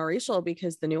are monoracial,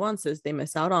 because the nuances they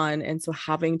miss out on. And so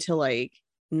having to like,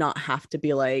 not have to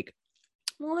be like,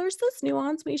 well, there's this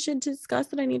nuance we should discuss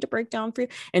that I need to break down for you,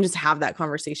 and just have that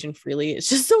conversation freely. It's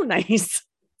just so nice.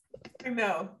 I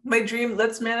know. My dream,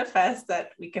 let's manifest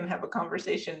that we can have a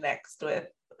conversation next with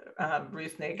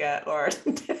Ruth Negga or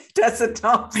Tessa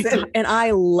Thompson. And I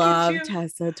love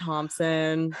Tessa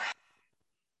Thompson.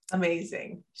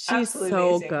 Amazing. She's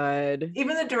so good.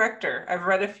 Even the director, I've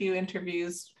read a few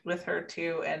interviews with her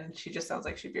too, and she just sounds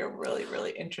like she'd be a really,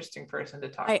 really interesting person to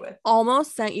talk with. I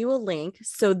almost sent you a link.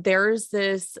 So there's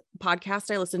this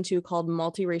podcast I listen to called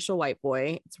Multiracial White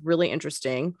Boy. It's really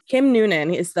interesting. Kim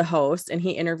Noonan is the host, and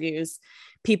he interviews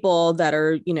people that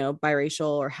are,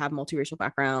 biracial or have multiracial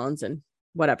backgrounds and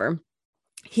whatever.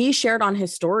 He shared on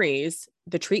his stories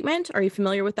The Treatment. Are you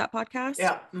familiar with that podcast?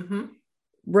 Yeah.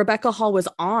 Rebecca Hall was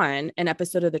on an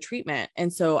episode of The Treatment.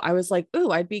 And so I was like,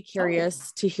 ooh, I'd be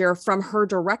curious to hear from her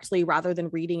directly rather than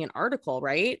reading an article.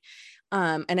 Right.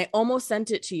 And I almost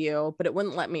sent it to you, but it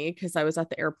wouldn't let me because I was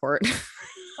at the airport.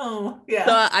 Oh, yeah.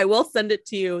 So I will send it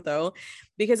to you though,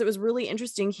 because it was really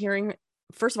interesting hearing.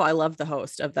 First of all, I love the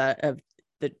host of The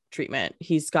Treatment.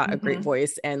 He's got a great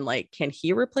voice, and like, can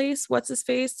he replace what's his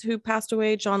face who passed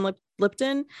away, John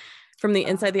Lipton from the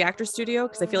Inside the Actors Studio?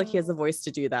 Because I feel like he has the voice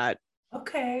to do that.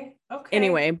 Okay.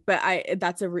 Anyway, but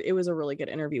it was a really good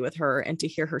interview with her, and to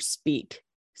hear her speak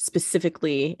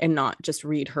specifically and not just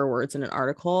read her words in an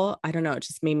article, I don't know, it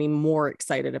just made me more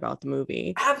excited about the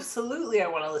movie. Absolutely. I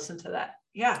want to listen to that.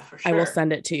 Yeah, for sure. I will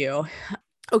send it to you.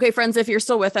 Okay, friends, if you're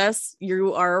still with us,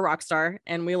 you are a rock star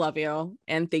and we love you.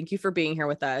 And thank you for being here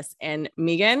with us. And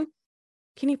Megan,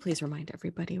 can you please remind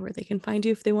everybody where they can find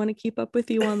you if they want to keep up with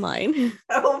you online?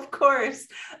 Oh, of course.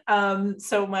 So on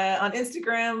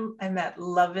Instagram, I'm at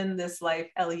Lovin' This Life,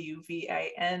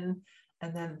 LUVIN,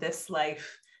 and then This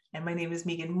Life, And my name is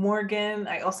Megan Morgan.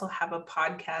 I also have a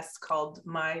podcast called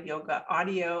My Yoga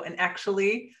Audio. And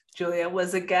actually, Julia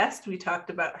was a guest. We talked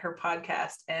about her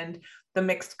podcast and the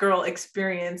mixed girl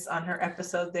experience on her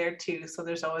episode there too. So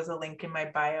there's always a link in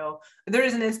my bio. There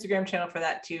is an Instagram channel for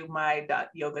that too,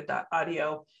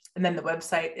 my.yoga.audio. And then the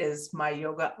website is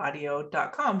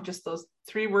myyogaaudio.com, just those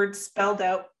 3 words spelled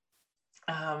out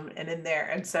and in there.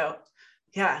 And so,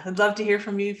 yeah, I'd love to hear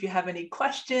from you if you have any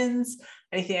questions,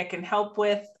 anything I can help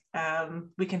with.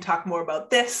 We can talk more about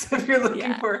this if you're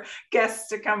looking for guests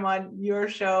to come on your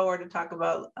show or to talk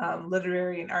about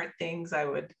literary and art things. I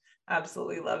would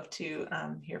absolutely love to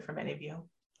hear from any of you.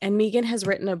 And Megan has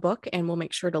written a book, and we'll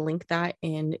make sure to link that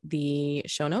in the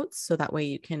show notes. So that way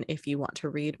you can, if you want to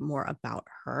read more about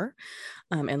her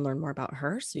and learn more about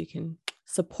her, so you can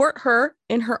support her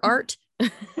in her art.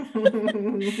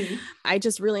 I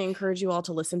just really encourage you all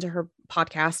to listen to her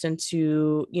podcast and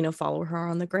to, follow her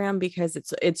on the gram, because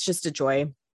it's just a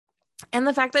joy. And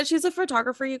the fact that she's a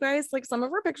photographer, you guys, like, some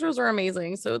of her pictures are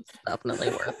amazing. So it's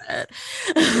definitely worth it.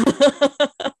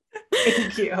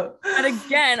 Thank you. But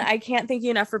again, I can't thank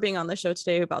you enough for being on the show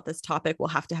today about this topic. We'll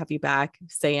have to have you back.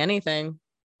 Say anything.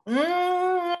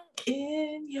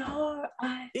 In your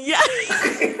eyes. Yeah.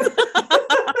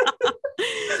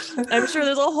 I'm sure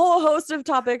there's a whole host of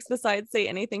topics besides Say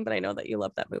Anything, but I know that you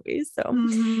love that movie. So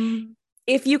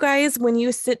if you guys, when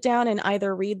you sit down and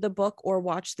either read the book or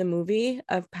watch the movie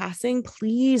of Passing,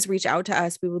 please reach out to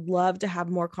us. We would love to have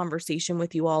more conversation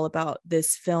with you all about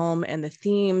this film and the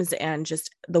themes and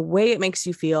just the way it makes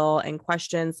you feel, and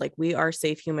questions. Like, we are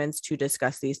safe humans to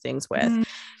discuss these things with.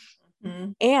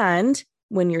 And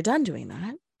when you're done doing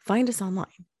that, find us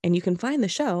online, and you can find the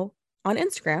show on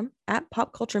Instagram at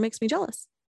Pop Culture Makes Me Jealous.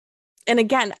 And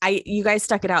again, you guys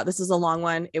stuck it out. This is a long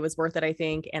one. It was worth it, I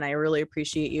think. And I really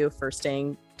appreciate you for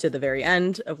staying to the very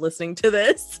end of listening to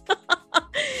this.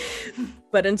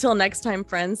 But until next time,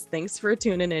 friends, thanks for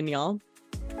tuning in, y'all.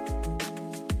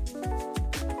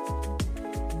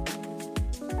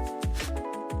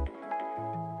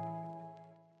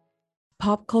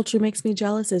 Pop Culture Makes Me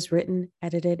Jealous is written,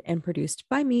 edited, and produced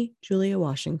by me, Julia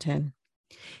Washington.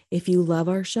 If you love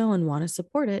our show and want to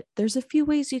support it, there's a few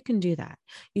ways you can do that.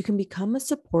 You can become a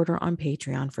supporter on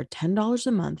Patreon for $10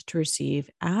 a month to receive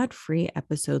ad-free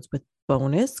episodes with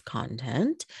bonus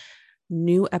content.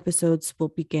 New episodes will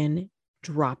begin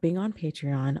dropping on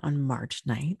Patreon on March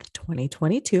 9th,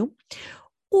 2022.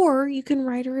 Or you can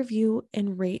write a review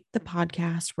and rate the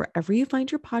podcast wherever you find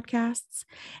your podcasts.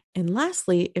 And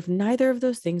lastly, if neither of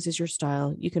those things is your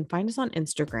style, you can find us on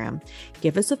Instagram,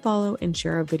 give us a follow, and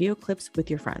share our video clips with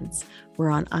your friends. We're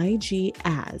on IG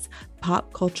as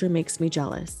Pop Culture Makes Me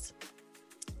Jealous.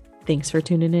 Thanks for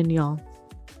tuning in, y'all.